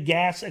 Big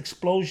gas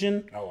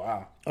explosion. Oh,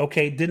 wow.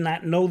 Okay, did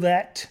not know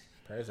that.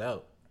 Prayers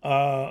out.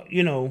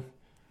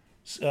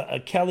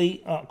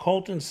 Kelly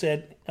Colton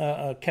said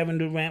Kevin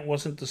Durant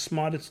wasn't the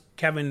smartest.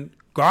 Kevin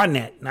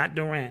Garnett, not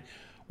Durant,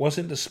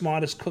 wasn't the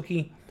smartest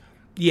cookie.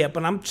 Yeah,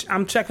 but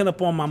I'm checking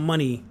up on my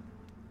money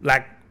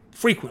like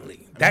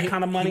frequently.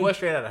 Kind of money. He was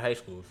straight out of high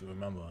school, if you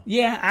remember.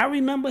 Yeah, I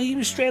remember he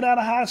was straight out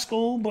of high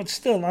school, but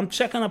still, I'm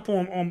checking up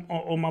on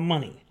my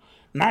money.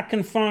 Not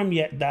confirmed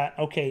yet.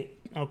 Okay.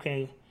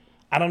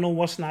 I don't know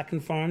what's not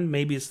confirmed.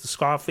 Maybe it's the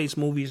Scarface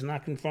movie is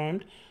not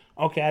confirmed.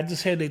 Okay, I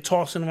just heard they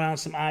tossing around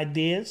some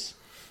ideas.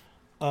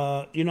 You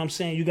know what I'm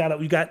saying? You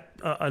got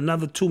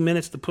another 2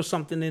 minutes to put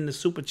something in the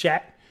super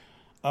chat.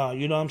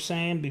 You know what I'm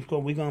saying?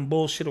 Because we're gonna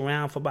bullshit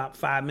around for about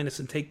 5 minutes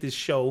and take this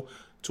show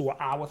to an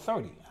hour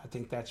 30. I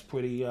think that's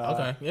pretty.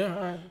 Okay. Yeah.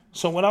 All right.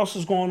 So what else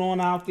is going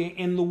on out there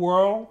in the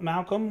world,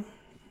 Malcolm?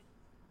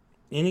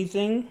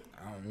 Anything?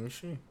 Let me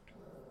see.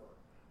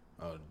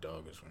 Oh, the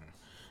dog is running.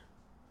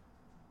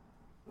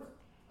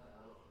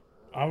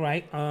 All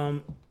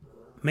right.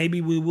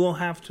 Maybe we will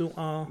have to.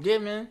 Yeah,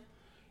 man.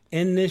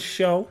 End this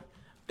show.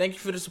 Thank you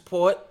for the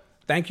support.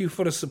 Thank you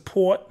for the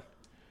support.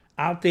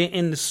 out there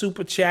in the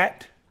super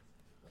chat.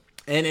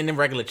 And in the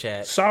regular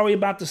chat. Sorry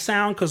about the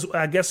sound, because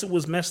I guess it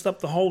was messed up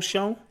the whole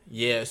show.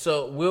 Yeah,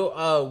 so we'll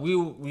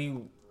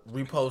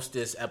repost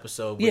this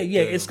episode. With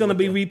it's going to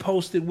be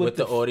reposted with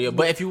the audio.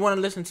 But if you want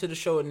to listen to the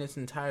show in its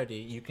entirety,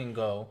 you can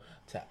go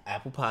to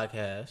Apple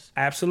Podcasts.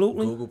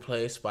 Absolutely. Google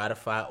Play,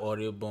 Spotify,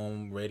 Audio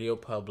Boom, Radio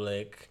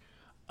Public,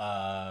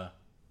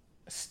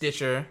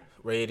 Stitcher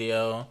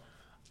Radio,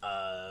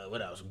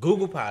 what else?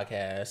 Google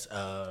Podcasts,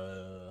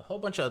 a whole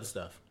bunch of other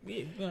stuff.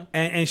 Yeah.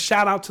 And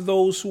shout out to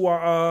those who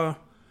are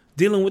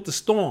dealing with the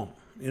storm.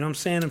 You know what I'm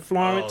saying, in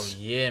Florence.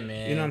 Oh, yeah,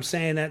 man. You know what I'm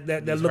saying?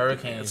 That these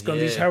hurricanes.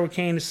 These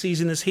hurricane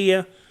season is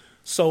here.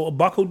 So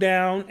buckle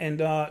down, and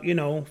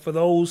for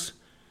those,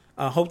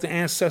 hope the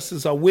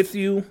ancestors are with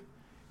you,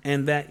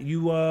 and that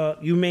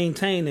you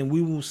maintain. And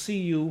we will see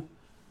you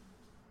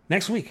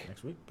next week.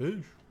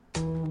 Peace.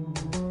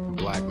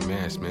 Black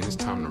mass, man, it's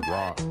time to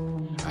rock.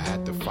 I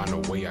had to find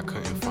a way, I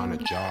couldn't find a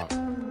job.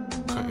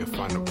 Couldn't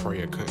find a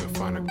prayer, couldn't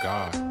find a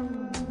God.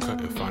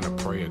 Couldn't find a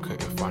prayer,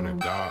 couldn't find a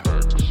God.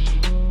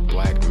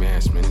 Black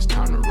mass, man, it's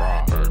time to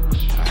rock.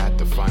 I had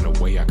to find a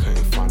way, I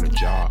couldn't find a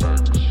job.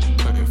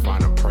 Couldn't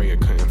find a prayer,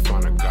 couldn't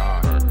find a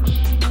God.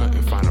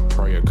 Couldn't find a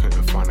prayer,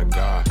 couldn't find a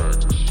God.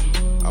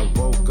 I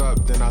woke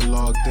up, then I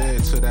logged in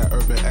to that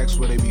Urban X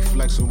where they be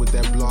flexing with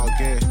that blog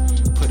in.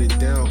 Put it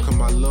down, cause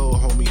my little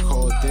homie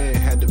called in.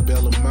 Had to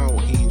bail him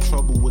out, he in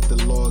trouble with the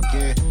law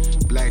again.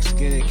 Black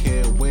skin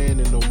can't win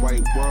in the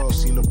white world.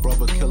 Seen a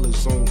brother kill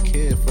his own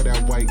kid for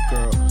that white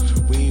girl.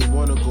 We ain't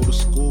wanna go to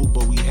school,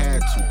 but we had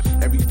to.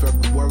 Every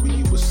February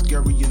it was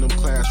scary in them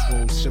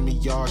classrooms. Shimmy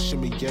y'all,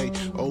 shimmy yay.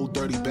 Old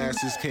dirty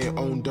bastards can't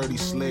own dirty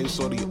slaves,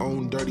 so they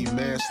own dirty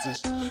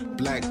masters.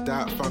 Black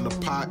Dot found a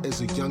pot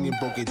as a youngin',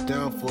 broke it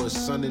down for his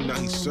son, and now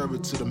he serve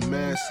it to the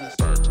masses.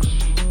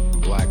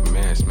 Black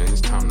mass, man,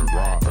 it's time to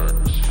rock.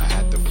 I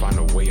had to find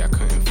a way, I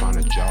couldn't find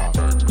a job.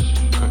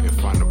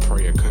 Couldn't find a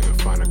prayer,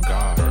 couldn't find a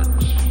God.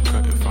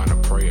 Couldn't find a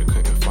prayer,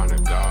 couldn't find a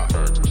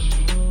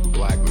God.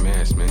 Black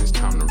mass, man, it's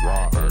time to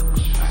rock.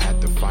 I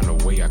had to find a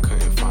way, I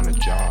couldn't find a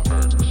job.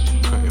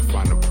 Couldn't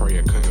find a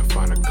prayer, couldn't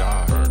find a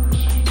God.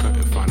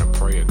 Couldn't find a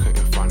prayer,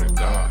 couldn't find a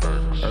God.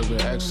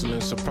 Urban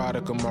excellence, a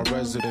product of my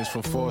residence.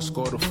 From 4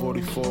 to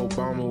 44,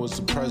 Obama was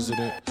the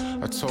president.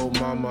 I told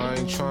mama I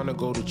ain't trying to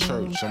go to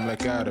church. I'm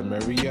like Adam,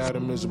 every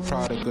Adam is a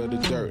product of the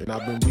dirt. And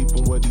I've been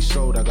reaping what he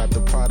sowed. I got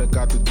the product,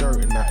 got the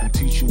dirt. And I can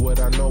teach you what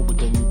I know, but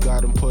then you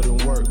gotta put in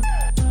work.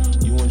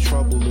 You in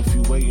trouble if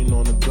you waiting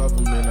on the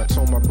government. I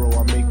told my bro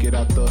I make it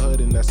out the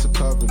hood, and that's a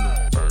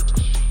covenant.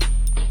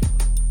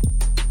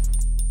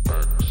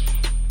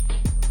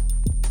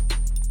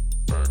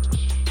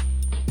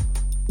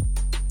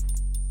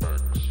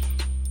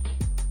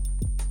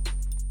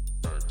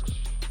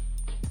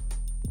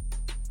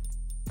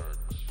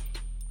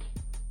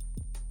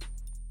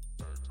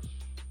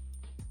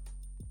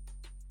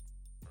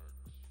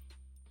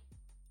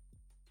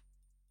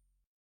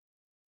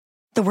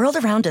 The world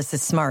around us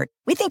is smart.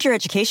 We think your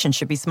education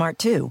should be smart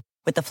too.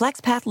 With the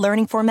FlexPath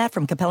learning format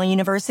from Capella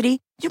University,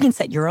 you can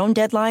set your own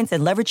deadlines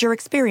and leverage your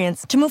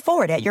experience to move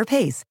forward at your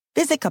pace.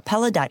 Visit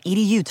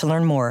capella.edu to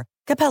learn more.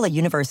 Capella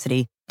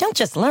University. Don't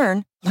just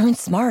learn, learn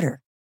smarter.